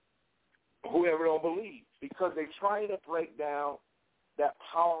 whoever don't believe, because they're trying to break down that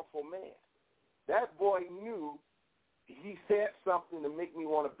powerful man. That boy knew he said something to make me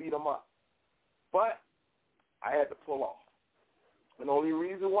want to beat him up. But I had to pull off. And the only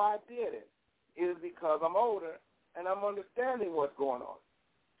reason why I did it is because I'm older and I'm understanding what's going on.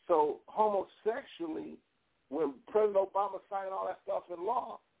 So homosexually, when President Obama signed all that stuff in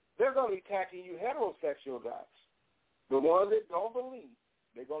law, they're going to be attacking you heterosexual guys. The ones that don't believe,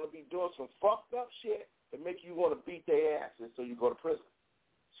 they're going to be doing some fucked up shit to make you want to beat their asses so you go to prison.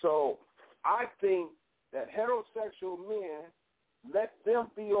 So I think that heterosexual men, let them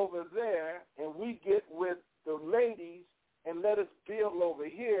be over there and we get with the ladies and let us build over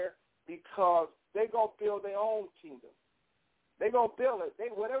here because they're going to build their own kingdom. They're going to build it.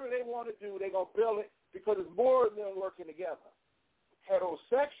 Whatever they want to do, they're going to build it because it's more of them working together.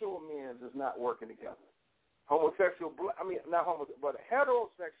 Heterosexual men is not working together. But heterosexual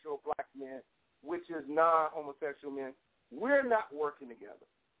black men, which is non-homosexual men, we're not working together.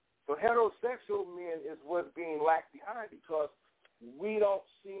 So heterosexual men is what's being left behind because we don't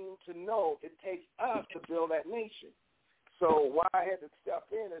seem to know it takes us to build that nation. So why I had to step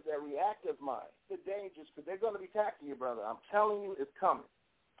in is that reactive mind. It's dangerous because they're going to be attacking you, brother. I'm telling you, it's coming.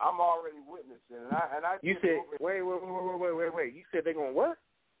 I'm already witnessing. And I you said, wait. You said they're going to what?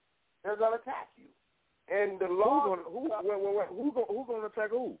 They're going to attack you. And the law... Who's going to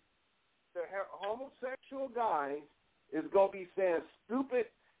attack who? The homosexual guys is going to be saying stupid,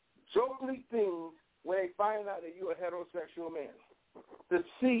 jokely things when they find out that you're a heterosexual man. To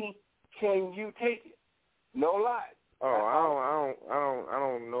see, can you take it? No lies. Oh, I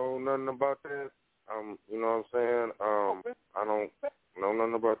don't know nothing about that. You know what I'm saying? I don't know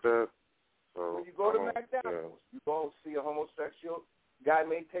nothing about that. So when you go to McDonald's, you're going to see a homosexual guy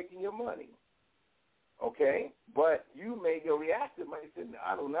may taking your money. Okay? But you may get reactive. Might say,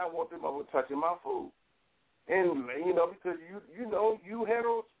 I do not want them over touching my food. And, because you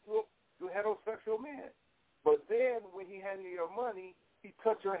heterosexual man. But then when he handed you your money, he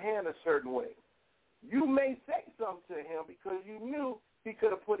touched your hand a certain way. You may say something to him because you knew he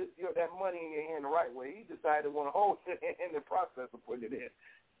could have put that money in your hand the right way. He decided to want to hold it in the process of putting it in.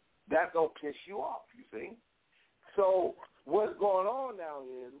 That's going to piss you off, you see. So what's going on now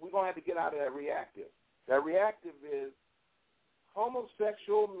is we're going to have to get out of that reactive. That reactive is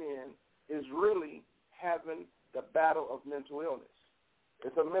homosexual men is really having the battle of mental illness.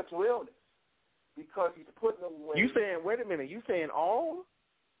 It's a mental illness because he's putting away. You saying, wait a minute, you saying all?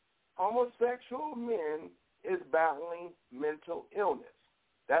 Homosexual men is battling mental illness.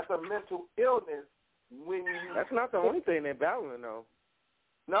 That's a mental illness when you... That's not the only thing they're battling, though.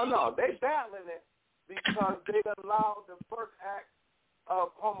 No, they're battling it because they allowed the first act of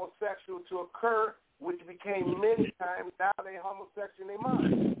homosexual to occur, which became many times, now they're homosexual in their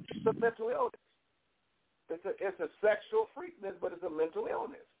mind. It's a mental illness. It's a sexual freakness, but it's a mental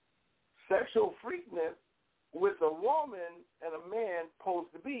illness. sexual freakness with a woman and a man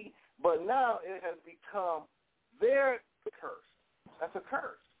supposed to be, but now it has become their curse. That's a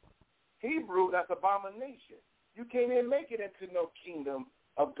curse. Hebrew, that's abomination. You can't even make it into no kingdom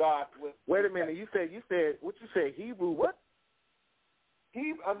of God with. Wait a minute. You said what you said? Hebrew what?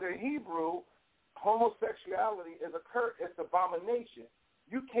 Under Hebrew, homosexuality is a curse. It's abomination.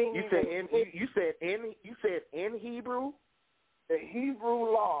 You can't. You said in Hebrew. The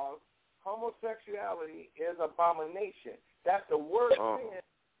Hebrew laws, homosexuality is abomination. That's the worst sin.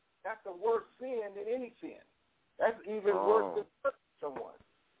 That's the worst sin than any sin. That's even worse than murder someone.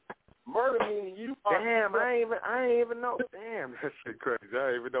 Murder meaning you are. Damn, I ain't even know. Damn, that shit crazy. I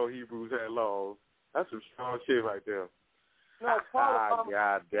didn't even know Hebrews had laws. That's some strong shit right there. No, it's called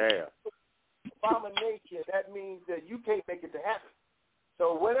God damn. Abomination. That means that you can't make it to heaven.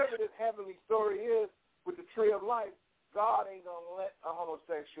 So whatever this heavenly story is with the tree of life, God ain't gonna let a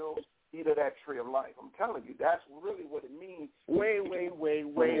homosexual eat of that tree of life. I'm telling you, that's really what it means. Wait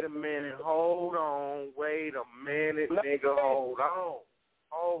a minute. Hold on. Wait a minute, nigga.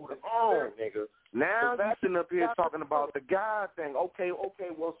 Hold on, nigga. Now you sitting up here talking about the God thing. Okay.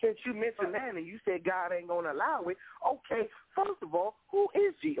 Well, since you mentioned that and you said God ain't gonna allow it, okay. First of all, who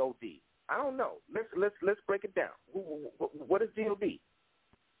is G-O-D? I don't know. Let's break it down. What is G-O-D?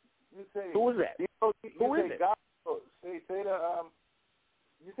 Who is that? Who is it? God, you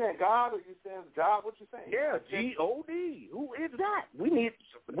saying God or you saying God? What you saying? Yeah, G-O-D. Who is that? We need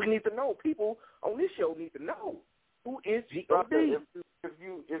to know. People on this show need to know. Who is G-O-D?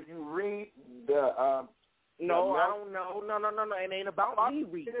 If you read the no, I don't know. No. It ain't about me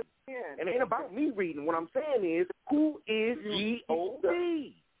reading. It ain't about me reading. What I'm saying is, who is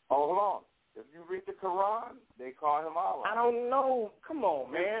G-O-D? Hold on. If you read the Quran, they call him Allah. I don't know. Come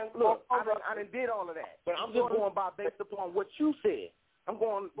on, man. Look, I done did all of that. But I'm just going based upon what you said. I'm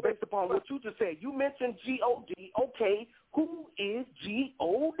going based upon what you just said. You mentioned G-O-D. Okay, who is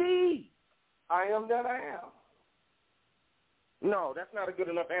G-O-D? I am that I am. No, that's not a good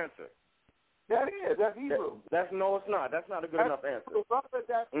enough answer. That is. That's Hebrew. No, it's not. That's not a good enough answer.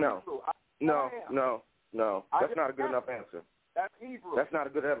 No. That's not a good enough answer. That's Hebrew. That's not a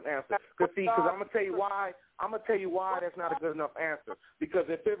good enough answer. Because I'm going to tell you why. That's not a good enough answer. Because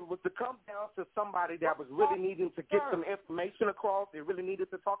if it was to come down to somebody that was really needing to get some information across, they really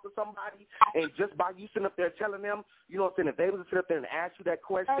needed to talk to somebody, and just by you sitting up there telling them, you know what I'm saying, if they was to sit up there and ask you that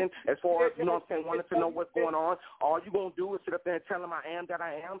question as far as, you know what I'm saying, wanted to know what's going on, all you're going to do is sit up there and tell them I am that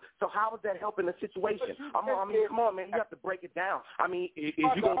I am. So how is that helping the situation? I mean, come on, man, you have to break it down. I mean, is you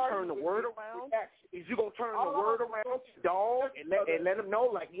going to turn the word around? Is you going to turn the word around to dog and let them know,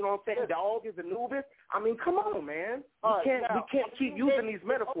 like, you know what I'm saying, dog is Anubis? I mean, come on, man. We can't keep using these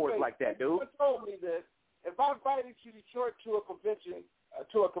metaphors like that, dude. You told me this. If I invited you to Detroit to a convention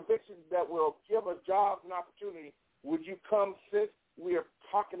that will give us jobs and opportunity, would you come since we are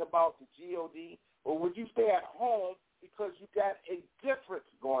talking about the G-O-D, or would you stay at home because you got a difference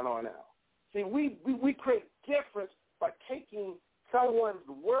going on now? See, we create difference by taking someone's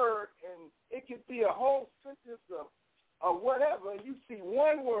word, and it could be a whole sentence of whatever, and you see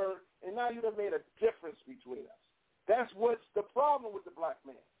one word, and now you have made a difference between us. That's what's the problem with the black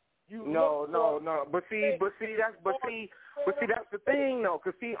man. No. But see, that's the thing, though.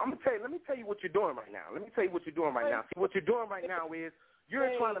 Cause see, let me tell you what you're doing right now. See, what you're doing right now is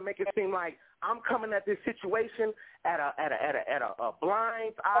you're trying to make it seem like I'm coming at this situation at a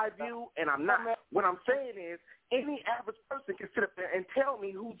blind eye view, and I'm not. What I'm saying is, any average person can sit up there and tell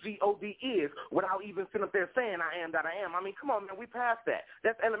me who G-O-D is without even sitting up there saying I am that I am. I mean, come on, man, we passed that.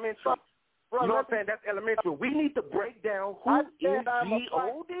 That's elementary. You know what I'm saying? That's elementary. We need to break down who is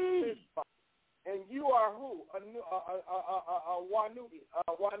G-O-D. And you are who? A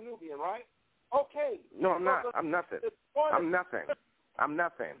Wanubian, right? Okay. No, I'm not. I'm nothing.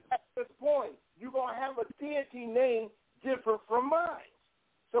 At this point, you're going to have a deity name different from mine.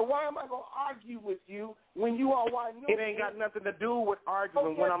 So why am I going to argue with you when you are Wanubian? It ain't got nothing to do with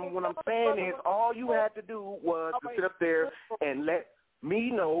arguing. What I'm saying is all you had to do was to sit up there and let me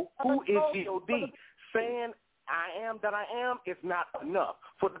know who is G-O-D. Saying I am that I am is not enough.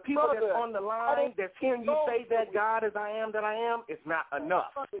 For the people that's on the line that's hearing you say that God is I am that I am, it's not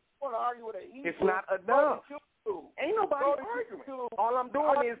enough. It's not enough. Ain't nobody arguing. All I'm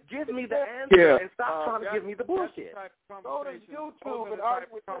doing is give me the answer and stop trying to give me the bullshit. Go to YouTube and argue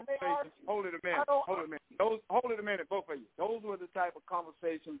with them. Hold it a minute, both of you. Those were the type of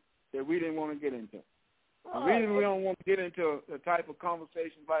conversations that we didn't want to get into. The reason we don't want to get into the type of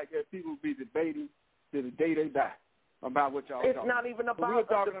conversations like that, people be debating to the day they die about what y'all talking about. It's not even about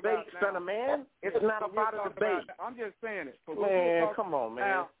a debate, son of man. It's not about a debate. I'm just saying it. Man, come on,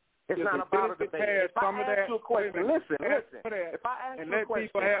 man. It's not about a debate. If I ask you a question, listen. If I ask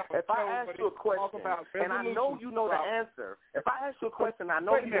you a question, and I know you know the answer, if I ask you a question, I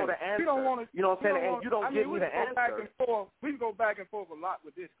know you know the answer. You know what I'm saying? And you don't give me the answer. We can go back and forth a lot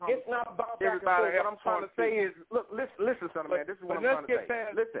with this conversation. It's not about back and forth. What I'm trying to say is, look, listen, son of man. This is what I'm trying to say.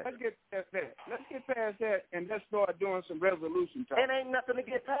 Listen. Let's get past that. Let's get past that, and let's start doing some resolution talk. It ain't nothing to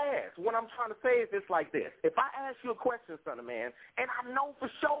get past. What I'm trying to say is it's like this. If I ask you a question, son of man, and I know for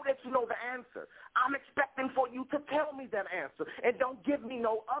sure that you know the answer, I'm expecting for you to tell me that answer, and don't give me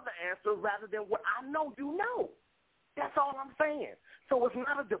no other answer rather than what I know you know. That's all I'm saying. So it's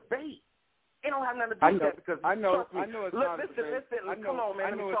not a debate. It don't have nothing to do with that because I know it's not a debate. Listen, come on,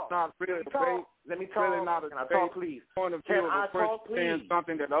 man. I know it's not really a debate. Let me talk. Really not a Can I debate. talk, please? Point of view Can of I a person talk, please? saying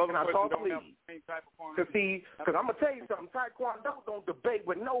something that the other person talk, don't please? have the same type of point of view. Because I'm going to tell you something. Taekwondo don't debate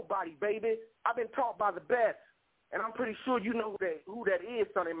with nobody, baby. I've been taught by the best. And I'm pretty sure you know who that is,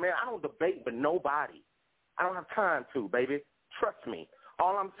 Sonny, man. I don't debate with nobody. I don't have time to, baby. Trust me.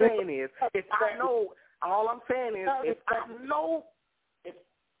 All I'm saying is, if I know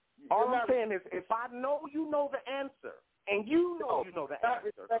you know the answer, and you know the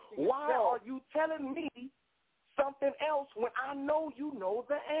answer, why are you telling me something else when I know you know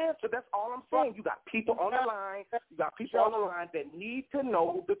the answer? That's all I'm saying. You got people on the line. That need to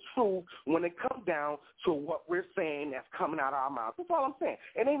know the truth when it comes down to what we're saying that's coming out of our mouths. That's all I'm saying.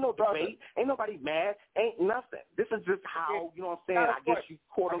 It ain't no debate. Ain't nobody mad. Ain't nothing. This is just how, you know what I'm saying, I guess you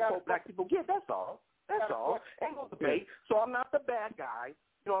quote-unquote black people get. That's all. Ain't no debate. So I'm not the bad guy.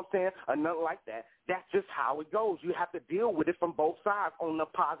 You know what I'm saying? Or nothing like that. That's just how it goes. You have to deal with it from both sides, on the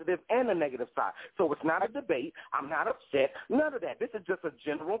positive and the negative side. So it's not a debate. I'm not upset. None of that. This is just a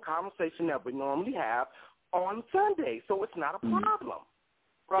general conversation that we normally have on Sunday. So it's not a problem.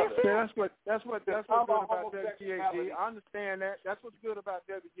 Brother, that's what's good about WGAG. I understand that. That's what's good about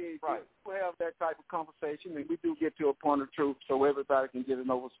WGAG. Right. We have that type of conversation, and we do get to a point of truth so everybody can get an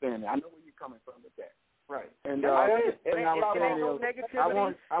understanding. I know where you're coming from with that. Right. And it ain't no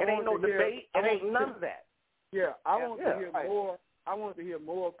negativity. It ain't no debate. It ain't none of that. Yeah, I want to hear more. I want to hear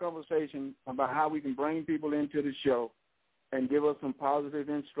more conversation about how we can bring people into the show and give us some positive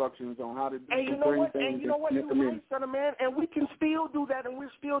instructions on how to do things. And you know what? You're right, son of man. And we can still do that, and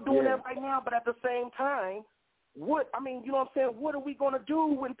we're still doing that right now. But at the same time, you know what I'm saying? What are we going to do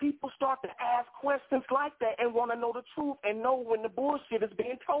when people start to ask questions like that and want to know the truth and know when the bullshit is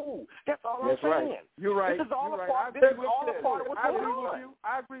being told? That's all I'm saying. Right. You're right. This is all a part of what's going on.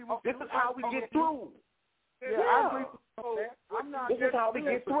 I agree with you. This is how we get through. Yeah, I agree with you. This is how we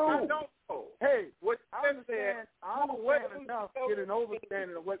get through. Hey, what I understand enough to get an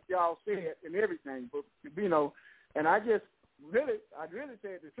understanding of what y'all said and everything, but and I really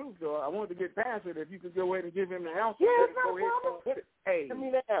said the truth, though. I wanted to get past it. If you could go ahead and give him the answer, go ahead and with it. Hey, give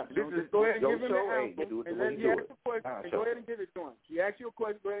me the answer. Go ahead and give him the answer, and then he asked a question, and go ahead and give it to him. He asked you a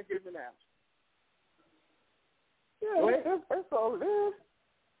question, go ahead and give him the answer. Yeah, that's all it is.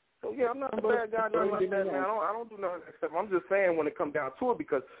 So, I'm not a bad guy doing like that, man. I don't do nothing except I'm just saying when it comes down to it,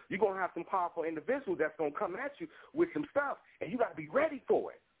 because you're going to have some powerful individuals that's going to come at you with some stuff, and you got to be ready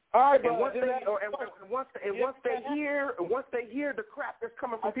for it. All right, and once they hear the crap that's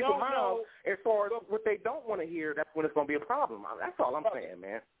coming from people's mouths, as far as what they don't want to hear, that's when it's going to be a problem. That's all I'm saying,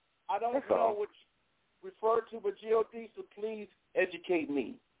 man. I don't know what you refer to, but GOD, so please educate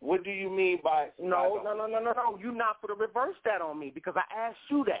me. What do you mean by No. You're not for to reverse that on me, because I asked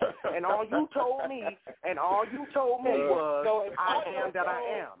you that, and all you told me was I am that I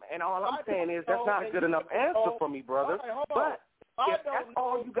am, and all I'm saying is that's not a good enough answer for me, brother. But if that's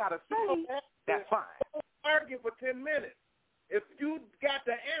all you gotta say, that's fine. Don't argue for 10 minutes. If you got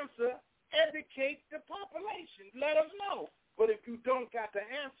the answer, educate the population. Let us know. But if you don't got the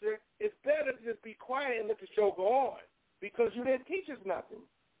answer, it's better to just be quiet and let the show go on, because you didn't teach us nothing.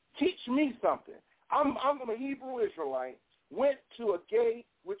 Teach me something. I'm a Hebrew Israelite, went to a gate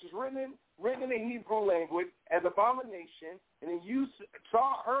which is written in the Hebrew language as abomination, and then you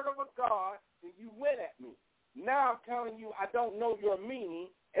heard of a God, and you went at me. Now I'm telling you I don't know your meaning.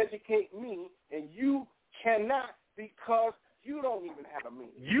 Educate me, and you cannot, because you don't even have a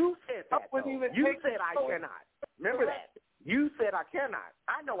meaning. You said that. You said I cannot. Remember that. You said I cannot.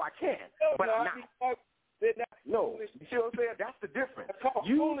 I know I can, but I'm not. No, you see what I'm saying? That's the difference.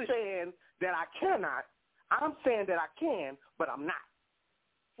 You saying that I cannot, I'm saying that I can, but I'm not.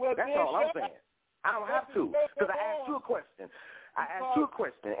 Well, that's all I'm saying. I don't have to, because I asked you a question.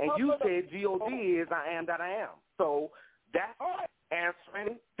 And you said GOD is I am that I am. So that's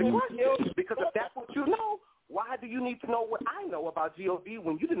answering the question. Because if that's what you know, Why do you need to know what I know about G.O.D.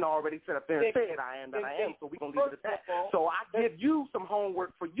 when you didn't already sit up there and said I am that I am, so we're going to leave it at that. So I give you some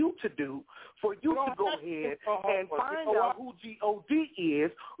homework for you to do, for you to go ahead and find out who G.O.D.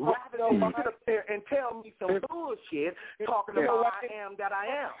 is, rather than sit up there and tell me some bullshit talking about I am that I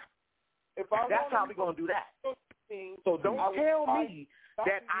am. That's how we're going to do that. So don't tell me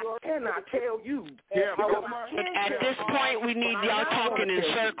that I cannot tell you. At this point, we need y'all talking in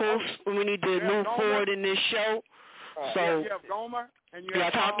circles. We need to move forward in this show. So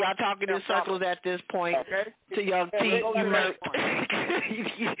y'all talking in circles at this point. To Young T, you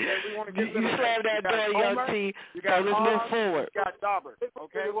slammed that door, Young T. So let's move forward.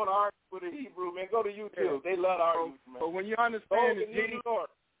 Okay, they want to argue with the Hebrew, man. Go to YouTube. They love arguing, man. But when you understand the G,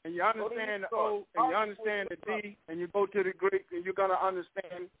 and you understand the O, and you understand the D, and you go to the Greek, and you're going to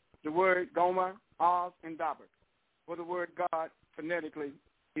understand the word Gomer, Oz, and Daber, what the word God phonetically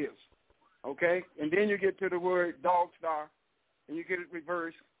is. Okay? And then you get to the word dog star, and you get it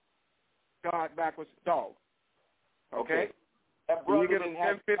reversed, God backwards, dog. Okay? That and you get a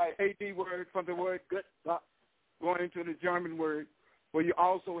 1050 AD word from the word good, going into the German word, where you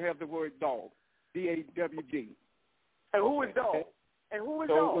also have the word dog, D-A-W-G. And who is dog? And who is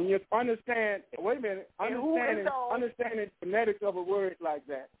dog? So when you understand, wait a minute, understanding phonetics of a word like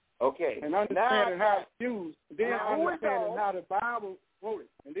that. Okay. And understanding how it's used, then understanding how the Bible wrote it,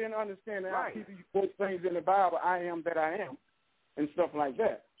 and then understanding how people quote things in the Bible, I am that I am, and stuff like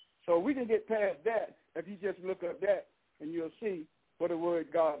that. So we can get past that if you just look up that, and you'll see what the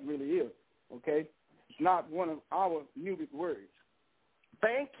word God really is, okay? It's not one of our music words.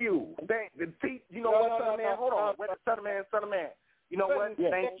 Thank you. You know what, son of man? Hold on. Wait, son of man. You know what?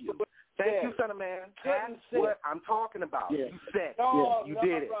 Thank you. Thank you, son of man. That's what I'm talking about. You said you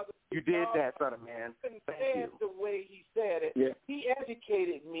did it. You did that, son of man. Thank you. The way he said it, he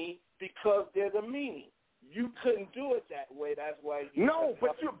educated me because there's a meaning. You couldn't do it that way. That's why.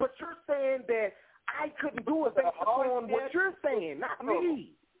 But you're saying that I couldn't do it based on what you're saying, not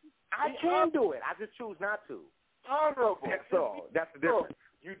me. I can do it. I just choose not to. Honorable. That's all. That's the difference.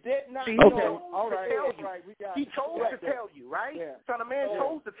 You did not He know. He chose to tell you, right? Son of man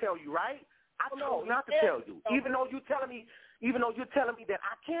chose to tell you, right? I chose not to tell you, even though you're telling me that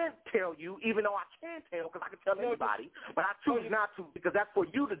I can't tell you, even though I can tell because I can tell anybody, but I choose not to because that's for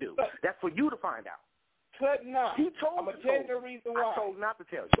you to do. That's for you to find out. Could not. He told I'm going to tell you the reason why. I chose not to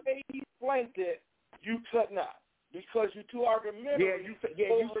tell you. The way he explained it, you could not because you're too argumentative. You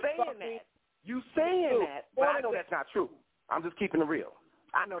saying that. You saying that, but I know that's not true. I'm just keeping it real.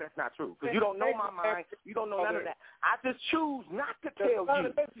 I know that's not true because you don't know my mind. You don't know none of that. I just choose not to tell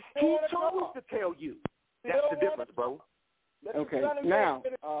you. He chose to tell you. That's the difference, bro. Okay. Now,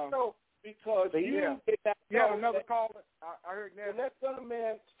 because you have another caller. I heard that. And that son of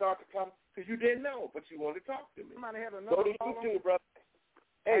man start to come because you didn't know, but you wanted to talk to me. Somebody had another caller. Go to YouTube, brother.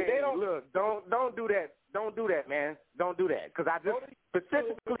 Hey, they don't look. Don't do that. Don't do that, man. Don't do that because I just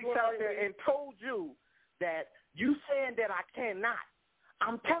specifically sat there and told you that you saying that I cannot.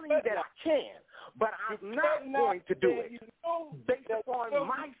 I'm telling you that I can, but I'm not going to do it based upon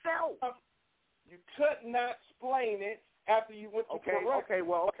myself. You could not explain it after you went to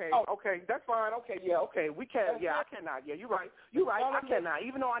Okay, that's fine. We can. I cannot. Yeah, you're right. I cannot,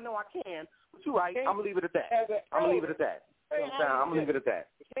 even though I know I can, but you're right. I'm going to leave it at that. I'm going to leave it at that. I'm going to leave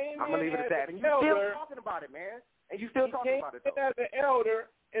it at that. And you're still talking about it, man. And you still talking about it, though. As an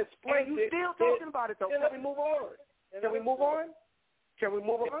elder, explain it. And you still talking about it, though. Can we move on? Can we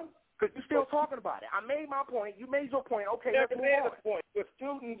move on? Because you're still talking about it. I made my point. You made your point. Okay, let's move on. Point. The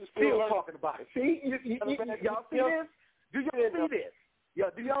students are still talking about it. See? Y'all see this? Do y'all see this?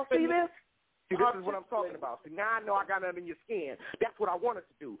 Do y'all see this? See, this is what I'm talking about. See, now I know I got it under your skin. That's what I wanted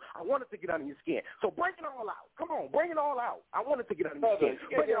to do. I wanted to get under your skin. So bring it all out. Come on, bring it all out. I wanted to get under your skin.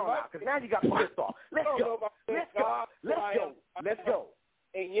 Bring it all out, because now you got me pissed off. Let's go.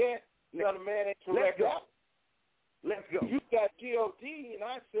 And yet, the man ain't correct. Let's go. You got G.O.D., and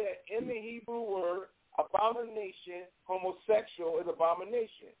I said in the Hebrew word, abomination, homosexual is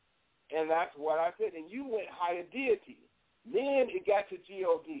abomination. And that's what I said. And you went higher deity. Then it got to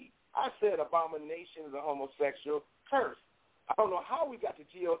G.O.D. I said abomination is a homosexual curse. I don't know how we got to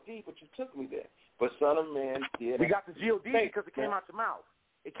G.O.D., but you took me there. But son of man did. We got to G.O.D. because it came out your mouth.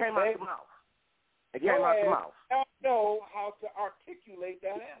 It came out your mouth. I know how to articulate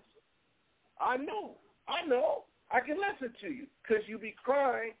that answer. I know. I can listen to you because you be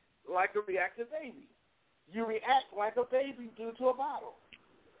crying like a reactive baby. You react like a baby due to a bottle.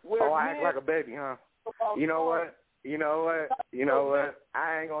 I act like a baby, huh? You know what?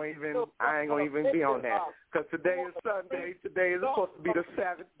 I ain't gonna even be on that because today is Sunday. Today is supposed to be the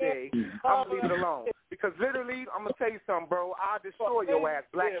Sabbath day. I'm gonna leave it alone because literally, I'm going to tell you something, bro. I'll destroy your ass,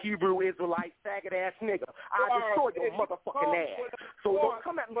 black Hebrew Israelite, faggot-ass nigga. I'll destroy your motherfucking ass. So don't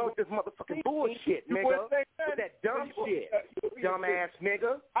come at me with this motherfucking bullshit, nigga. With that dumb shit, dumb-ass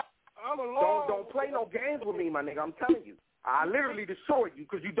nigga. Don't play no games with me, my nigga. I'm telling you. I literally destroy you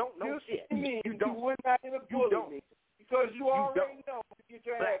because you don't know shit. You don't. You don't. Because you already know to get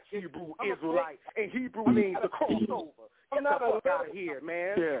your black ass Hebrew Israelite, and Hebrew means the crossover. Get the fuck out of here,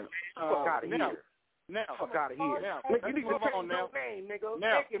 man. Yeah. Fuck out of here. Now, fuck out of here. Now, you need to change your name, nigga.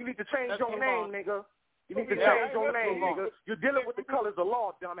 Now, you need to change your name, nigga. You need to change your name, nigga. You're dealing with the colors of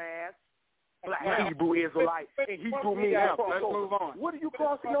law, dumbass. Black Hebrew Israelite, and Hebrew means the crossover. Let's move on. What are you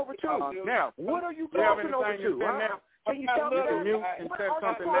crossing over to? Now, what are you crossing over to? Can you tell me that? What are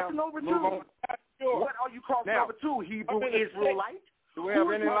you crossing over to? What are you crossing over to, Hebrew Israelite? Do we have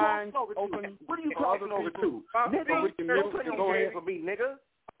any lines open? What are you crossing over to? Nigga, don't put your hands on me, nigga.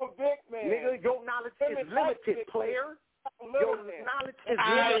 Nigga, your knowledge is limited, player. Your knowledge is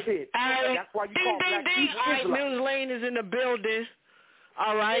limited. That's why you call black Hebrew Israelite. Mills Lane is in the building.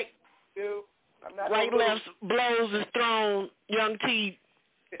 All right. Right, left, blows is thrown. Young T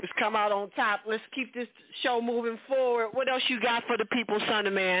has come out on top. Let's keep this show moving forward. What else you got for the people, son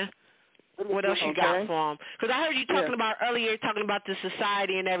of man? What else you got for them? Because I heard you talking about earlier, talking about the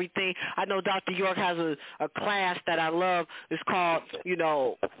society and everything. I know Dr. York has a class that I love. It's called,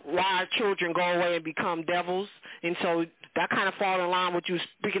 why our children go away and become devils. And so that kind of falls in line with you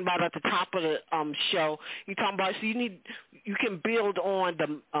speaking about at the top of the show. You talking about, so you can build on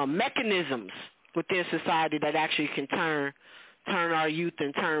the mechanisms within society that actually can turn our youth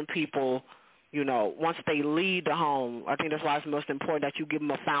and turn people, once they leave the home. I think that's why it's most important that you give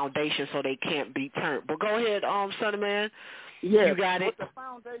them a foundation so they can't be turned. But go ahead, son of man. Yes, you got it. But the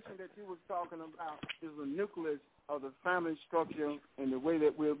foundation that you was talking about is the nucleus of the family structure and the way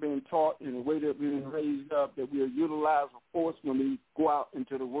that we're being taught and the way that we're being raised up, that we are utilizing force when we go out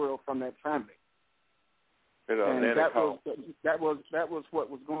into the world from that family. And that was what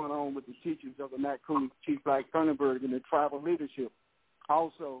was going on with the teachings of the Macroon, Chief Black Thunderberg, and the tribal leadership.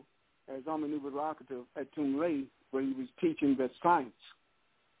 Also, as I'm an evocative at Tumley, where he was teaching the science.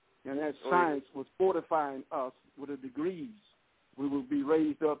 And that science was fortifying us with the degrees. We will be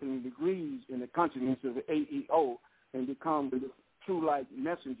raised up in the degrees in the consciousness of the AEO and become the true-like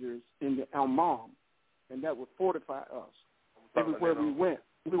messengers in the Almam. And that would fortify us. Everywhere we went,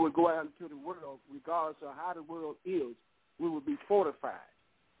 we would go out into the world, regardless of how the world is, we would be fortified.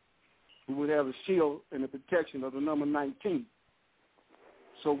 We would have a shield and the protection of the number 19.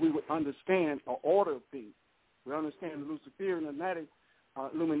 So we would understand an order of things. We understand the Luciferian and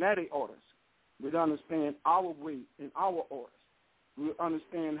Illuminati orders. We'd understand our way and our orders. We would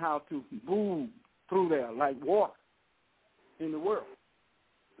understand how to move through there like water in the world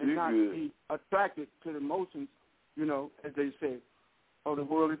and not be attracted to the emotions, as they say, of the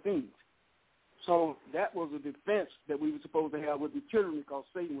worldly things. So that was a defense that we were supposed to have with the children because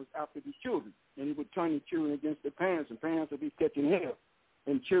Satan was after the children. And he would turn the children against the parents, and parents would be catching hell.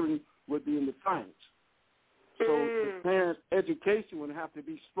 And children would be in defiance. So the parents' education would have to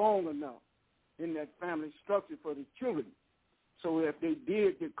be strong enough in that family structure for the children. So if they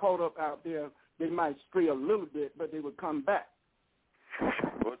did get caught up out there, they might stray a little bit, but they would come back.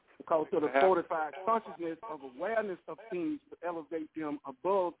 Because of the fortified consciousness of awareness of things to elevate them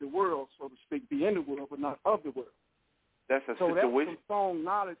above the world, so to speak, be in the world, but not of the world. That's a so situation. That's some strong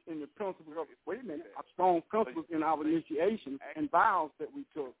knowledge in the principles of, strong principles in our initiation and vows that we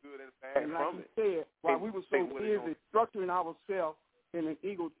took. And like you said, while we were so busy structuring ourselves in an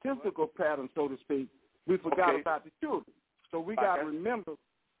egotistical pattern, so to speak, we forgot about the children. So we got to remember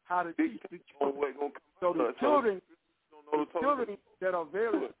how to teach the children. So the children that are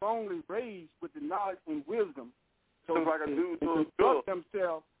very strongly raised with the knowledge and wisdom, so to instruct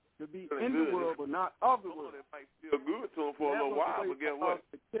themselves to be in the world but not of the world. It might feel good to them for a little while, but guess what?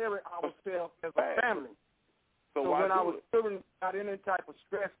 To carry ourselves as a family. So when our children got any type of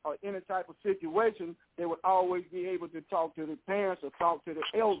stress or any type of situation, they would always be able to talk to the parents or talk to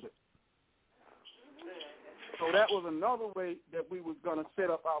the elders. So that was another way that we was going to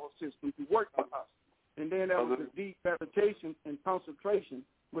set up our system to work for us. And then there was a deep meditation and concentration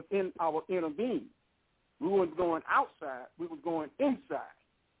within our inner being. We weren't going outside, we were going inside.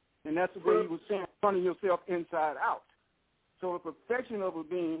 And that's the way you were saying, turning yourself inside out. So the perfection of a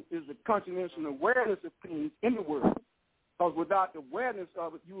being is the consciousness and awareness of things in the world. Because without the awareness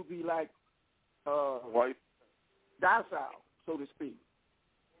of it, you would be like docile, so to speak.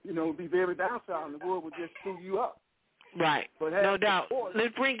 Be very docile, and the world would just screw you up. Right. No doubt.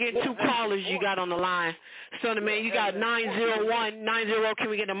 Let's bring in two callers you got on the line. Son of Man, you got 901. 90, can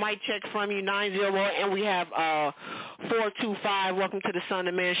we get a mic check from you? 90, and we have 425. Welcome to the Son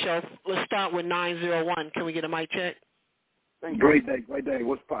of Man show. Let's start with 901. Can we get a mic check? Great day.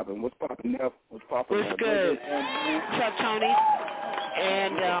 What's popping, Neff? What's popping? What's good? What's up, Tony?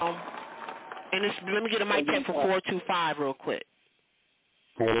 And let me get a mic check for 425 real quick.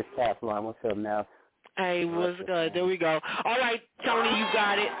 Hey, this is Taflon. What's up, Neff? Hey, what's good? There we go. All right, Tony, you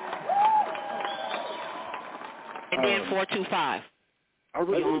got it. And then 425. I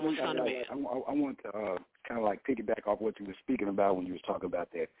want to kind of like piggyback off what you were speaking about when you was talking about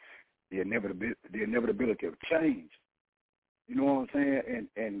that the inevitability of change. You know what I'm saying?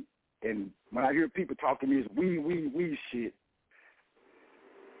 And when I hear people talking this we shit,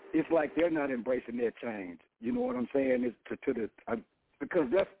 it's like they're not embracing their change. You know what I'm saying? It's because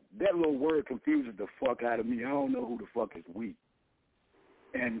that little word confuses the fuck out of me. I don't know who the fuck is we.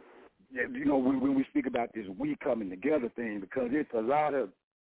 And you know when we speak about this we coming together thing, because it's a lot of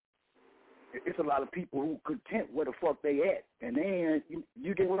people who content where the fuck they at, and then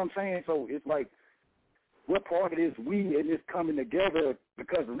you get what I'm saying. So it's like, what part of this we and this coming together?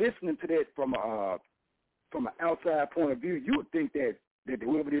 Because listening to that from an outside point of view, you would think that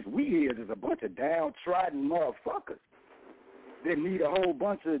whoever this we is a bunch of downtrodden motherfuckers that need a whole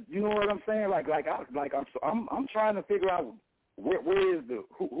bunch of, you know what I'm saying? I'm trying to figure out where is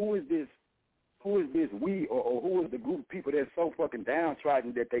who is this we, or who is the group of people that's so fucking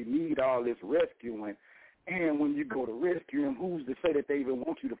downtrodden that they need all this rescuing, and when you go to rescue them, who's to say that they even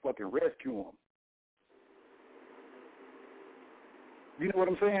want you to fucking rescue them? You know what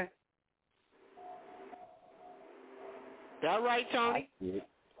I'm saying? That right, Tony?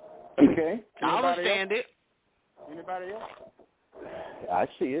 Okay. I understand it. Anybody else? I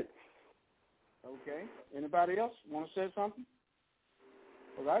see it. Okay. Anybody else want to say something?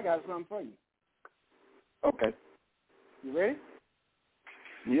 Well, I got something for you. Okay. You ready?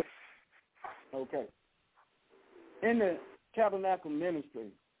 Yep. Okay. In the Tabernacle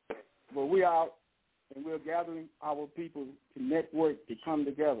Ministry, where we out and we're gathering our people to network, to come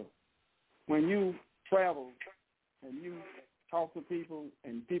together. When you travel and you talk to people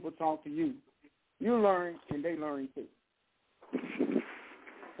and people talk to you, you learn and they learn too.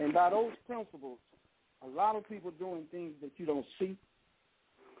 And by those principles, a lot of people doing things that you don't see.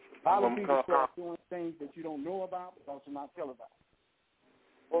 A lot of people start doing things that you don't know about because you're not televised.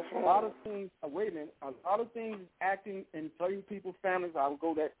 A lot of things, a lot of things acting in certain people's families, I will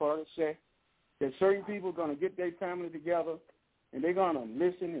go that far to say that certain people are going to get their family together and they're going to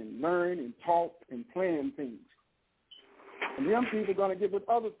listen and learn and talk and plan things. And them people are going to get with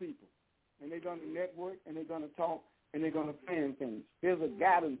other people and they're going to network and they're going to talk and they're going to plan things. There's a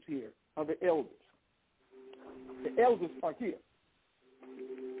guidance here of the elders. The elders are here.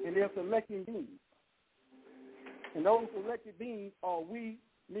 And they're selecting beings. And those selected beings are we,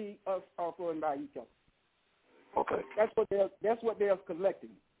 me, us, also, and by each other. Okay. That's what they're collecting.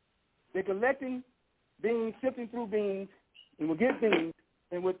 They're collecting beings, sifting through beings, and we'll get beings,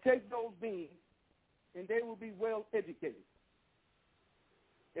 and we'll take those beings, and they will be well educated.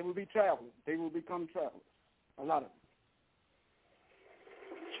 They will be travelers. They will become travelers, a lot of them.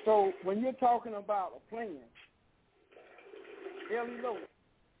 So when you're talking about a plan, ELLIS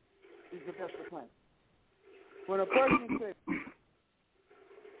is the best of plan. When a person says,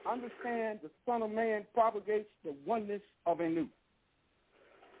 understand the Son of Man propagates the oneness of a new.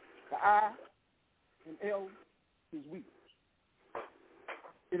 The I and L is we.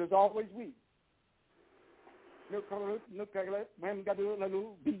 It is always we.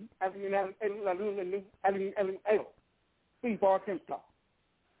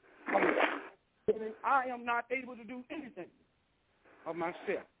 I am not able to do anything of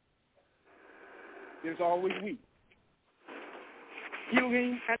myself. There's always we.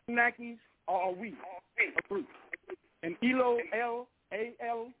 Elohim, Anunnakis are we, a group. And Elo, L,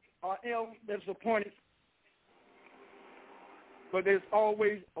 A-L, or L that's appointed. But there's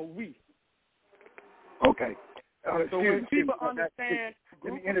always a we. Okay. So when people understand...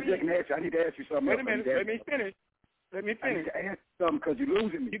 Let me interject and ask you. I need to ask you something. Wait a minute. Let me finish. I need to ask you something because you're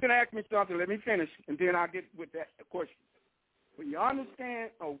losing me. You can ask me something. Let me finish, and then I'll get with that question. When you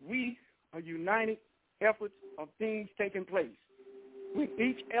understand a we, a united effort of things taking place, with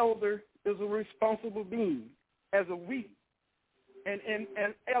each elder is a responsible being as a we, and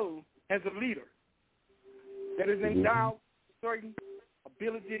an El as a leader that is endowed with certain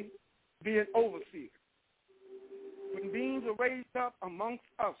ability to be an overseer. When beings are raised up amongst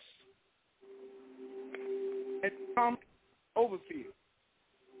us and become overseers,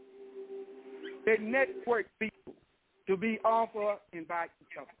 they network people to be offered and by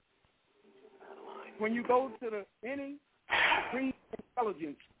each other. When you go to any supreme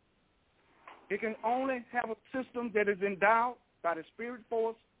intelligence, it can only have a system that is endowed by the spirit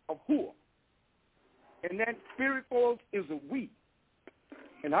force of Hua. And that spirit force is a we.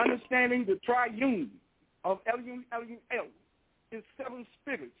 And understanding the triune of Elohim, Elohim, El is 7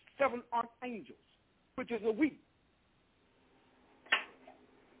 spirits, 7 archangels, which is a we.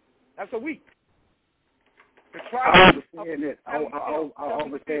 That's a we. I understand that. I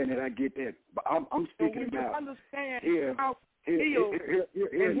understand that. I get that. But I'm speaking about understand here. How feels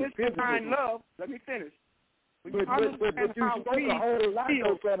in his divine love. Let me finish. But you spoke a whole lot,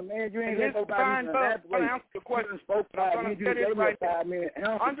 though, man. You ain't let nobody elaborate. You spoke 5 minutes. You gave me a 5-minute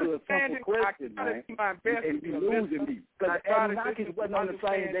answer to a simple question, man. And you losing me. Because the Anunnakis wasn't on the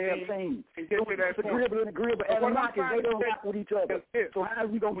same damn thing. The Gribble and the Gribble Anunnakis, they don't rock with each other. So how are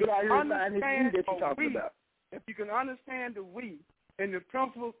we going to get out here and find this we that you're talking about? If you can understand the we and the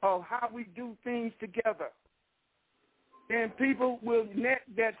principles of how we do things together, then people will net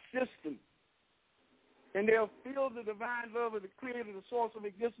that system. And they'll feel the divine love of the creator, the source of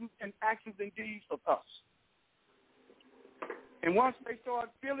existence, and actions and deeds of us. And once they start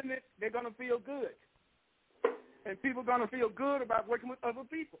feeling it, they're going to feel good. And people are going to feel good about working with other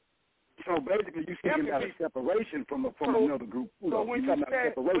people. So basically, you're speaking about a separation from another group. So when you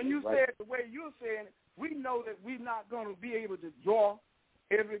said the way you're saying it, we know that we're not going to be able to draw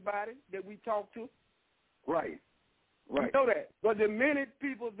everybody that we talk to. Right. We know that. But the many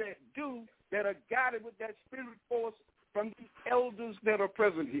people that do, that are guided with that spirit force from these elders that are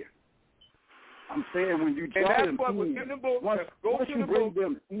present here. I'm saying when you draw them in, once you bring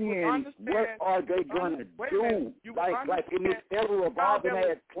them in, what are they going to do? Like in this ever evolving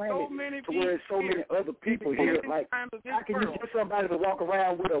ass planet, to where there's so many other people here. Like, how can you get somebody to walk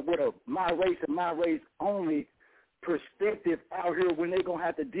around with a my race and my race only perspective out here when they're going to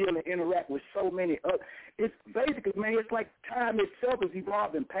have to deal and interact with so many other. It's basically, man, it's like time itself is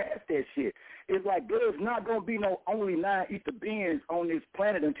evolving past that shit. It's like there's not going to be no only 9 ether beings on this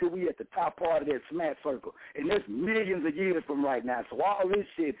planet until we at the top part of that smack circle. And that's millions of years from right now. So all this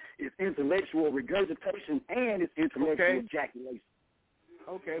shit is intellectual regurgitation and it's intellectual ejaculation.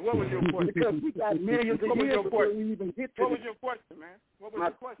 Okay, what was your question? Because we got millions of years before we even get to What was your question, man? What was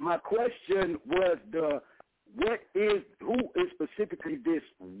your question? My question was who is specifically this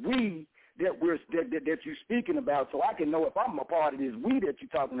we that you're speaking about, so I can know if I'm a part of this we that you're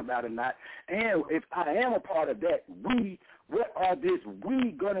talking about or not, and if I am a part of that we, what are this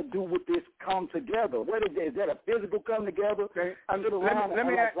we gonna do with this come together? What is that? Is that a physical come together? Okay. Let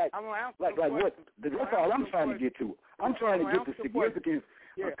me ask. Like what? That's all I'm trying to get to. I'm trying to get the significance.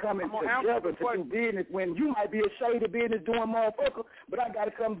 Coming together to do business when you might be a shady business doing motherfucker, but I got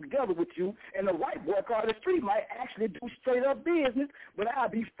to come together with you. And the white boy across the street might actually do straight up business, but I'll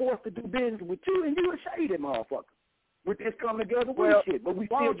be forced to do business with you, and you a shady motherfucker. With this coming together with shit, but we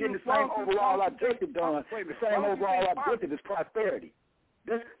still getting the same overall objective done. The same overall objective is prosperity.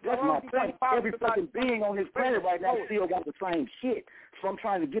 That's my point. Every fucking being on this planet right now still got the same shit. So I'm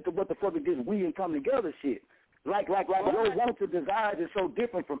trying to get to what the fuck is this we and come together shit. Like your wants and desires is so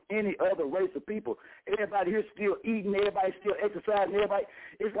different from any other race of people. Everybody here still eating, everybody still exercising, everybody.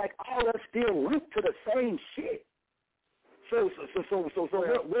 It's like all us still linked to the same shit. So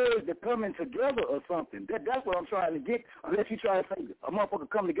where is the coming together or something? That's what I'm trying to get. Unless you try to say a motherfucker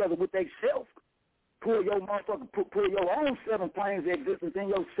come together with they self, pull your your own 7 planes of existence in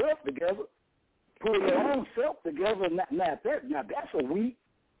yourself together, pull your own self together. Now that's a we.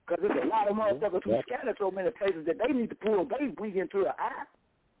 Because there's a lot of motherfuckers who scatter so many places that they need to pull they bring into an eye.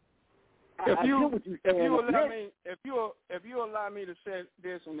 If you allow me to say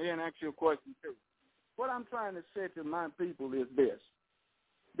this and then ask you a question too. What I'm trying to say to my people is this.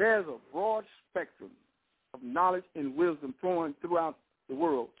 There's a broad spectrum of knowledge and wisdom flowing throughout the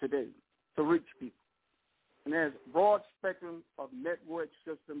world today to reach people. And there's a broad spectrum of network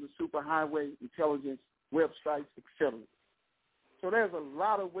systems, superhighway, intelligence, websites, etc. So there's a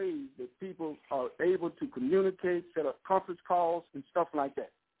lot of ways that people are able to communicate, set up conference calls and stuff like that.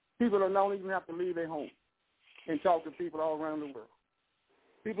 People don't even have to leave their home and talk to people all around the world.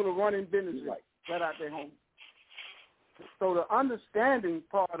 People are running businesses right out their home. So the understanding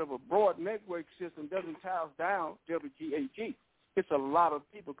part of a broad network system doesn't house down WGAG. It's a lot of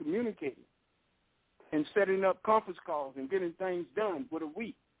people communicating and setting up conference calls and getting things done with a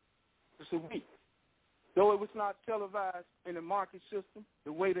week. It's a week. Though it was not televised in the market system,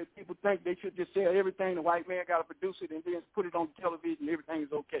 the way that people think they should just sell everything, the white man got to produce it and then put it on television, everything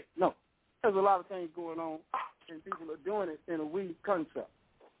is okay. No. There's a lot of things going on, and people are doing it in a weed concept.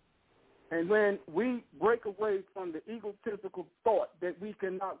 And when we break away from the egotistical thought that we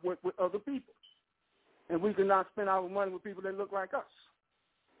cannot work with other people, and we cannot spend our money with people that look like us,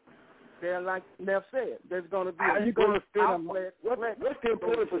 they're like Neff said, there's going to be how you going to spend what's the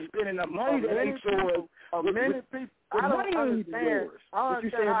importance for spending the money that ain't yours? Many people, I don't understand. But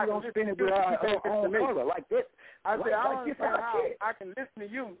you said you don't spend it with our own color like this. I said, I don't understand how I can listen to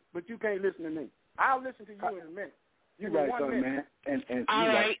you, but you can't listen to me. I'll listen to you in a minute. You're right, son, man. And all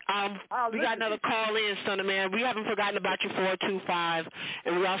right. We got another call in, son of man. We haven't forgotten about your 425,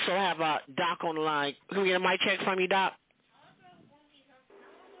 and we also have Doc on the line. Can we get a mic check from you, Doc?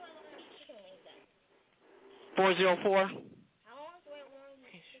 404.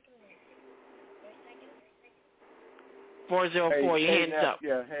 404. Your hands up.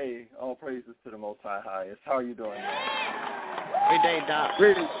 Yeah. Hey, all praises to the Most High Highest. How are you doing, man? Good day, Doc.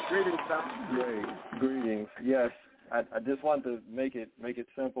 Greetings, Doc. Great. Greetings. Yes. I just wanted to make it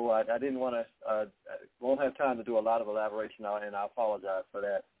simple. I didn't want to won't have time to do a lot of elaboration, and I apologize for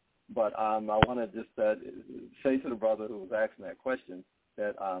that. But I want to just say to the brother who was asking that question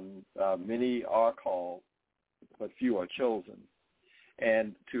that many are called, but few are chosen.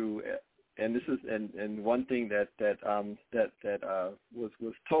 And this is one thing that was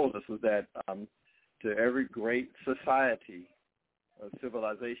told us was that to every great society or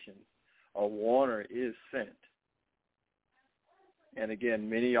civilization, a warner is sent. And again,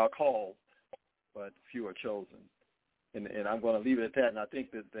 many are called, but few are chosen. And I'm going to leave it at that. And I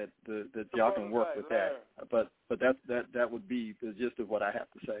think that y'all can work with that. But that would be the gist of what I have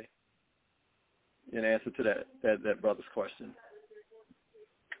to say in answer to that brother's question.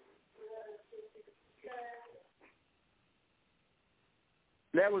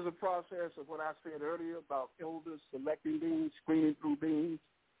 That was a process of what I said earlier about elders selecting beings, screening through beings,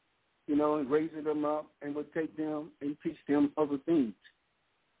 and raising them up, and would take them and teach them other things,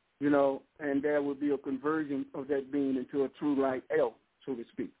 and there would be a conversion of that being into a true light elf, so to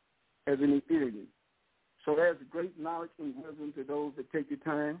speak, as an ethereal. So there's great knowledge and wisdom to those that take the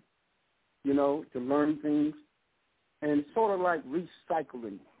time, to learn things, and it's sort of like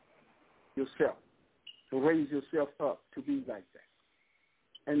recycling yourself, to raise yourself up to be like that.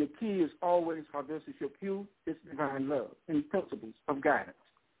 And the key is always, how this is your cue, it's divine love and principles of guidance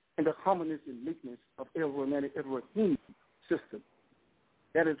and the harmonious and meekness of Elohim system.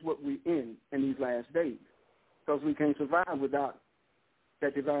 That is what we're in these last days, because we can't survive without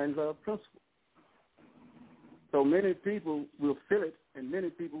that divine love principle. So many people will feel it, and many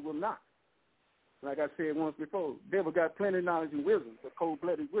people will not. Like I said once before, devil got plenty of knowledge and wisdom, but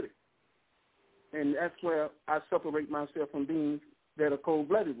cold-blooded with it. And that's where I separate myself from beings that are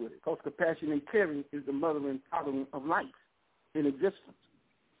cold-blooded with it, because compassion and caring is the mother and father of life in existence.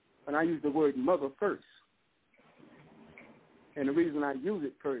 And I use the word mother first. And the reason I use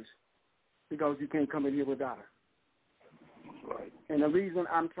it first, because you can't come in here without her. Right. And the reason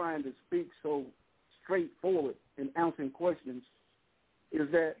I'm trying to speak so straightforward in answering questions is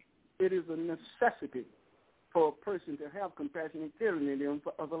that it is a necessity for a person to have compassion and caring in them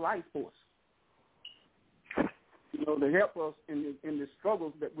for other life force. To help us in the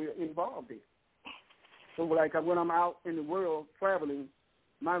struggles that we're involved in. So like when I'm out in the world traveling,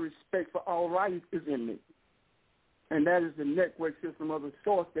 my respect for all life is in me. And that is the network system of the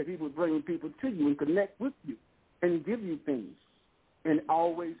source that he will bring people to you and connect with you and give you things. And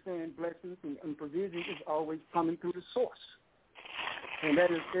always saying blessings and provision is always coming through the source. And that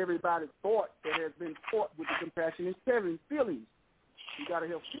is everybody's thought that has been taught with the compassion and caring feelings. You got to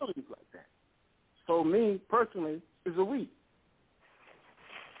have feelings like that. So me, personally, is a we.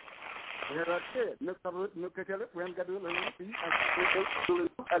 As I said, I don't have no power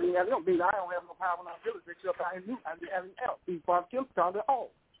in our village except I knew and else. These five kills are the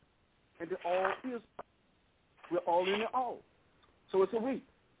all. And the all is, we're all in the all. So it's a we.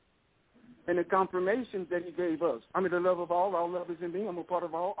 And the confirmations that he gave us, the love of all love is in me, I'm a part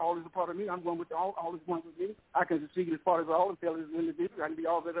of all is a part of me, I'm one with all is one with me. I can succeed as part of all and fail as an individual. I can be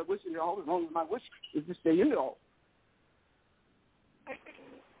all that I wish in the all as long as my wish is to stay in it all.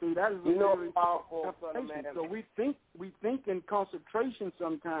 See, that is a very powerful. So we think in concentration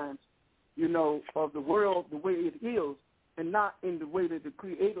sometimes, of the world the way it is, and not in the way that the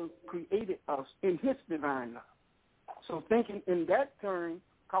Creator created us in His divine love. So thinking in that term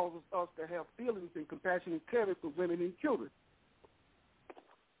causes us to have feelings and compassion and care for women and children.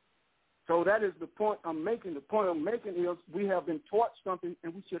 So that is the point I'm making. The point I'm making is we have been taught something,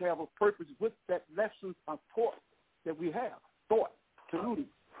 and we should have a purpose with that lesson of taught that we have, taught, Taruti,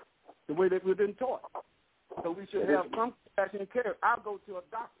 the way that we've been taught. So we should have some compassion and care. I'll go to a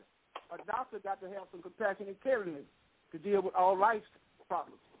doctor. A doctor got to have some compassion and care in him to deal with all life's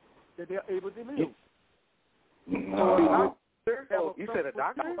problems. that they're able to live. No. You said a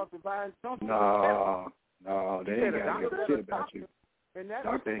doctor? No, they ain't got to give a shit about you.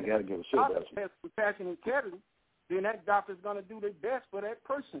 Doctor ain't got to give a shit about you. If has compassion and charity, then that doctor's going to do their best for that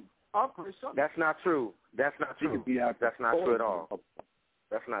person. That's not true. That's not true. That's not true at all.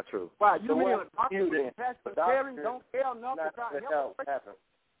 That's not true. Why? You mean a doctor with compassion and charity don't care enough to try to help a person?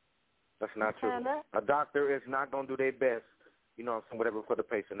 That's not true. A doctor is not going to do their best, whatever for the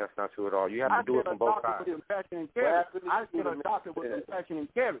patient. That's not true at all. You have to do it from both sides. I said a doctor with compassion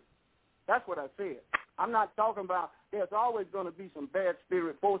and charity. That's what I said. I'm not talking about there's always going to be some bad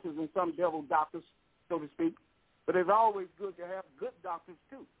spirit forces and some devil doctors, so to speak. But it's always good to have good doctors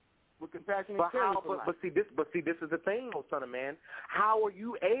too, with compassion and charity. But see, this is the thing, son of man. How are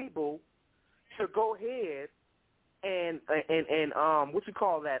you able to go ahead and what you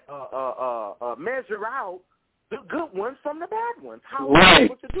call that? Measure out the good ones from the bad ones. How are you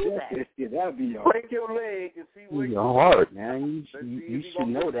able to do that? Yeah, that'd be break your leg and see where your heart, man. You should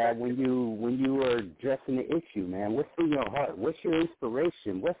know that when you are addressing the issue, man. What's in your heart? What's your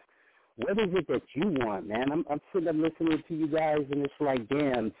inspiration? What is it that you want, man? I'm sitting up listening to you guys, and it's like,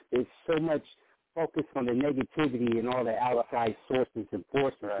 damn, there's so much focus on the negativity and all the outside sources and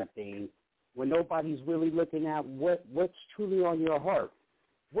forces and things, when nobody's really looking at what's truly on your heart.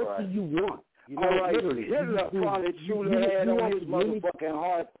 What do you want? All right, Hitler probably truly had on his motherfucking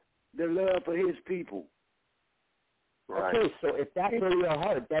heart the love for his people. Right. Okay, so if that's in your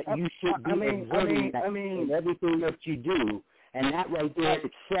heart, that you should be exerting that in everything that you do, and that right there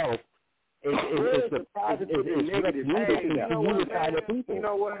itself is the positive and negative. You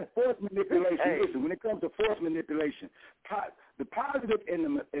know what? Force manipulation. Listen, when it comes to force manipulation, the positive and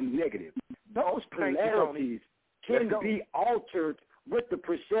the negative, those polarities can be altered with the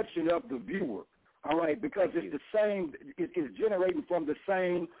perception of the viewer. All right, because it's the same. It's generating from the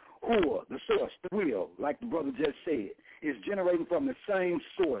same core, the source, the will, like the brother just said. It's generating from the same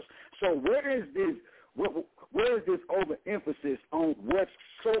source. So where is this overemphasis on what's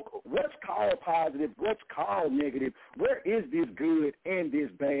called positive, what's called negative? Where is this good and this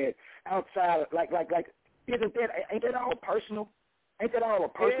bad outside? Like, ain't that all personal? Ain't that all a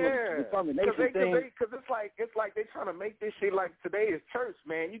personal determination thing? Because it's like they trying to make this shit like today is church,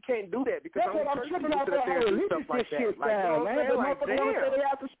 man. You can't do that because that's what I'm tripping off all religious like shit down, man. The motherfucker want to say they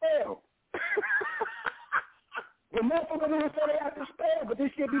have to spell. The motherfucker want to say they have to spell, but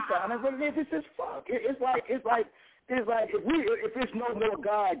this shit be sounding religious as fuck. It's like if it's no more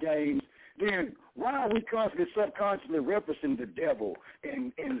God games, then why are we constantly subconsciously referencing the devil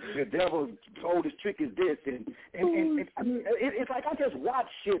and the devil's oldest trick is this and I mean it's like I just watch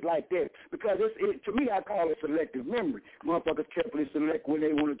shit like that because to me I call it selective memory. Motherfuckers carefully select when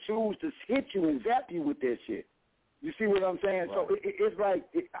they want to choose to hit you and zap you with that shit. You see what I'm saying? Right. So it's like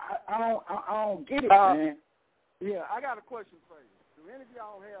I don't get it, man. Yeah, I got a question for you. Do any of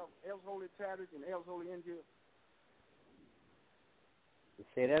y'all have El's Holy Tablets and El's Holy Injil?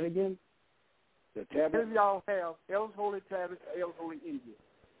 Say that again. The tablets? Any of y'all have El's Holy Tablets or El's Holy Injil?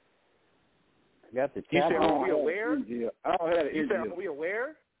 I got the tablet. You said, are we aware? I don't have it. You said, are we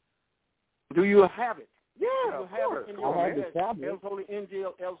aware? Do you have it? Yeah, of course. I have the tablet. El's Holy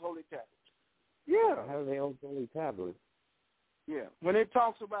Injil, El's Holy Tablets. Yeah. I have the El's Holy Tablet. Yeah. When it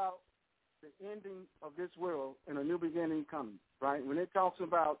talks about the ending of this world and a new beginning coming, right? When it talks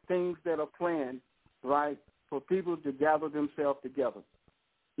about things that are planned, right, for people to gather themselves together,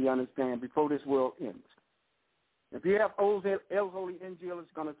 you understand, before this world ends. If you have El's Holy Injil,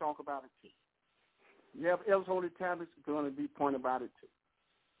 it's going to talk about it too. You have El's Holy Tablets, it's going to be point about it too.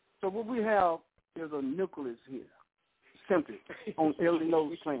 So what we have is a nucleus here, centered on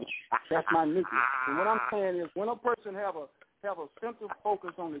ELLIS plan. That's my nucleus. And what I'm saying is when a person have a central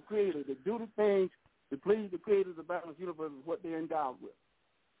focus on the Creator, to do the things to please the Creator of the balanced universe is what they're endowed with.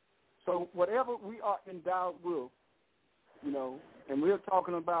 So whatever we are endowed with, and we're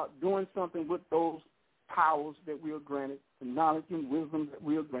talking about doing something with those powers that we are granted, the knowledge and wisdom that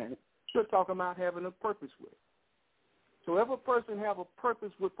we are granted, we're talking about having a purpose with it. So if a person have a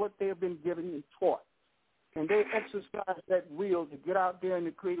purpose with what they have been given and taught, and they exercise that will to get out there in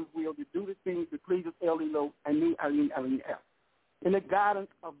the creative will to do the things that pleases ELLIS and me, in the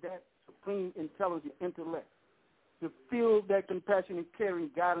guidance of that supreme intelligent intellect, to feel that compassion and caring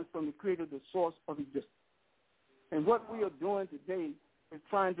guidance from the Creator, the source of existence. And what we are doing today is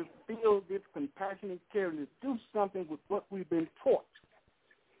trying to feel this compassion and caring to do something with what we've been taught.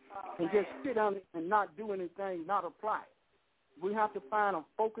 And just sit down and not do anything, not apply it. We have to find a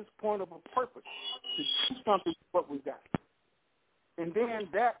focus point of a purpose to do something with what we got. And then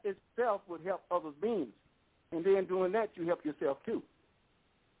that itself would help other beings. And then doing that, you help yourself too.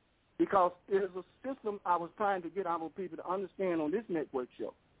 because it is a system I was trying to get our people to understand on this network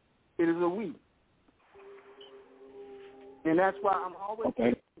show. It is a we. And that's why I'm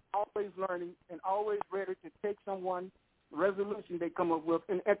always learning and always ready to take someone's resolution they come up with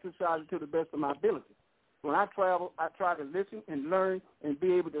and exercise it to the best of my ability. When I travel, I try to listen and learn and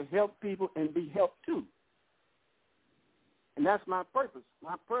be able to help people and be helped too. And that's my purpose.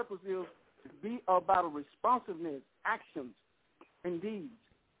 My purpose is to be about a responsiveness, actions, and deeds.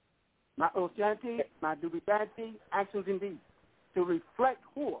 My Oceanity, my Dubitati, actions and deeds, to reflect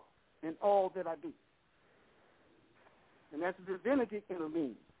Hua in all that I do. And that's the divinity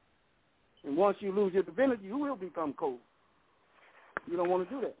intervenes. And once you lose your divinity, you will become cold. You don't want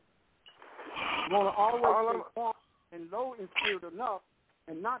to do that. You want to always stay warm and low in spirit enough,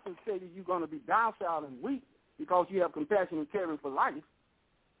 and not to say that you're going to be docile and weak because you have compassion and caring for life.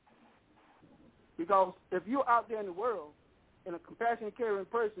 Because if you're out there in the world and a compassionate, caring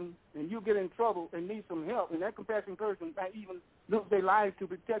person, and you get in trouble and need some help, and that compassionate person might even lose their lives to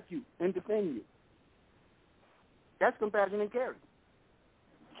protect you and defend you. That's compassion and caring.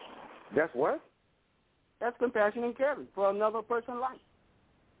 That's what? That's compassion and caring for another person's life.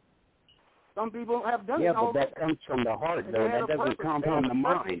 Some people have done it. Yeah, but that comes from the heart, though. That doesn't come from the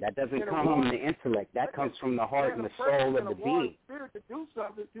mind. That doesn't come from the intellect. That comes from the heart and the soul of the being. Spirit to do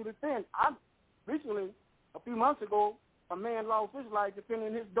something to defend. Recently, a few months ago, a man lost his life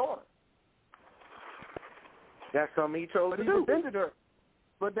defending his daughter. That's something he chose to do. He defended her.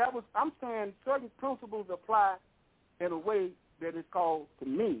 But that was, I'm saying, certain principles apply in a way that is called, to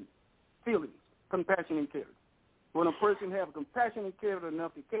me, feelings, compassion and caring. When a person has compassion and care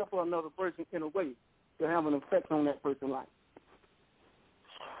enough to care for another person in a way to have an effect on that person's life.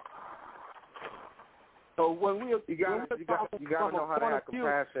 So when you got to know how to have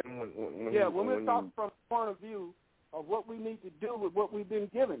compassion when we're talking from the point of view of what we need to do with what we've been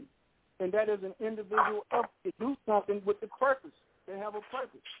given, and that is an individual effort to do something with the purpose. They have a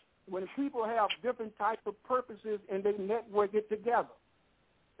purpose. When people have different types of purposes and they network it together,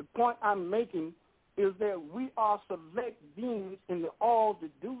 the point I'm making is that we are select beings in the all to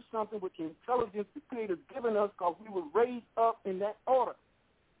do something with the intelligence the Creator has given us because we were raised up in that order.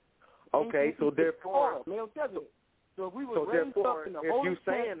 Okay, so therefore, so we were raised up in the holy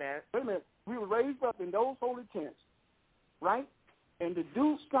chants. Wait a minute, we were raised up in those holy chants, right? And to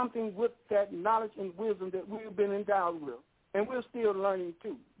do something with that knowledge and wisdom that we've been endowed with, and we're still learning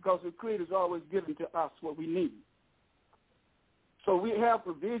too, because the Creator's always giving to us what we need. So we have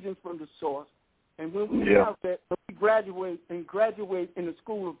provisions from the source, and when we have that, we graduate in the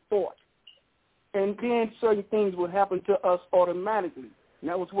school of thought, and then certain things will happen to us automatically. And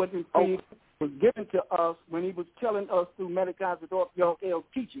that was what the Creator was given to us when He was telling us through Medicai's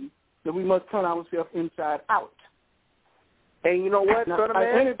teaching that we must turn ourselves inside out. And you know what, son of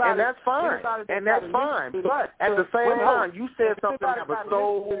man? And that's fine. And that's fine. But at the same time, you said something that was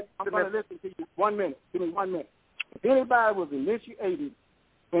so... I'm going to listen to you. 1 minute. Give me 1 minute. If anybody was initiated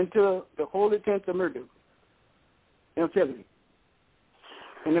into the holy tent of murder, they'll tell you.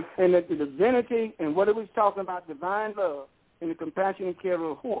 And the divinity and what it was talking about, divine love and the compassion and care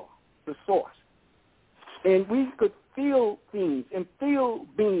of Hua, the source. And we could feel things and feel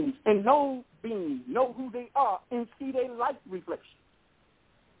beings and know beings, know who they are, and see their light reflection.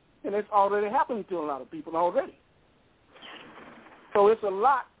 And it's already happening to a lot of people already. So it's a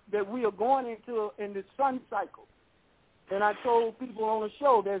lot that we are going into in the sun cycle. And I told people on the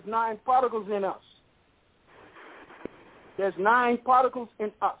show there's 9 particles in us. There's 9 particles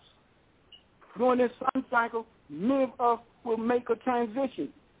in us. During this sun cycle, many of us will make a transition.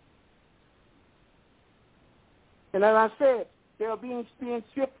 And as I said, they are being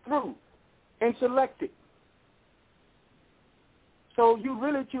shipped through and selected. So you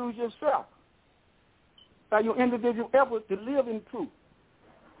really choose yourself by your individual effort to live in truth.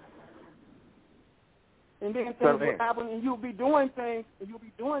 And then things will happen, and you'll be doing things,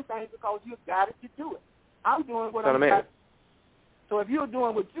 because you're guided to do it. I'm doing what I'm guided. So if you're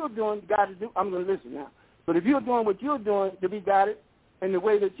doing what you're doing, guided to do, I'm going to listen now. But if you're doing what you're doing to be guided in the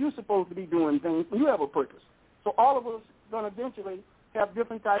way that you're supposed to be doing things, you have a purpose. So all of us are going to eventually have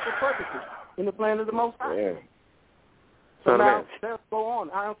different types of purposes in the plan of the Most High. Yeah. So now, let's go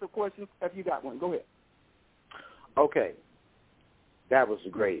on. I answer questions if you got one. Go ahead. Okay. That was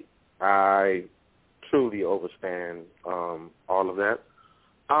great. I truly overstand all of that.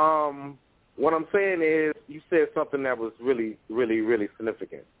 What I'm saying is you said something that was really, really, really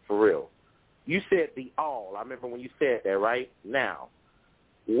significant, for real. You said the all. I remember when you said that, right? Now,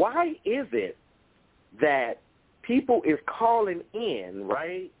 why is it that people is calling in,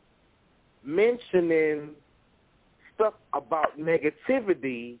 right, mentioning stuff about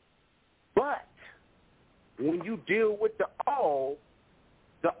negativity But when you deal with the all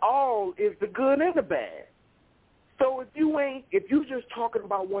is the good and the bad. So if you just talking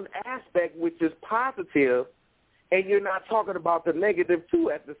about one aspect, which is positive, and you're not talking about the negative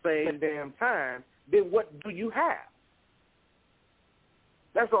too at the same damn time, then what do you have?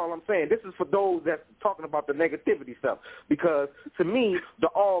 That's all I'm saying. This is for those that's talking about the negativity stuff, because to me, the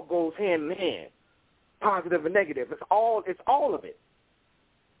all goes hand in hand, positive and negative. It's all of it.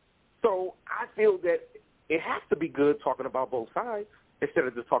 So I feel that it has to be good talking about both sides instead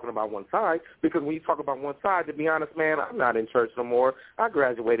of just talking about one side, because when you talk about one side, to be honest, man, I'm not in church no more. I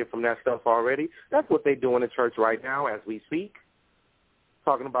graduated from that stuff already. That's what they're doing in church right now as we speak,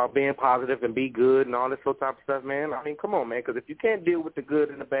 talking about being positive and be good and all this sort of type of stuff, man. I mean, come on, man, because if you can't deal with the good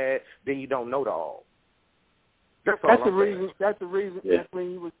and the bad, then you don't know the all. That's the reason that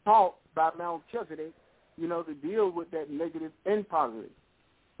when you was taught by Melchizedek, to deal with that negative and positive.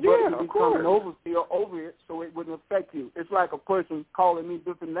 Yeah, of course. An overseer over it so it wouldn't affect you. It's like a person calling me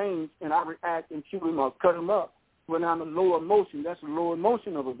different names and I react and shoot him or cut him up when I'm a lower emotion. That's a lower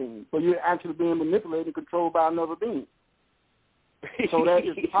emotion of a being. So you're actually being manipulated and controlled by another being. So that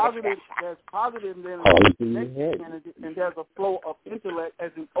is positive. There's positive and then negative energy, and there's a flow of intellect as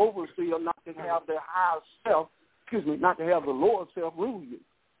an overseer, not to have the higher self, not to have the lower self rule you,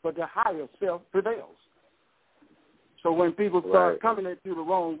 but the higher self prevails. So when people start coming at you the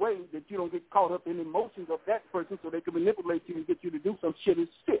wrong way, that you don't get caught up in the emotions of that person so they can manipulate you and get you to do some shitty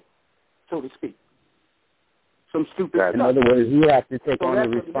shit, so to speak. Some stupid stuff. In other words, you have to take on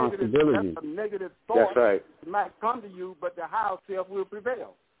the responsibility. That's a negative thought. That's right. It might come to you, but the higher self will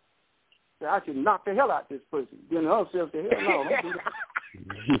prevail. So I should knock the hell out this person. Then the other self say, hell no, don't do that.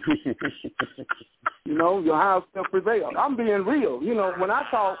 Your higher self prevails. I'm being real. When I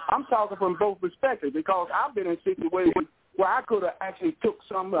talk, I'm talking from both perspectives, because I've been in situations where I could have actually took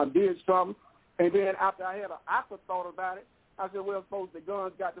something or did something, and then after I had an afterthought about it, I said, well, suppose the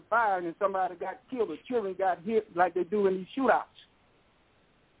guns got to fire and somebody got killed or children got hit like they do in these shootouts.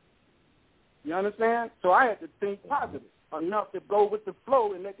 You understand? So I had to think positive enough to go with the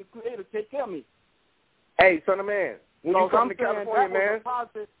flow and let the Creator take care of me. Hey, son of man, when you come to California, man.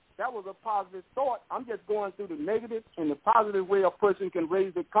 That was a positive thought. I'm just going through the negative and the positive way a person can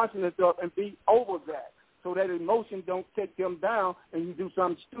raise their consciousness up and be over that, so that emotion don't take them down and you do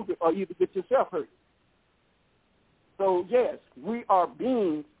something stupid or you get yourself hurt. So, yes, we are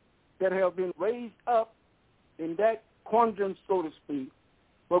beings that have been raised up in that quandrum, so to speak,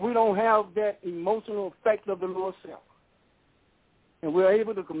 but we don't have that emotional effect of the lower self. And we're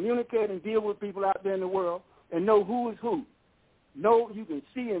able to communicate and deal with people out there in the world and know who is who. Know you can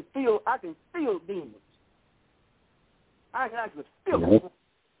see and feel. I can feel demons. I can actually feel them.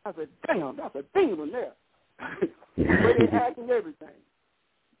 I said, damn, that's a demon there. The way they act and everything.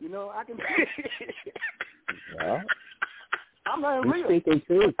 I can feel it. Yeah. I'm not real. You're speaking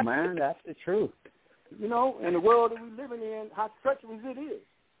truth, man. That's the truth. In the world that we're living in, how treacherous it is.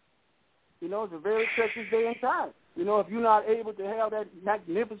 It's a very treacherous day and time. If you're not able to have that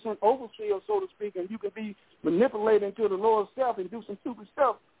magnificent overseer, so to speak, and you can be manipulated into the lower self and do some stupid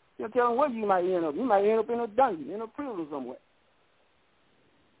stuff, tell them where you might end up. You might end up in a dungeon, in a prison somewhere.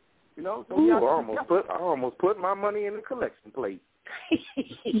 So I almost put my money in the collection plate.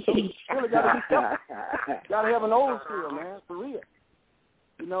 You really got to be careful. Got to have an overseer, man, for real.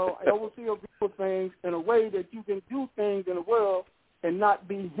 An overseer do things in a way that you can do things in the world and not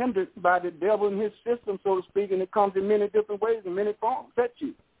be hindered by the devil and his system, so to speak, and it comes in many different ways and many forms at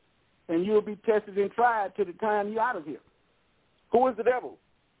you. And you'll be tested and tried to the time you're out of here. Who is the devil?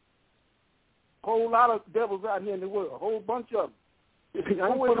 A whole lot of devils out here in the world, a whole bunch of them. I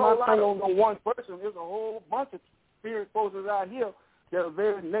don't put my thing on no one person. There's a whole bunch of spirit forces out here that are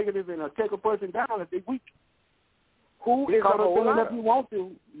very negative and take a person down if they're weak. Who is a whole lot? If you want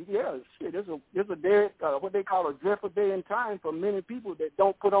to, yeah, shit. It's a day, what they call a dreadful day in time for many people that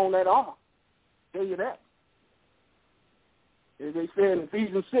don't put on that armor. Tell you that. As they say in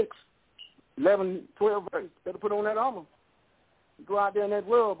Ephesians 6, 11, 12 verse, better put on that armor. You go out there in that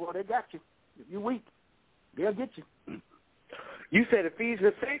world, boy, they got you. If you're weak, they'll get you. You said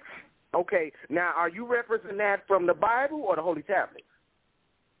Ephesians 6? Okay. Now, are you referencing that from the Bible or the Holy Tablet?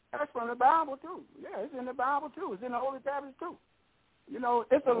 That's from the Bible, too. Yeah, it's in the Bible, too. It's in the Holy Tablets, too.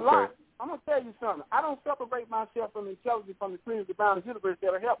 It's a lot. I'm going to tell you something. I don't separate myself from intelligence from the creators of the boundless universe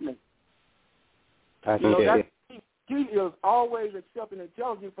that will help me. That's key is always accepting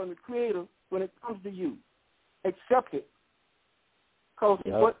intelligence from the Creator when it comes to you. Accept it. Because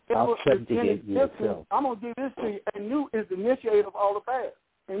whatever is in existence, I'm going to give this to you. And you is the initiator of all the past.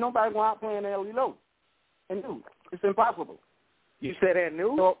 Ain't nobody going out playing L.E. Low. And you. It's impossible. You said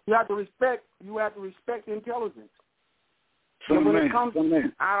Anu? So you have to respect intelligence. To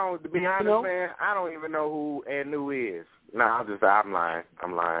be honest, man, I don't even know who Anu is. No, I'm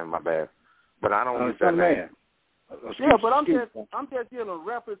lying, my bad. But I don't use that name. Yeah, but I'm just giving a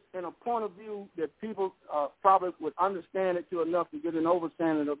reference and a point of view that people probably would understand it to enough to get an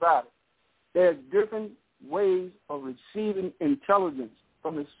understanding about it. There's different ways of receiving intelligence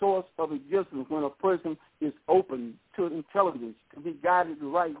from the source of existence when a person is open to intelligence, to be guided the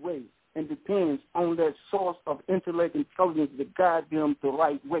right way, and depends on that source of intellect intelligence to guide them the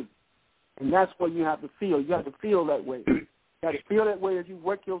right way. And that's what you have to feel. You have to feel that way. You have to feel that way as you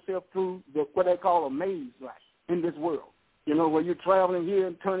work yourself through what they call a maze, like, in this world. You know, where you're traveling here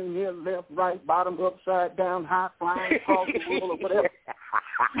and turning here, left, right, bottom, upside down, high, flying across the world or whatever.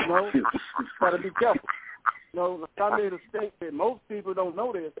 You know, you got to be careful. You know, I made a statement that most people don't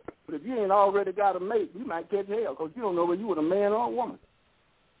know this, but if you ain't already got a mate, you might catch hell because you don't know whether you were a man or a woman.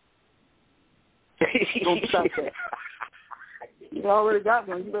 Don't stop that. You already got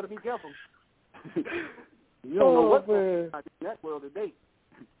one. You better be careful. You don't know what's going on in that world today.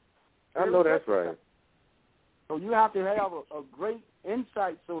 I know that's right. So you have to have a great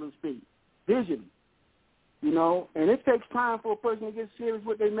insight, so to speak, vision, you know, and it takes time for a person to get serious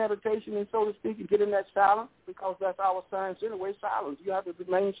with their meditation and, so to speak, and get in that silence, because that's our science anyway, silence. You have to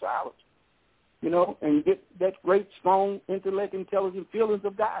remain silent, you know, and get that great, strong, intellect, intelligent feelings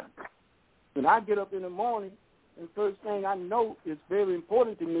of guidance. When I get up in the morning, and first thing I know is very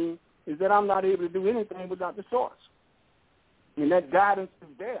important to me is that I'm not able to do anything without the source. And that guidance is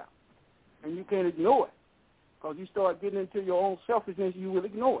there, and you can't ignore it. Because you start getting into your own selfishness, you will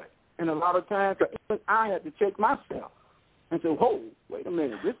ignore it. And a lot of times, I had to check myself and say, "Whoa, wait a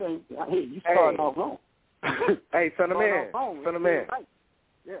minute, this ain't. Hey, you starting off wrong." Hey, son of man, Right.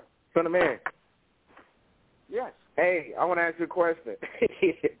 Yeah. Son of man. Yes. Hey, I want to ask you a question.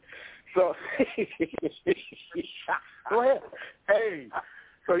 So, go ahead. Hey,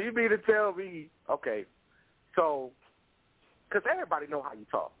 so you mean to tell me? Okay, so because everybody know how you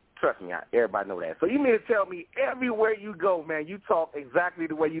talk. Trust me, everybody know that. So you mean to tell me everywhere you go, man, you talk exactly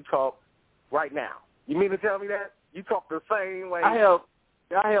the way you talk right now? You mean to tell me that? You talk the same way? I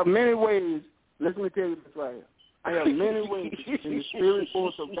have many ways. Let me tell you this right here. I have many ways in the spirit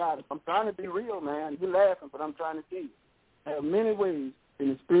force of God. I'm trying to be real, man. You're laughing, but I'm trying to tell you. I have many ways in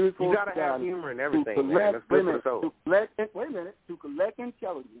the spirit force of God. You got to have humor in everything, man. That's good for the soul. To collect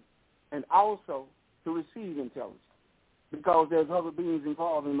intelligence and also to receive intelligence. Because there's other beings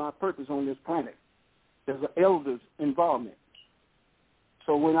involved in my purpose on this planet. There's an elder's involvement.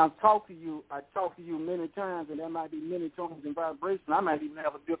 So when I talk to you many times, and there might be many tones and vibrations. I might even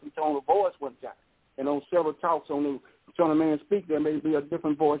have a different tone of voice one time. And on several talks on the Son of Man Speak, there may be a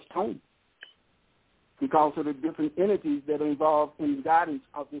different voice tone because of the different entities that are involved in the guidance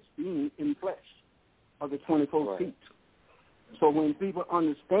of this being in flesh, of the 24 feet. So when people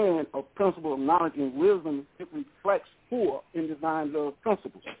understand a principle of knowledge and wisdom, it reflects poor in divine love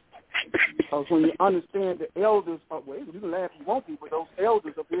principles. Because when you understand the elders, you can laugh if you want to, but those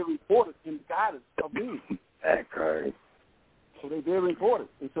elders are very important in the guidance of beings. That's correct. So they're very important.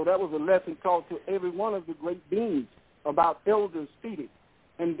 And so that was a lesson taught to every one of the great beings about elders seated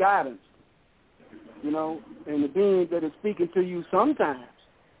and guidance. You know, and the being that is speaking to you sometimes,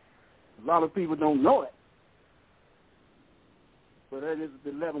 a lot of people don't know it. But that is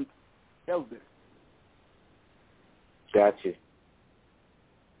the 11th elder. Gotcha.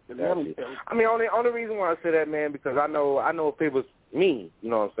 The 11th elder. I mean, only reason why I say that, man, because I know if it was me, you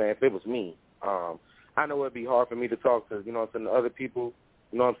know what I'm saying, if it was me, I know it'd be hard for me to talk to, you know what I'm saying, to other people,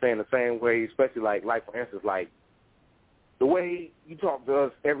 you know what I'm saying, the same way, especially like for instance, like the way you talk to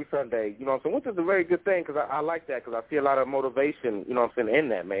us every Sunday, you know what I'm saying, which is a very good thing because I like that because I see a lot of motivation, you know what I'm saying, in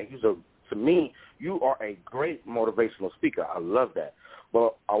that, man. To me, you are a great motivational speaker. I love that.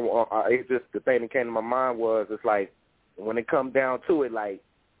 But it's just the thing that came to my mind was it's like when it comes down to it, like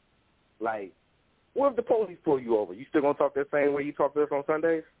what if the police pull you over? You still gonna talk the same way you talk to us on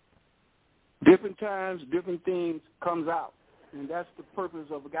Sundays? Different times, different things comes out, and that's the purpose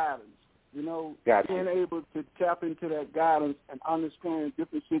of guidance. You know, being able to tap into that guidance and understand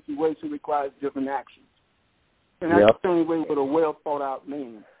different situations requires different actions. And that's the same way with a well-thought-out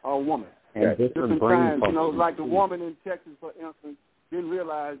man or woman. And different times, you know, like the woman in Texas, for instance, didn't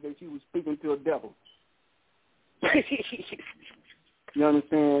realize that she was speaking to a devil. You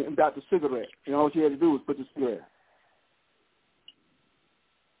understand? About the cigarette. You know, all she had to do was put the cigarette.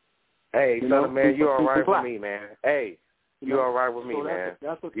 Hey, son of man, you all right with me, man. Hey, you all right with me, man.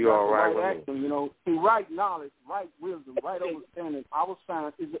 You all right with me. You know, see, right knowledge, right wisdom, right understanding, our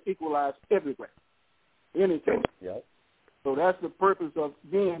science is equalized everywhere. Anything. Yep. So that's the purpose of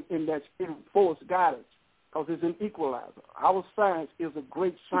being in that spirit force guidance, because it's an equalizer. Our science is a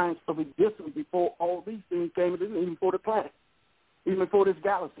great science of existence before all these things came into, even before the planet, even before this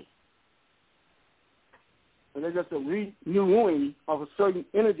galaxy. And they're just a renewing of a certain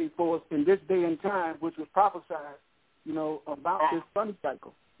energy force in this day and time, which was prophesied, about this sun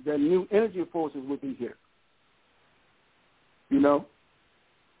cycle. That new energy forces would be here.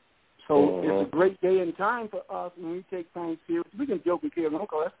 So it's a great day and time for us when we take things serious. We can joke and carry on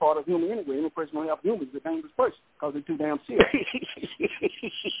because that's part of human anyway. Any person who helps humans is a dangerous person because they're too damn serious.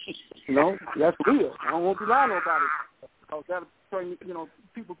 That's real. I don't want to lie to nobody because that'll turn,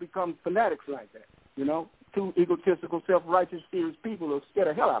 people become fanatics like that. Two egotistical, self-righteous, serious people will scare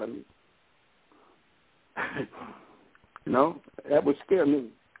the hell out of me. That would scare me.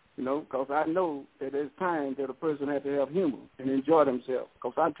 Because I know that there's times that a person has to have humor and enjoy themselves.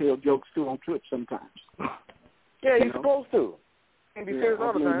 Because I tell jokes, too, on trips sometimes. Yeah, you're supposed to. You can't be serious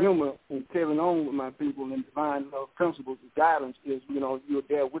all the time. Humor and carrying on with my people and divine love principles and guidance is, you're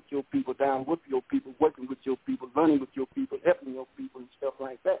there with your people, down with your people, working with your people, learning with your people, helping your people and stuff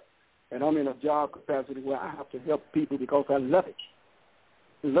like that. And I'm in a job capacity where I have to help people because I love it.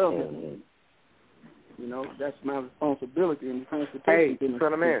 Love it. That's my responsibility in the transportation business. Hey,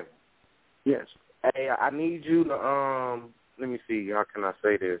 son of man. Yes. Hey, I need you to, let me see, how can I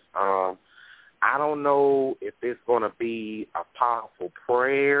say this? I don't know if it's going to be a powerful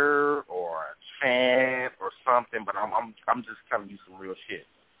prayer or a chant or something, but I'm just telling you some real shit.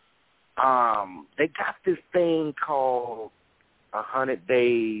 They got this thing called 100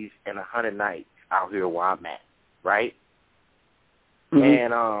 Days and 100 Nights out here where I'm at, right? Mm-hmm.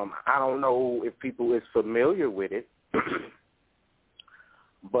 And I don't know if people is familiar with it,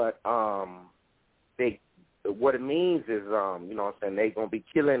 but what it means is, they're going to be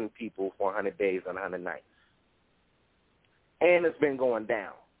killing people for 100 days and 100 nights. And it's been going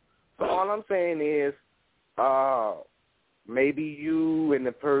down. So all I'm saying is maybe you and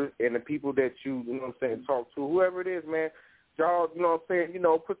the people that you talk to, whoever it is, man, y'all,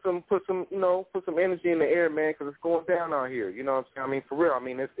 put some energy in the air, man, because it's going down out here. You know what I'm saying? I mean, for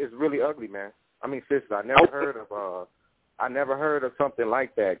real. It's really ugly, man. I mean, seriously, I never heard of something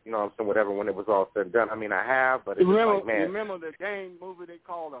like that. You know what I'm saying? Whatever, when it was all said and done. I mean, I have, but it's like, man. Remember the game movie they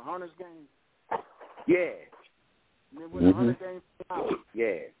called The Hunter's Game? Yeah. Remember when The Hunter Game came out?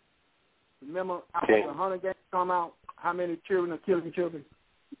 Yeah. Remember after The Hunter Game come out, how many children are killing children?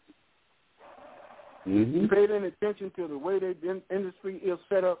 Mm-hmm. You paid any attention to the way the industry is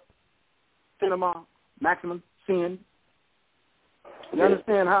set up? Cinema, maximum sin. You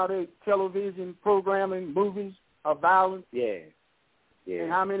understand how they television programming movies are violent? Yeah.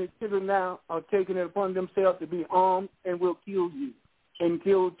 And how many children now are taking it upon themselves to be armed and will kill you and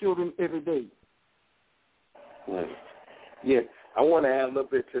kill children every day? Yeah. I want to add a little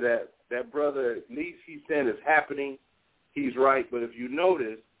bit to that. That brother, at least he's saying it's happening. He's right. But if you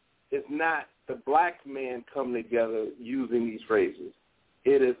notice, it's not the black men come together using these phrases.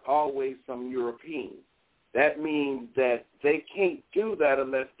 It is always some European. That means that they can't do that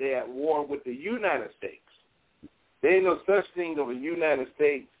unless they're at war with the United States. There ain't no such thing of a United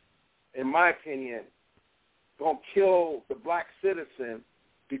States, in my opinion, going to kill the black citizen,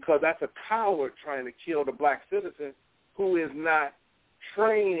 because that's a coward trying to kill the black citizen who is not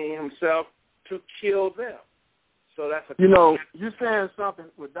training himself to kill them. So that's a you're saying something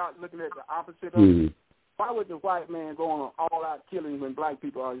without looking at the opposite of it. Why would the white man go on all-out killing when black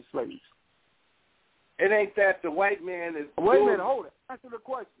people are his slaves? It ain't that the white man is... Wait a minute, hold it. Answer the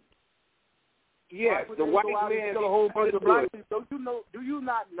question. Yes, the white man... Kill a whole bunch of black people. Do you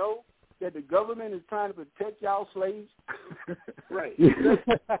not know that the government is trying to protect y'all slaves? Right. You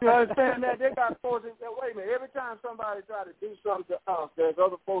understand that? They got forces that, wait a minute, every time somebody try to do something to us, there's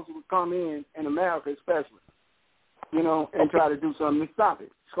other forces would come in America especially, and try to do something to stop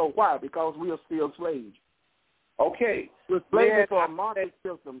it. So why? Because we are still slaves. Okay. We're slaving for a market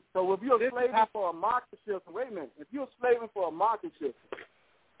system. So if you're slaving for a market system, wait a minute, if you're slaving for a market system,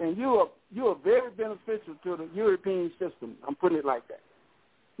 and you are very beneficial to the European system, I'm putting it like that.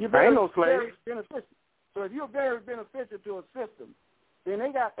 You're very beneficial. So if you're very beneficial to a system, then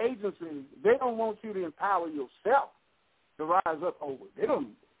they got agencies. They don't want you to empower yourself to rise up over. They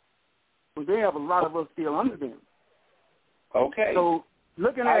don't. But they have a lot of us still under them. Okay. So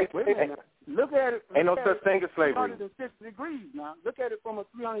looking at it, wait a minute. Look at it. Ain't no such thing as slavery. 360 degrees now. Look at it from a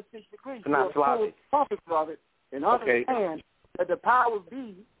 360 degrees. Not sloppy. Focus of it and understand that the powers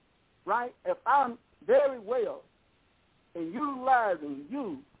be, right, if I'm very well in utilizing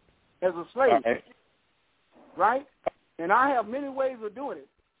you as a slave, right, and I have many ways of doing it,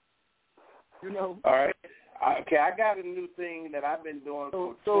 All right. Okay, I got a new thing that I've been doing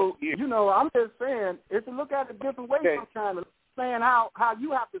for 20 years. You know, I'm just saying, it's to look at it different ways sometimes, and saying how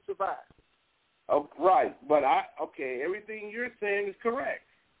you have to survive. Oh, right, but everything you're saying is correct.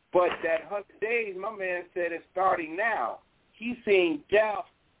 But that 100 days, my man said it's starting now. He's seeing death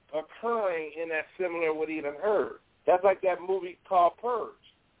occurring in that similar what he done heard. That's like that movie called Purge.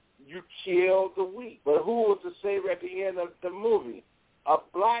 You killed the weak. But who was the savior at the end of the movie? A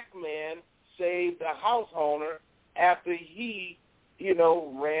black man saved the house owner after he,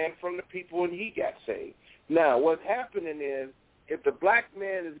 ran from the people and he got saved. Now, what's happening is, if the black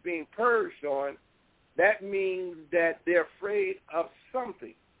man is being purged on, that means that they're afraid of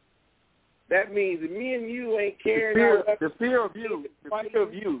something. That means that me and you ain't caring. The fear of you.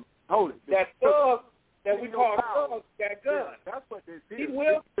 Hold it. That thug that we call thugs got guns. That's what they fear. He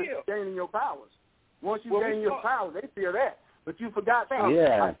will kill. Gaining your powers. Once you gain your powers, they fear that. But you forgot something.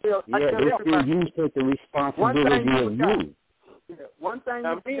 Yeah, they feel you take the responsibility of you. One thing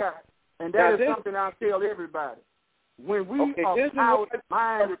you forgot, and that is something I tell everybody. When we are powered,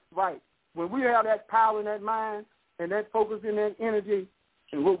 mind is right. When we have that power in that mind and that focus in that energy,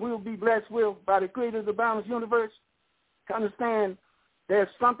 and what we'll be blessed with by the creators of the boundless universe, to understand there's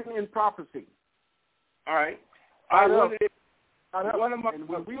something in prophecy. All right.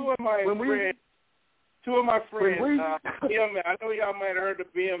 Two of my friends, BML, I know y'all might have heard of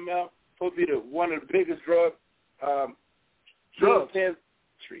BML, supposed to be one of the biggest drugs in the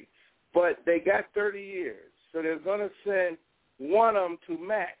country. But they got 30 years. So they're going to send one of them to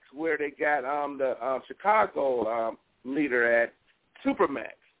Max, where they got the Chicago leader at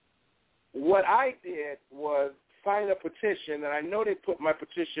Supermax. What I did was sign a petition, and I know they put my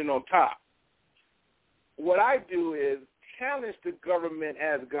petition on top. What I do is challenge the government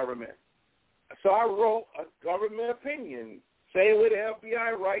as government. So I wrote a government opinion. Same way the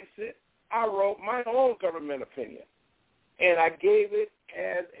FBI writes it, I wrote my own government opinion. And I gave it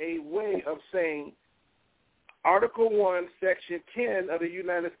as a way of saying Article 1, Section 10 of the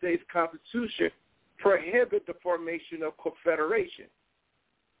United States Constitution prohibit the formation of confederation.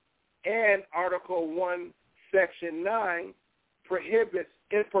 And Article 1, Section 9 prohibits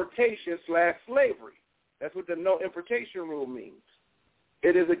importation/slavery. That's what the no importation rule means.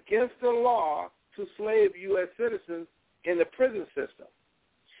 It is against the law to slave U.S. citizens in the prison system.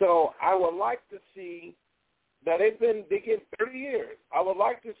 So I would like to see that they get 30 years. I would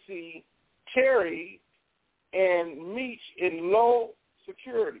like to see Terry and Meach in low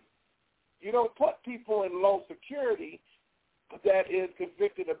security. You don't put people in low security that is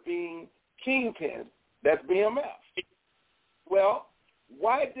convicted of being kingpin. That's BMF. Well,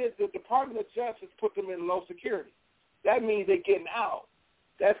 why did the Department of Justice put them in low security? That means they're getting out.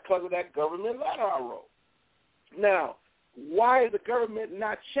 That's because of that government letter I wrote. Now, why is the government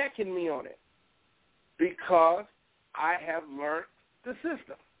not checking me on it? Because I have learned the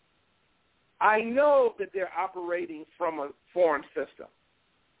system. I know that they're operating from a foreign system.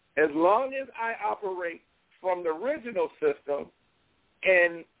 As long as I operate from the original system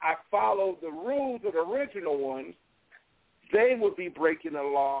and I follow the rules of the original ones, they will be breaking the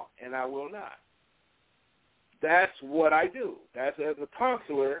law and I will not. That's what I do. That's as a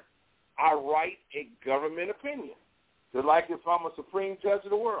counselor, I write a government opinion. So like if I'm a supreme judge of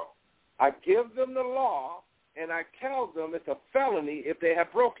the world, I give them the law and I tell them it's a felony if they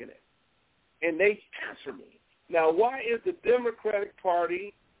have broken it. And they answer me. Now, why is the Democratic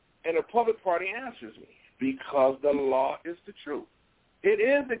Party and the Republican Party answers me? Because the law is the truth. It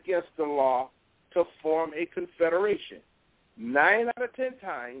is against the law to form a confederation. 9 out of 10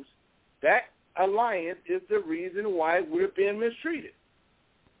 times, that alliance is the reason why we're being mistreated.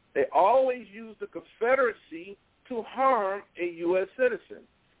 They always use the Confederacy to harm a U.S. citizen,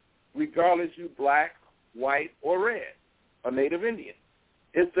 regardless you black, white, or red, or Native Indian.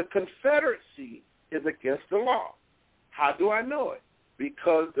 It's the Confederacy is against the law. How do I know it?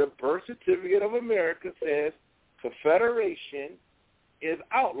 Because the birth certificate of America says Confederation is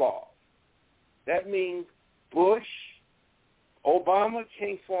outlawed. That means Bush, Obama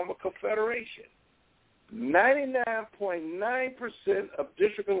can't form a confederation. 99.9% of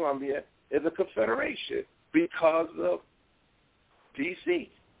District of Columbia is a confederation because of D.C.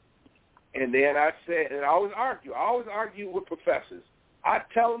 And then I said, and I always argue with professors. I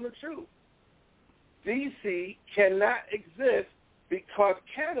tell them the truth. D.C. cannot exist because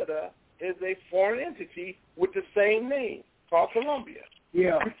Canada is a foreign entity with the same name called Columbia.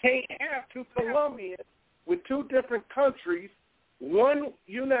 Yeah. You can't have two Colombians with two different countries, one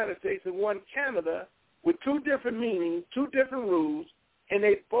United States and one Canada, with two different meanings, two different rules, and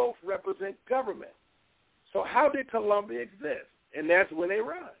they both represent government. So how did Colombia exist? And that's when they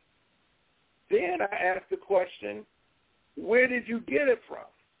run. Then I asked the question, where did you get it from?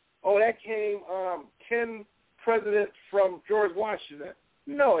 Oh, that came 10 presidents from George Washington.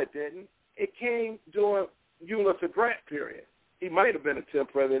 No, it didn't. It came during Ulysses Grant period. He might have been a 10th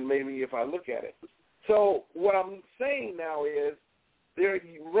president, maybe, if I look at it. So what I'm saying now is they're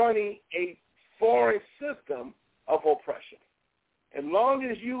running a foreign system of oppression. As long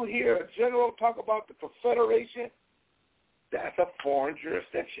as you hear a general talk about the Confederation, that's a foreign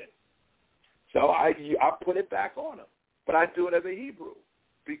jurisdiction. So I put it back on them. But I do it as a Hebrew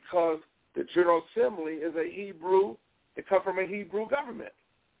because the General Assembly is a Hebrew. It comes from a Hebrew government.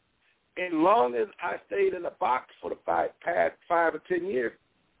 As long as I stayed in the box for the past 5 or 10 years,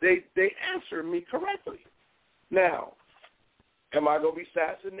 they answer me correctly. Now, am I going to be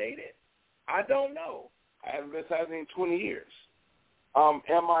assassinated? I don't know. I haven't been assassinated in 20 years. Am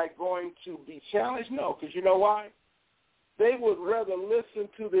I going to be challenged? No, because you know why? They would rather listen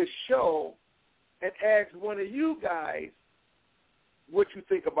to this show and ask one of you guys what you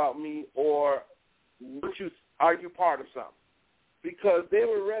think about me or are you part of something? Because they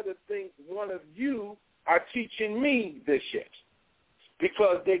would rather think one of you are teaching me this shit.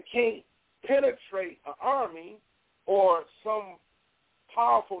 Because they can't penetrate an army or some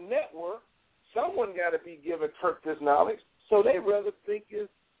powerful network. Someone got to be giving Kirk this knowledge. So they rather think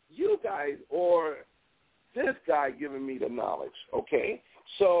it's you guys or this guy giving me the knowledge, okay?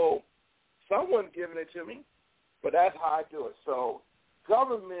 So someone giving it to me, but that's how I do it. So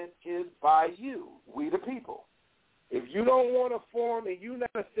government is by you, we the people. If you don't want to form a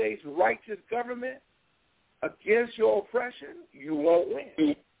United States righteous government against your oppression, you won't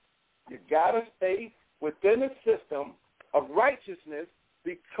win. You got to stay within a system of righteousness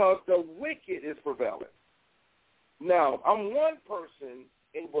because the wicked is prevalent. Now, I'm one person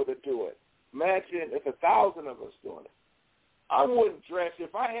able to do it. Imagine if 1,000 of us doing it. I wouldn't dress.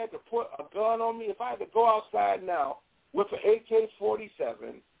 If I had to put a gun on me, if I had to go outside now with an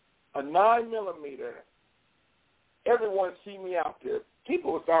AK-47, a 9mm, everyone see me out there.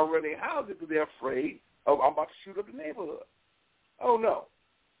 People would start running houses because they're afraid of I'm about to shoot up the neighborhood. Oh, no.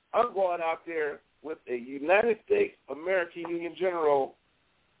 I'm going out there with a United States American Union General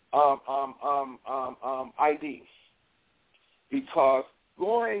ID because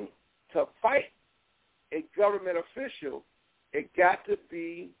going to fight a government official, it got to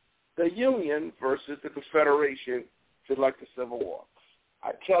be the Union versus the Confederation, just like the Civil War.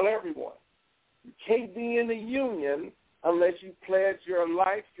 I tell everyone, you can't be in the Union unless you pledge your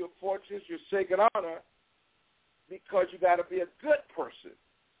life, your fortunes, your sacred honor, because you got to be a good person.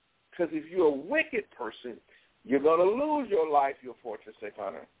 Because if you're a wicked person, you're going to lose your life, your fortune, sacred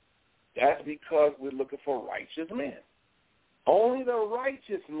honor. That's because we're looking for righteous men. Only the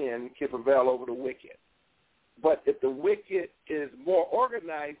righteous men can prevail over the wicked. But if the wicked is more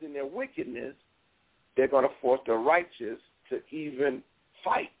organized in their wickedness, they're going to force the righteous to even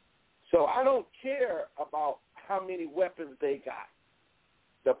fight. So I don't care about how many weapons they got.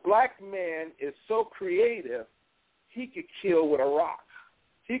 The black man is so creative, he could kill with a rock.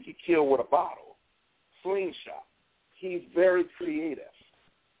 He could kill with a bottle, slingshot. He's very creative.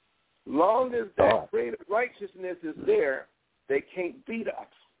 Long as that creative righteousness is there, they can't beat us.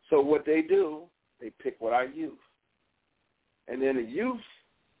 So what they do, they pick with our youth. And then the youth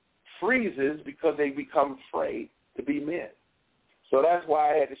freezes because they become afraid to be men. So that's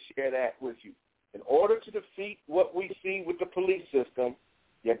why I had to share that with you. In order to defeat what we see with the police system,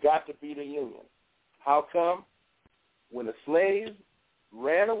 you got to be the Union. How come? When the slaves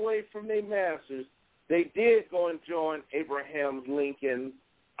ran away from their masters, they did go and join Abraham Lincoln's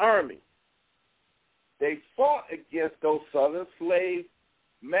army. They fought against those southern slave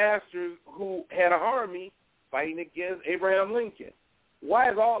masters who had an army fighting against Abraham Lincoln.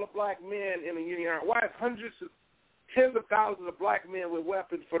 Why is all the black men in the Union Army? Why is tens of thousands of black men with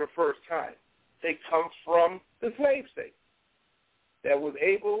weapons for the first time? They come from the slave state that was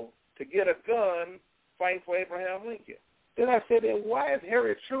able to get a gun fighting for Abraham Lincoln. Then I said, then why is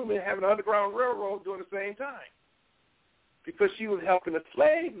Harriet Truman having an underground railroad during the same time? Because she was helping the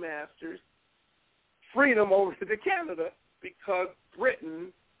slave masters freedom over to Canada because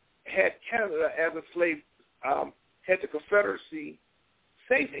Britain had Canada as a slave, had the Confederacy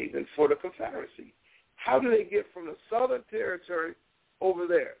safe haven for the Confederacy. How do they get from the Southern Territory over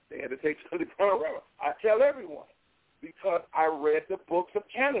there? They had to take the Underground Railroad. I tell everyone because I read the books of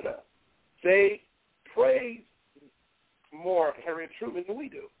Canada. They praise more Harriet Truman than we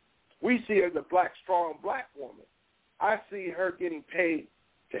do. We see her as a black, strong black woman. I see her getting paid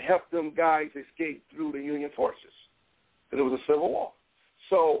to help them guys escape through the Union forces. Because it was a civil war.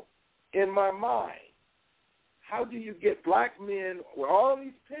 So in my mind, how do you get black men with all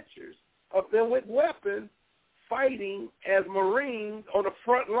these pictures of them with weapons fighting as Marines on the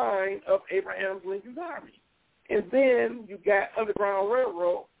front line of Abraham Lincoln's army. And then you got Underground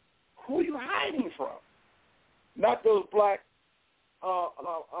Railroad. Who are you hiding from? Not those black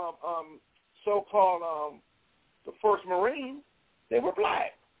so-called the first Marines. They were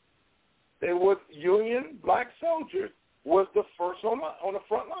black. They were Union black soldiers was the first on the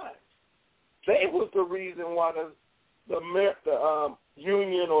front lines. They was the reason why the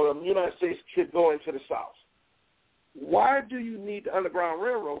Union or the United States could go into the South. Why do you need the Underground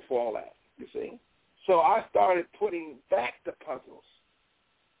Railroad for all that, you see? So I started putting back the puzzles.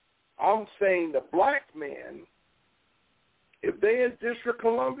 I'm saying the black man, if they in District of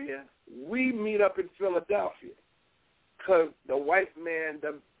Columbia, we meet up in Philadelphia because the white man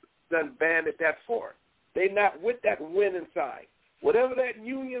done banded that fort. They not with that winning side. Whatever that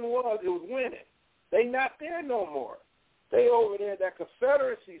Union was, it was winning. They not there no more. They over there, that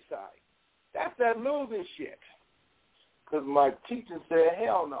Confederacy side. That's that losing shit. Because my teacher said,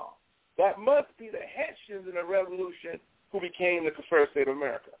 hell no. That must be the Hessians in the Revolution who became the Confederate State of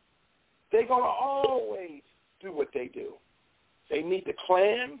America. They're going to always do what they do. They need the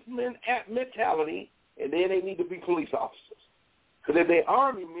Klansman mentality, and then they need to be police officers. Because if they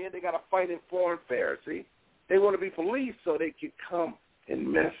army men, they got to fight in foreign affairs. See, they want to be police so they can come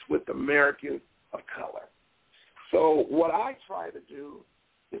and mess with Americans of color. So what I try to do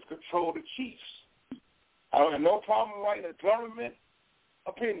is control the chiefs. I don't have no problem writing a government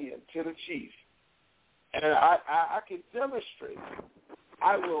opinion to the chief. And I can demonstrate.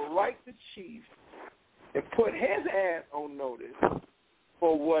 I will write the chief and put his ass on notice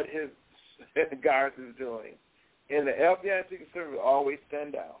for what his guards is doing. And the FBI Secret Service will always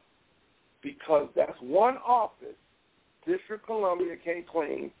stand down because that's one office District of Columbia can't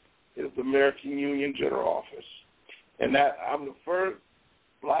claim is the American Union General Office. And that I'm the first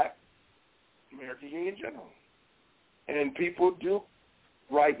black American Union General. And people do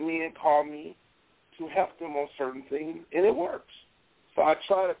write me and call me to help them on certain things, and it works. So I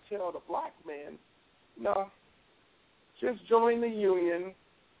try to tell the black man, no, just join the Union,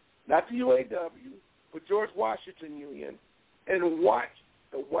 not the UAW, but George Washington Union, and watch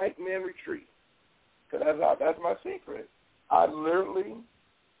the white man retreat. Because that's my secret. I literally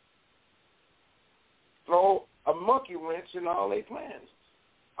throw a monkey wrench in all their plans.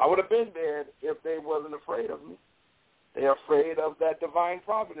 I would have been there if they wasn't afraid of me. They're afraid of that divine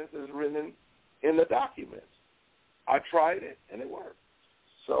providence that's written in the documents. I tried it, and it worked.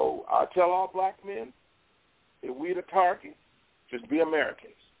 So I tell all black men, if we the target, just be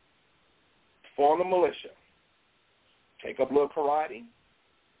Americans. Form a militia. Take up a little karate.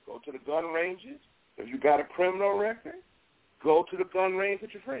 Go to the gun ranges. If you got a criminal record, go to the gun range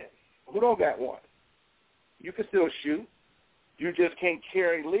with your friends. Who don't got one? You can still shoot. You just can't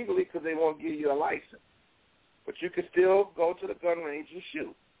carry legally because they won't give you a license. But you can still go to the gun range and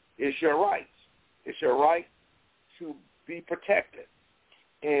shoot. It's your rights. It's your right to be protected.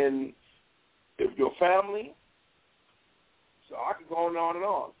 And if your family, so I can go on and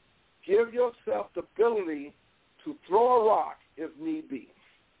on. Give yourself the ability to throw a rock if need be.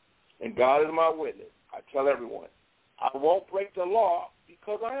 And God is my witness. I tell everyone, I won't break the law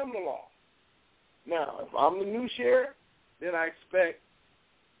because I am the law. Now, if I'm the new sheriff, then I expect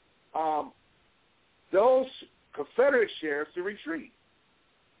those Confederate sheriffs to retreat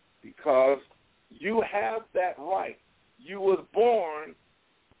because you have that right. You was born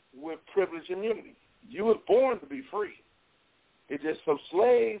with privilege and immunity. You was born to be free. It's just some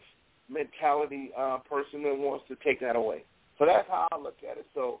slave mentality person that wants to take that away. So that's how I look at it.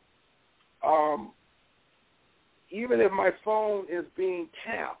 So even if my phone is being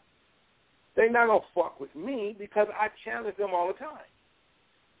tapped, they're not going to fuck with me because I challenge them all the time.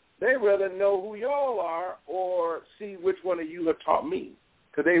 They rather know who y'all are or see which one of you have taught me.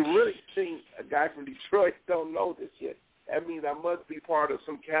 Because they really think a guy from Detroit don't know this yet. That means I must be part of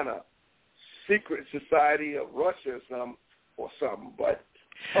some kind of secret society of Russia or something. But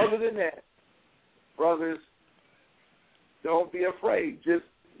other than that, brothers, don't be afraid. Just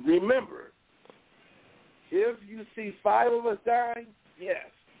remember, if you see 5 of us dying, yes,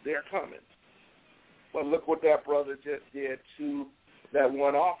 they're coming. But look what that brother just did to that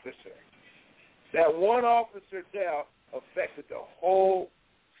one officer. That one officer death affected the whole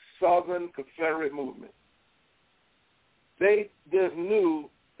Southern Confederate movement. They just knew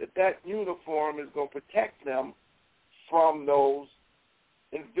that uniform is going to protect them from those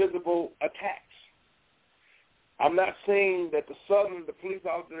invisible attacks. I'm not saying that the police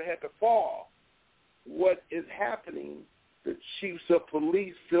officer had to fall. What is happening, the chiefs of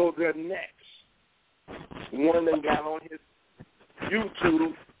police filled their necks. One of them got on his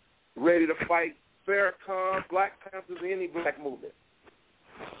YouTube ready to fight Farrakhan, Black Panthers, any black movement.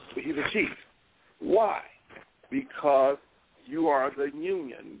 But he's a chief. Why? Because you are the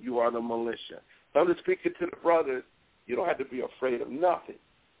union. You are the militia. So I'm just speaking to the brothers. You don't have to be afraid of nothing.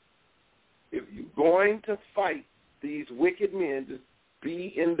 If you're going to fight these wicked men, just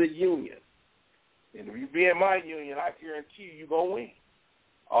be in the union. And if you be in my union, I guarantee you're going to win.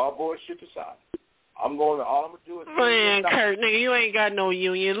 All bullshit aside. All I'm going to do is... Man, Kurt, nigga, you ain't got no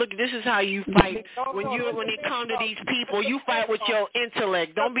union. Look, this is how you fight. When it come to these people, you fight with your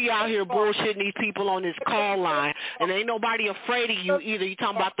intellect. Don't be out here bullshitting these people on this call line. And ain't nobody afraid of you either. You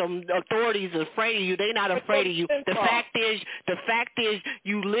talking about the authorities afraid of you. They not afraid of you. The fact is,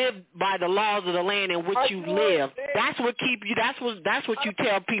 you live by the laws of the land in which you live. That's what keep you. That's what you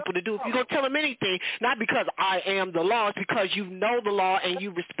tell people to do. If you don't tell them anything, not because I am the law, it's because you know the law and you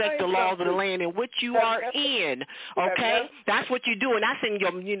respect the laws of the land in which you are in, okay? That's what you do, and that's in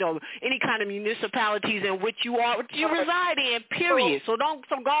your, any kind of municipalities in which you reside in, period. So don't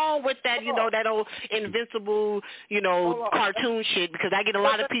go on with that, that old invincible, cartoon shit, because I get a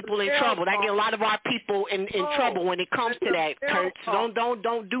lot of people in trouble. I get a lot of our people in trouble when it comes to that, Kurt. So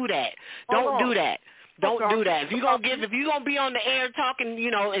don't do that. Don't do that. Don't do that. If you're gonna be on the air talking,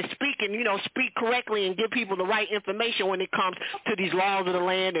 and speaking, speak correctly and give people the right information when it comes to these laws of the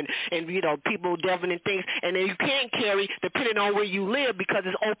land and people delving in things. And then you can't carry depending on where you live because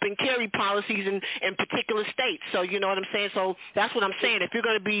it's open carry policies in particular states. So you know what I'm saying? So that's what I'm saying. If you're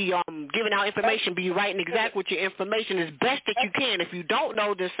gonna be giving out information, be right and exact with your information as best that you can. If you don't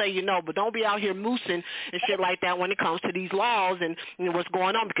know, then say you know, but don't be out here moosing and shit like that when it comes to these laws and what's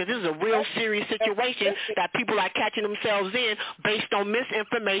going on, because this is a real serious situation that people are catching themselves in based on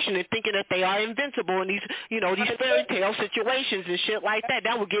misinformation and thinking that they are invincible in these, these fairy tale situations and shit like that.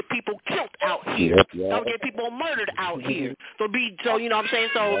 That would get people killed out here. That would get people murdered out here. So you know what I'm saying?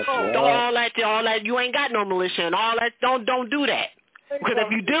 So don't all that you ain't got no militia and all that. Don't do that. Because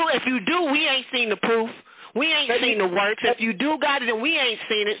if you do, we ain't seen the proof. We ain't seen the works. If you do got it, then we ain't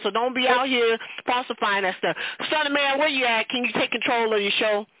seen it. So don't be out here falsifying that stuff. Son of man, where you at? Can you take control of your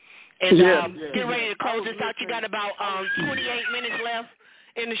show? And get ready to close this out. You got about 28 minutes left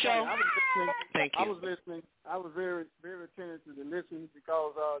in the show. Thank you. I was listening. I was very, very attentive to the listening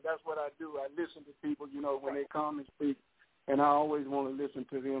because that's what I do. I listen to people, when they come and speak, and I always want to listen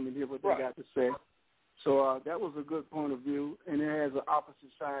to them and hear what they got to say. So that was a good point of view, and it has an opposite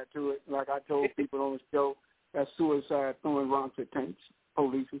side to it. Like I told people on the show, that's suicide, throwing rocks at tanks,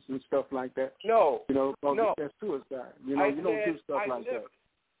 police, and stuff like that. No. That's suicide. You don't do stuff like that.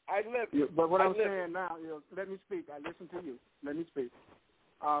 But what I'm saying now is, let me speak. I listen to you. Let me speak.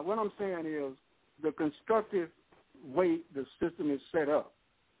 What I'm saying is the constructive way the system is set up,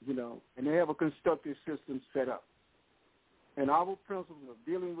 and they have a constructive system set up. And our principle of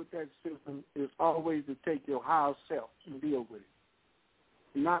dealing with that system is always to take your higher self and deal with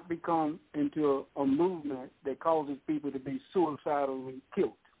it, not become into a movement that causes people to be suicidally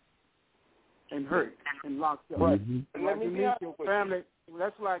killed and hurt and locked up. Right. And let me be your family.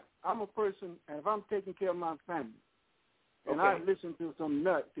 That's like I'm a person, and if I'm taking care of my family, and I listen to some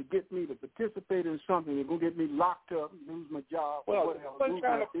nut to get me to participate in something that's going to get me locked up, lose my job, or whatever, lose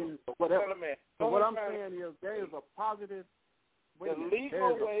my business, or whatever. So what I'm saying is there is a positive way.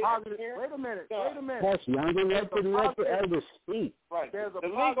 Wait a minute. That's younger. Let the elders speak. Right. There's a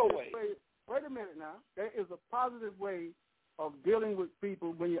positive way. Wait a minute now. There is a positive way of dealing with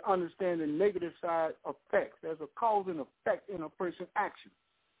people when you understand the negative side effects. There's a cause and effect in a person's action.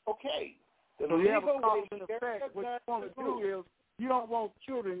 Okay. So you have a cause and effect. What you want to do is you don't want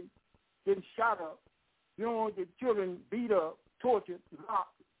children getting shot up. You don't want to get children beat up, tortured,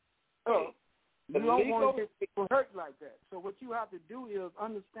 locked up. You don't want to get people hurt like that. So what you have to do is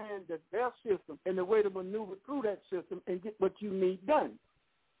understand that their system and the way to maneuver through that system and get what you need done.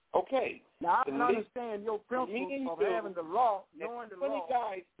 Okay. Now, I can understand your principle of having the law, knowing the law,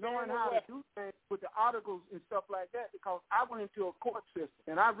 knowing how to do things with the articles and stuff like that, because I went into a court system,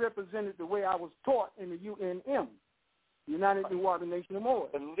 and I represented the way I was taught in the UNM, United New Water Nation of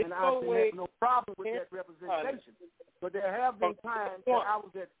Moors, and I didn't have no problem with that representation. But there have been times that I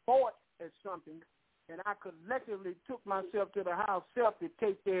was at fault at something, and I collectively took myself to the house self to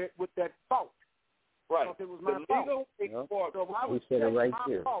take care with that fault. Right. It was my fault. So I would take my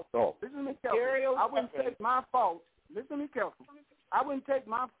fault. Listen to me carefully. I wouldn't take my fault. Listen to me carefully. I wouldn't take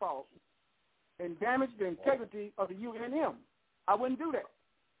my fault and damage the integrity of the UNM. I wouldn't do that.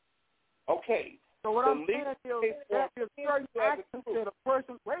 Okay. So what I'm saying is there is certain actions that a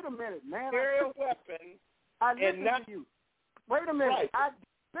person. Wait a minute, man. I listen to you. Wait a minute. I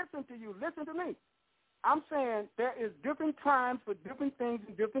listen to you. Listen to me. I'm saying there is different times for different things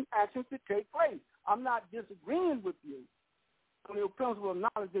and different actions to take place. I'm not disagreeing with you on your principle of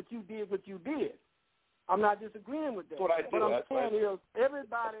knowledge that you did what you did. I'm not disagreeing with that. That's what I do. What I'm saying is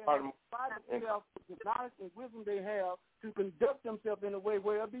everybody fight themselves with the knowledge and wisdom they have to conduct themselves in a way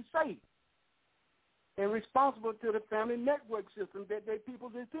where they'll be safe and responsible to the family network system that their people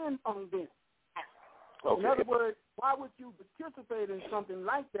depend on them. Okay. In other words, why would you participate in something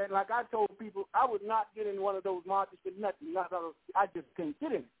like that? Like I told people, I would not get in one of those marches for nothing. I just can't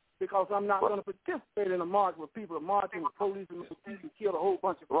get in because I'm not going to participate in a march where people are marching with police and people kill a whole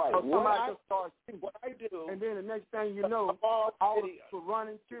bunch of people. Right. Somebody just starts shooting. What I do, and then the next thing you know, all the people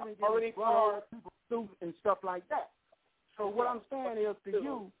running, killing, people shooting and stuff like that. So what I'm saying is to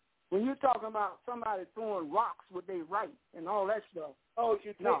you, when you're talking about somebody throwing rocks with their right and all that stuff. Oh,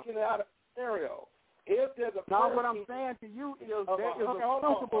 you're taking it out of scenario. If there's a now, what I'm saying to you is there is a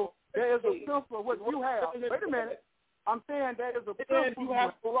principle. There is a principle what you have. Wait a minute. I'm saying there is a principle. You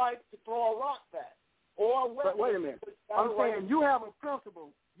have the right to throw a rock back. Or wait a minute. I'm saying you have a principle.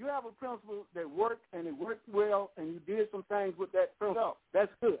 You have a principle that worked and it worked well, and you did some things with that principle.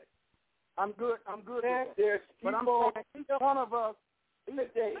 That's good. I'm good with that. But I'm saying each one of us.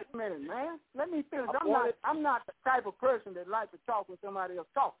 Wait a minute, man. Let me finish. I'm not the type of person that likes to talk when somebody else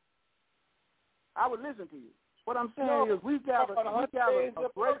talks. I would listen to you. What I'm saying is we got a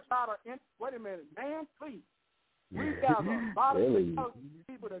great lot of wait a minute, man, please. We got a lot of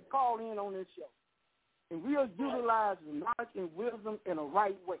people that call in on this show. And we'll utilize the knowledge and wisdom in a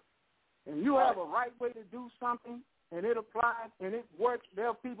right way. And you have a right way to do something, and it applies, and it works. There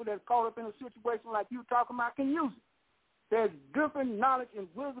are people that caught up in a situation like you talking about can use it. There's different knowledge and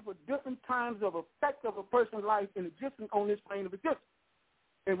wisdom for different times of effect of a person's life in existence on this plane of existence.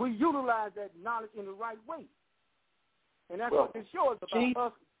 And we utilize that knowledge in the right way. And that's what this show is about,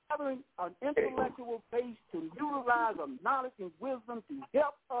 us having an intellectual base to utilize a knowledge and wisdom to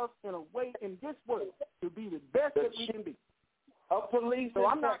help us in a way in this world to be the best that we can be. A police. So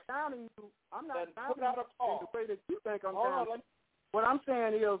I'm not downing you. I'm not downing you the way that you think I'm downing. What I'm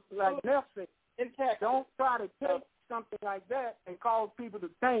saying is, like Neff said, don't try to take something like that and cause people to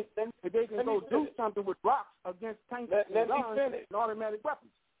think that they can go do something with rocks against tanks and guns and automatic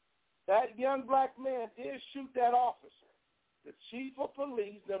weapons. That young black man did shoot that officer. The chief of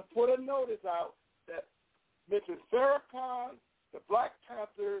police then put a notice out that Mr. Farrakhan, the Black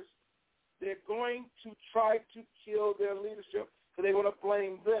Panthers, they're going to try to kill their leadership because they want to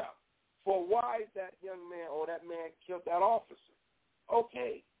blame them for why that young man or that man killed that officer.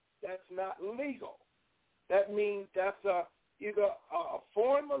 Okay, that's not legal. That means that's either a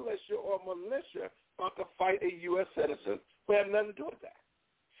foreign militia or militia about to fight a U.S. citizen who had nothing to do with that.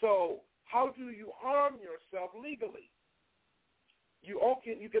 So how do you arm yourself legally? You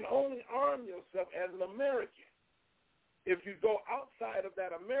can only arm yourself as an American. If you go outside of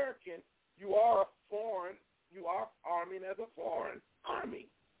that American, you are arming as a foreign army.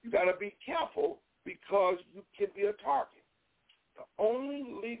 You got to be careful because you can be a target. The only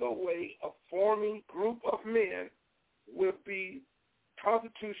legal way of forming group of men will be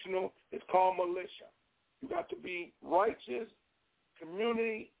constitutional. It's called militia. You got to be righteous,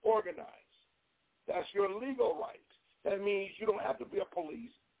 community organized. That's your legal right. That means you don't have to be a police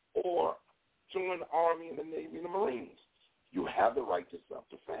or join the Army and the Navy and the Marines. You have the right to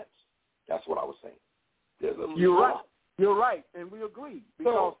self-defense. That's what I was saying. You're right. You're right, and we agree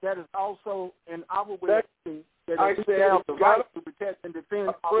because that is also in our way of thinking that we have the right to protect and defend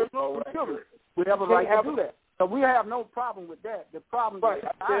our children. We have a right to do that. So we have no problem with that. The problem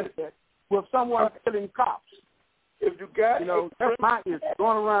is that with someone killing cops. If you got, that's my issue.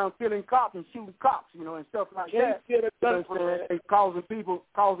 Going around killing cops and shooting cops, and stuff like that. It's causing people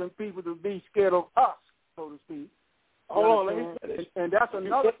to be scared of us, so to speak. Hold on, let me finish. And that's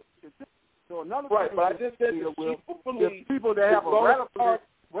another. So another right, thing but I just said the people that have a relativism.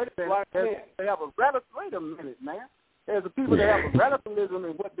 Wait a minute. They have a wait a minute, man. There's the people that have a relativism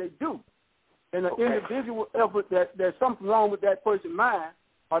in what they do, and an individual effort that there's something wrong with that person's mind,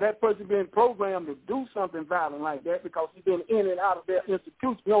 or that person being programmed to do something violent like that because he's been in and out of their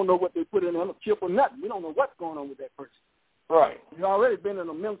institution. We don't know what they put in him, a chip or nothing. We don't know what's going on with that person. Right. He's already been in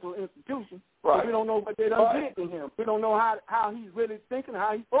a mental institution. Right. So we don't know what they done did to him. We don't know how he's really thinking,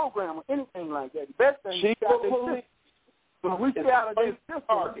 how he's programmed, or anything like that. The best thing is when we stay out of their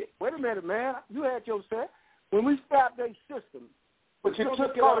system. Wait a minute, man. You had your say. When we stop their system, but you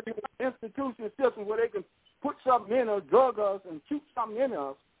took it out of the institution system where they can put something in us, drug us, and shoot something in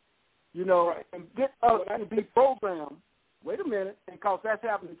us, and get us to be programmed. Wait a minute, because that's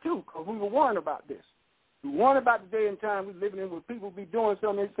happening too, because we were warned about this. We warn about the day and time we're living in where people be doing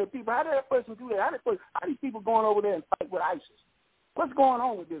something. They say, people, how did that person do that? How are these people going over there and fight with ISIS? What's going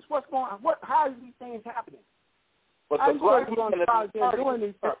on with this? What's going on? How are these things happening? But how are you going to college and doing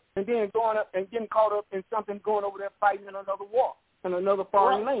these things and then going up and getting caught up in something going over there fighting in another war in another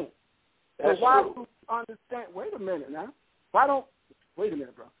foreign land? So why do you understand? Wait a minute now. Wait a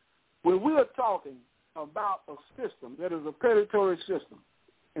minute, bro. When we are talking about a system that is a predatory system,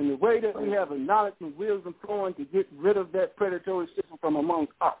 and the way that we have the knowledge and wisdom flowing to get rid of that predatory system from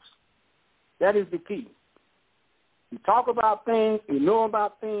amongst us, that is the key. You talk about things, you know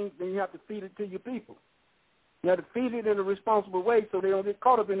about things, then you have to feed it to your people. You have to feed it in a responsible way so they don't get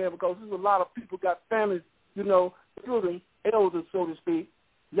caught up in there, because there's a lot of people got families, children, elders, so to speak.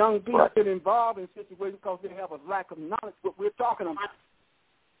 Young people get involved in situations because they have a lack of knowledge what we're talking about.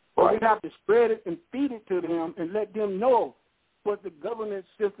 But we have to spread it and feed it to them and let them know what the government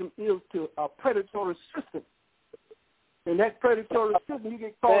system is to a predatory system. And that predatory system, you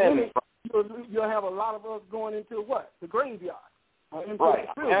get caught in it, you'll have a lot of us going into what? The graveyard.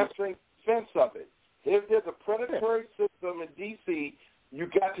 Answering sense of it. If there's a predatory system in D.C., you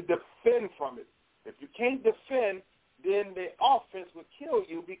got to defend from it. If you can't defend, then the offense will kill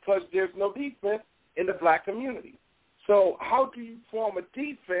you because there's no defense in the black community. So how do you form a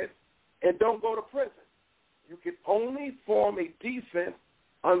defense and don't go to prison? You can only form a defense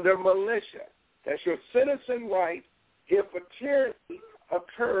under militia. That's your citizen right. If a tyranny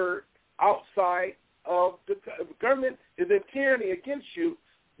occurred outside of the government is in tyranny against you,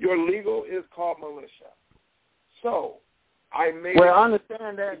 your legal is called militia. So I made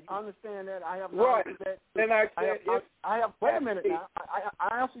understand that. I have that. And I said, wait a minute now.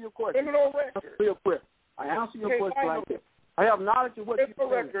 I answer your question. Criminal record. Real quick. I answer your question like this. I have knowledge of what you're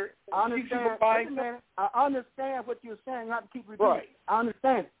saying. I understand. I understand what you're saying. Not to keep repeating. Right. I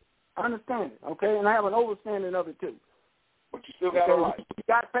understand it. Okay, and I have an understanding of it too. But you still got a right. You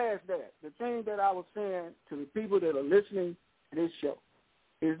got past that. The thing that I was saying to the people that are listening to this show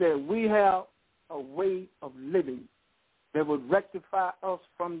is that we have a way of living that would rectify us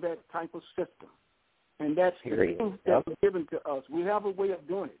from that type of system. And that's the truth that's given to us. We have a way of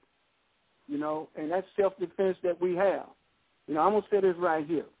doing it, and that's self-defense that we have. I'm going to say this right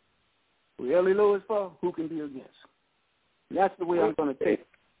here. Who Ellie Lewis for, who can be against? And that's the way I'm going to take it.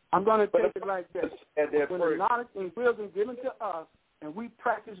 I'm going to take it like this. When the knowledge and wisdom given to us and we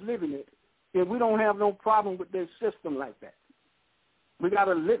practice living it, then we don't have no problem with their system like that. We got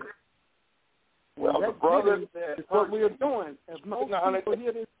to live it. Well, the brothers said, is what we are doing. If most people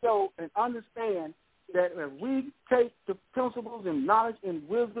hear this show and understand that if we take the principles and knowledge and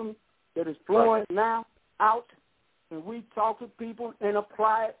wisdom that is flowing now out, and we talk to people and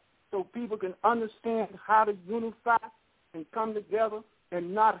apply it so people can understand how to unify and come together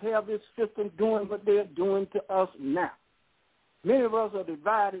and not have this system doing what they're doing to us now. Many of us are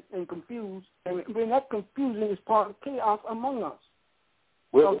divided and confused, and that confusion is part of chaos among us.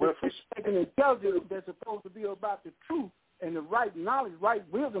 We're taking intelligence that's supposed to be about the truth and the right knowledge, right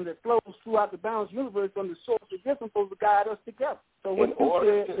wisdom that flows throughout the balanced universe from the source of this supposed to guide us together. So what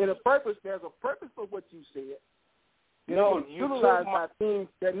you said, there's a purpose for what you said. You utilize by things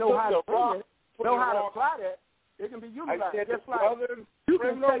that know how to apply that. It can be utilized. Just like you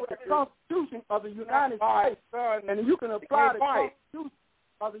can take the Constitution of the United States and you can apply the Constitution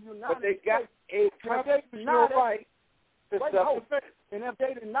of the United States. But they got a constitutional right to self-defense. And if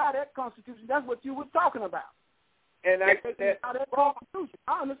they deny that Constitution, that's what you were talking about. And I said that Constitution.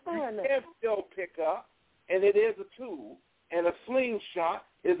 I understand that. You can still pick up, and it is a tool, and a slingshot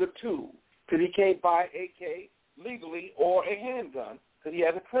is a tool, because he can't buy AK legally or a handgun because he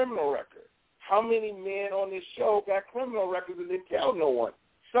has a criminal record. How many men on this show got criminal records and didn't tell no one?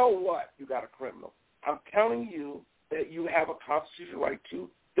 So what? You got a criminal. I'm telling you that you have a constitutional right to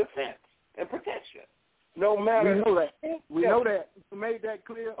defense and protection. No matter. We know that. You made that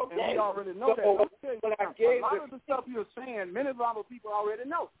clear, and we already know that. A lot of the stuff you're saying, many Bible people already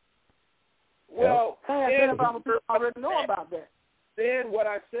know. Well, many Bible people already know about that. Then what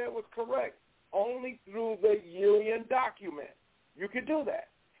I said was correct. Only through the Union document. You can do that.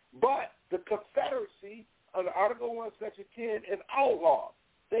 But the Confederacy, under Article 1, Section 10, is outlawed.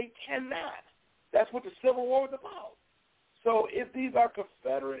 They cannot. That's what the Civil War was about. So if these are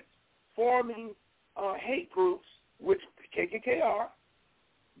Confederates forming hate groups, which KKK are,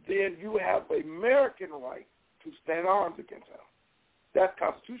 then you have an American right to stand arms against them. That's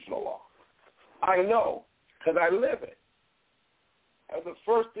constitutional law. I know, because I live it. And the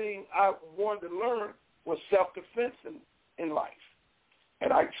first thing I wanted to learn was self-defense in life.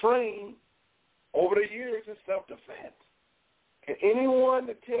 And I trained over the years in self-defense. And anyone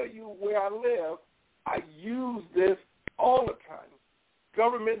to tell you where I live, I use this all the time.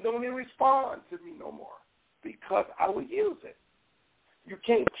 Government don't even respond to me no more because I will use it. You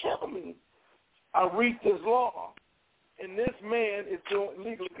can't tell me I read this law and this man is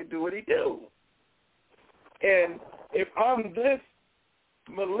legally can do what he do. And if I'm this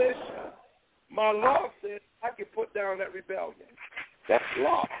militia, my law says I can put down that rebellion. That's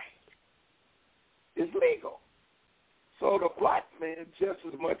law. It's legal. So the black man just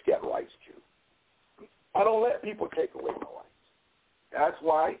as much got rights too. I don't let people take away my rights. That's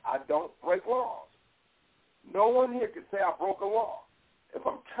why I don't break laws. No one here can say I broke a law. If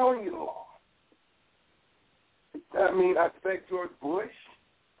I'm telling you the law, that means I expect George Bush,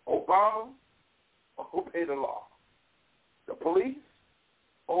 Obama, obey the law. The police,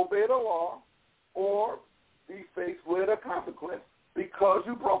 obey the law, or be faced with a consequence because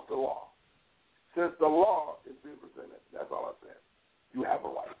you broke the law. Since the law is being presented, that's all I said. You have a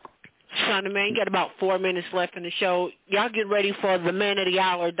right. Son of Man, you got about 4 minutes left in the show. Y'all get ready for the man of the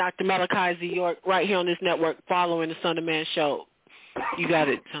hour, Dr. Malachi Z. York, right here on this network following the Son of Man show. You got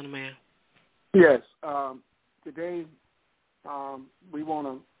it, Son of Man. Yes. Today, we want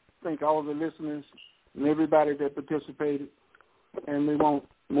to thank all the listeners and everybody that participated, and we want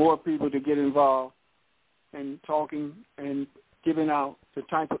more people to get involved in talking and giving out the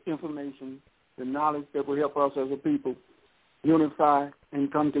type of information, the knowledge that will help us as a people unify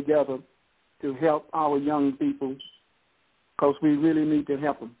and come together to help our young people, because we really need to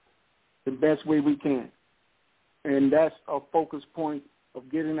help them the best way we can. And that's a focus point of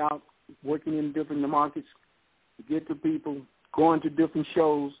getting out, working in different markets, to get to people, going to different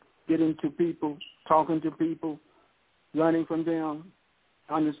shows, getting to people, talking to people, learning from them,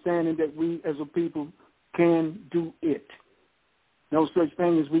 understanding that we as a people can do it. No such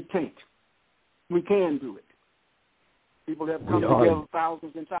thing as we can't. We can do it. People have come together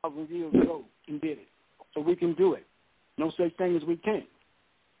thousands and thousands of years ago and did it. So we can do it. No such thing as we can't.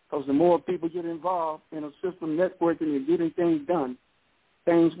 Because the more people get involved in a system networking and getting things done,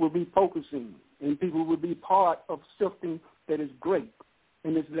 things will be focusing and people will be part of something that is great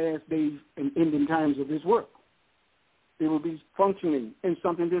in this last days and ending times of this world. They will be functioning in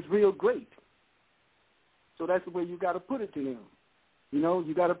something that's real great. So that's the way you got to put it to them. You know,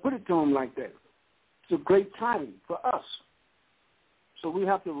 you got to put it to them like that. It's a great time for us. So we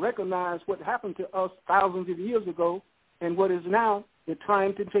have to recognize what happened to us thousands of years ago and what is now. They're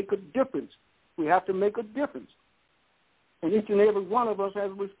trying to take a difference. We have to make a difference. And each and every one of us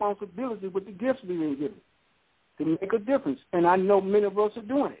has a responsibility with the gifts we've been given to make a difference. And I know many of us are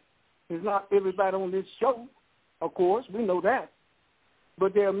doing it. It's not everybody on this show, of course. We know that.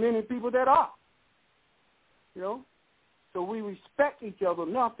 But there are many people that are. You know? So we respect each other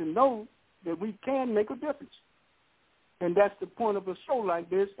enough to know that we can make a difference. And that's the point of a show like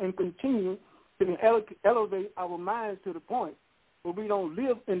this, and continue to elevate our minds to the point where we don't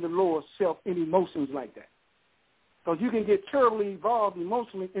live in the lower self in emotions like that. Because you can get terribly involved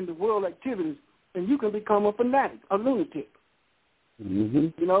emotionally in the world activities, and you can become a fanatic, a lunatic. Mm-hmm.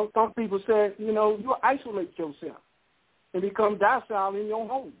 You know, some people say, you know, you isolate yourself and become docile in your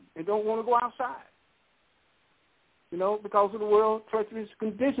home and don't want to go outside. You know, because of the world treacherous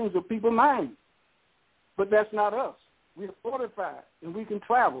conditions of people's minds. But that's not us. We're fortified, and we can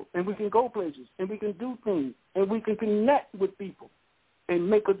travel, and we can go places, and we can do things, and we can connect with people and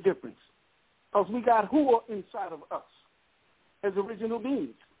make a difference. Because we got who are inside of us as original beings.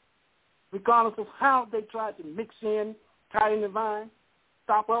 Regardless of how they tried to mix in, tie in the vine,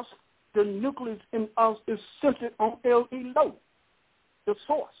 stop us, the nucleus in us is centered on El-Elo, the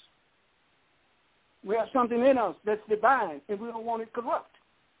source. We have something in us that's divine, and we don't want it corrupt.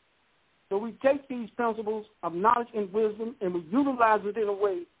 So we take these principles of knowledge and wisdom, and we utilize it in a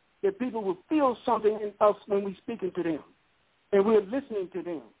way that people will feel something in us when we're speaking to them, and we're listening to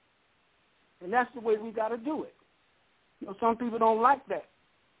them. And that's the way we got to do it. You know, some people don't like that.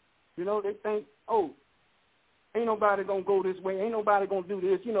 You know, they think, oh, ain't nobody going to go this way. Ain't nobody going to do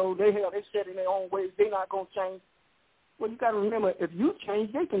this. You know, they set in their own ways. They're not going to change. Well, you got to remember, if you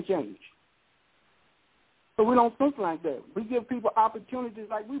change, they can change. So we don't think like that. We give people opportunities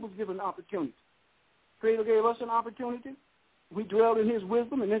like we was given opportunities. Creator gave us an opportunity. We dwelled in his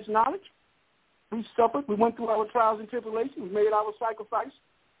wisdom and his knowledge. We suffered. We went through our trials and tribulations. We made our sacrifice.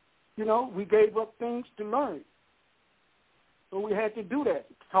 You know, we gave up things to learn. So we had to do that.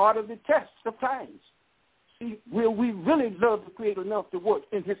 It's part of the test of times. See, will we really love the Creator enough to work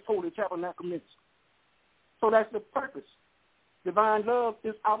in his holy tabernacle midst? So that's the purpose. Divine love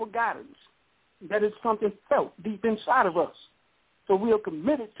is our guidance. That is something felt deep inside of us. So we are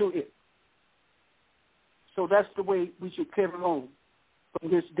committed to it. So that's the way we should carry on from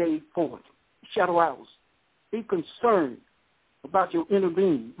this day forward. shadow hours. Be concerned about your inner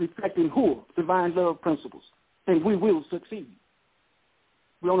being, reflecting who divine love principles, and we will succeed.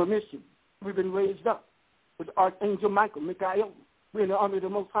 We're on a mission. We've been raised up with Archangel Michael, Michael. We're in the army of the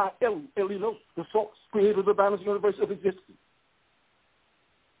Most High, ELLIS, the source, creator of the balanced universe of existence.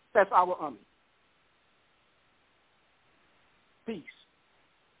 That's our army. Peace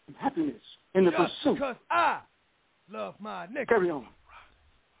and happiness in the pursuit. Because I love my nigga. Carry on.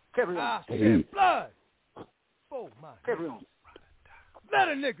 Carry on. I shed blood for my Carry on. Let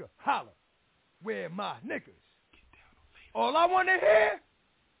a nigga holler where my niggas. All I want to hear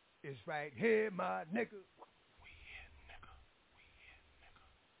is right here, my nigga.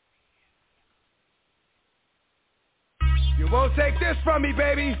 You won't take this from me,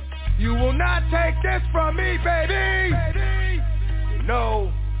 baby. You will not take this from me, baby. You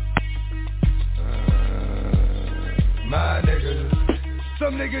know, my niggas.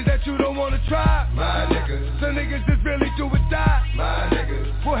 Some niggas that you don't wanna try, my niggas. Some niggas just really do or die, my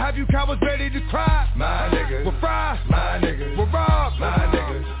niggas. We'll have you cowards ready to cry, my niggas. We'll fry, my niggas. We'll rob, my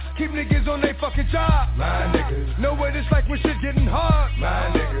niggas. Keep niggas on they fucking job, my niggas. Know what it's like when shit getting hard,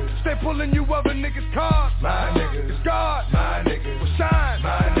 my niggas. Stay pulling you other niggas' cards, my niggas. It's God, my niggas. We'll shine,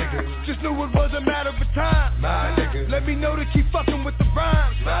 my niggas. Just knew it was a matter of time, my niggas. Let me know to keep fucking with the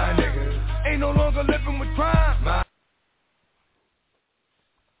rhymes, my niggas. Ain't no longer living with crime, my.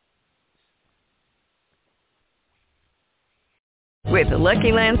 With the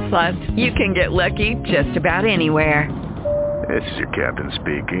Lucky Land Slots, you can get lucky just about anywhere. This is your captain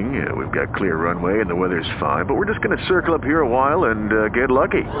speaking. We've got clear runway and the weather's fine, but we're just going to circle up here a while and get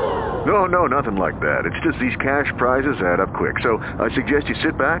lucky. No, nothing like that. It's just these cash prizes add up quick. So I suggest you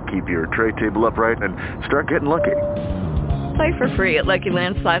sit back, keep your tray table upright, and start getting lucky. Play for free at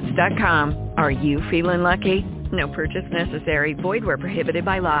LuckyLandSlots.com. Are you feeling lucky? No purchase necessary. Void where prohibited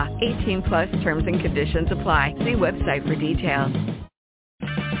by law. 18 plus terms and conditions apply. See website for details.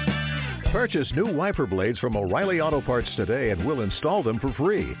 Purchase new wiper blades from O'Reilly Auto Parts today and we'll install them for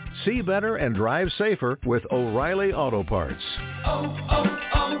free. See better and drive safer with O'Reilly Auto Parts.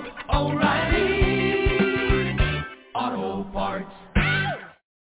 O'Reilly Auto Parts.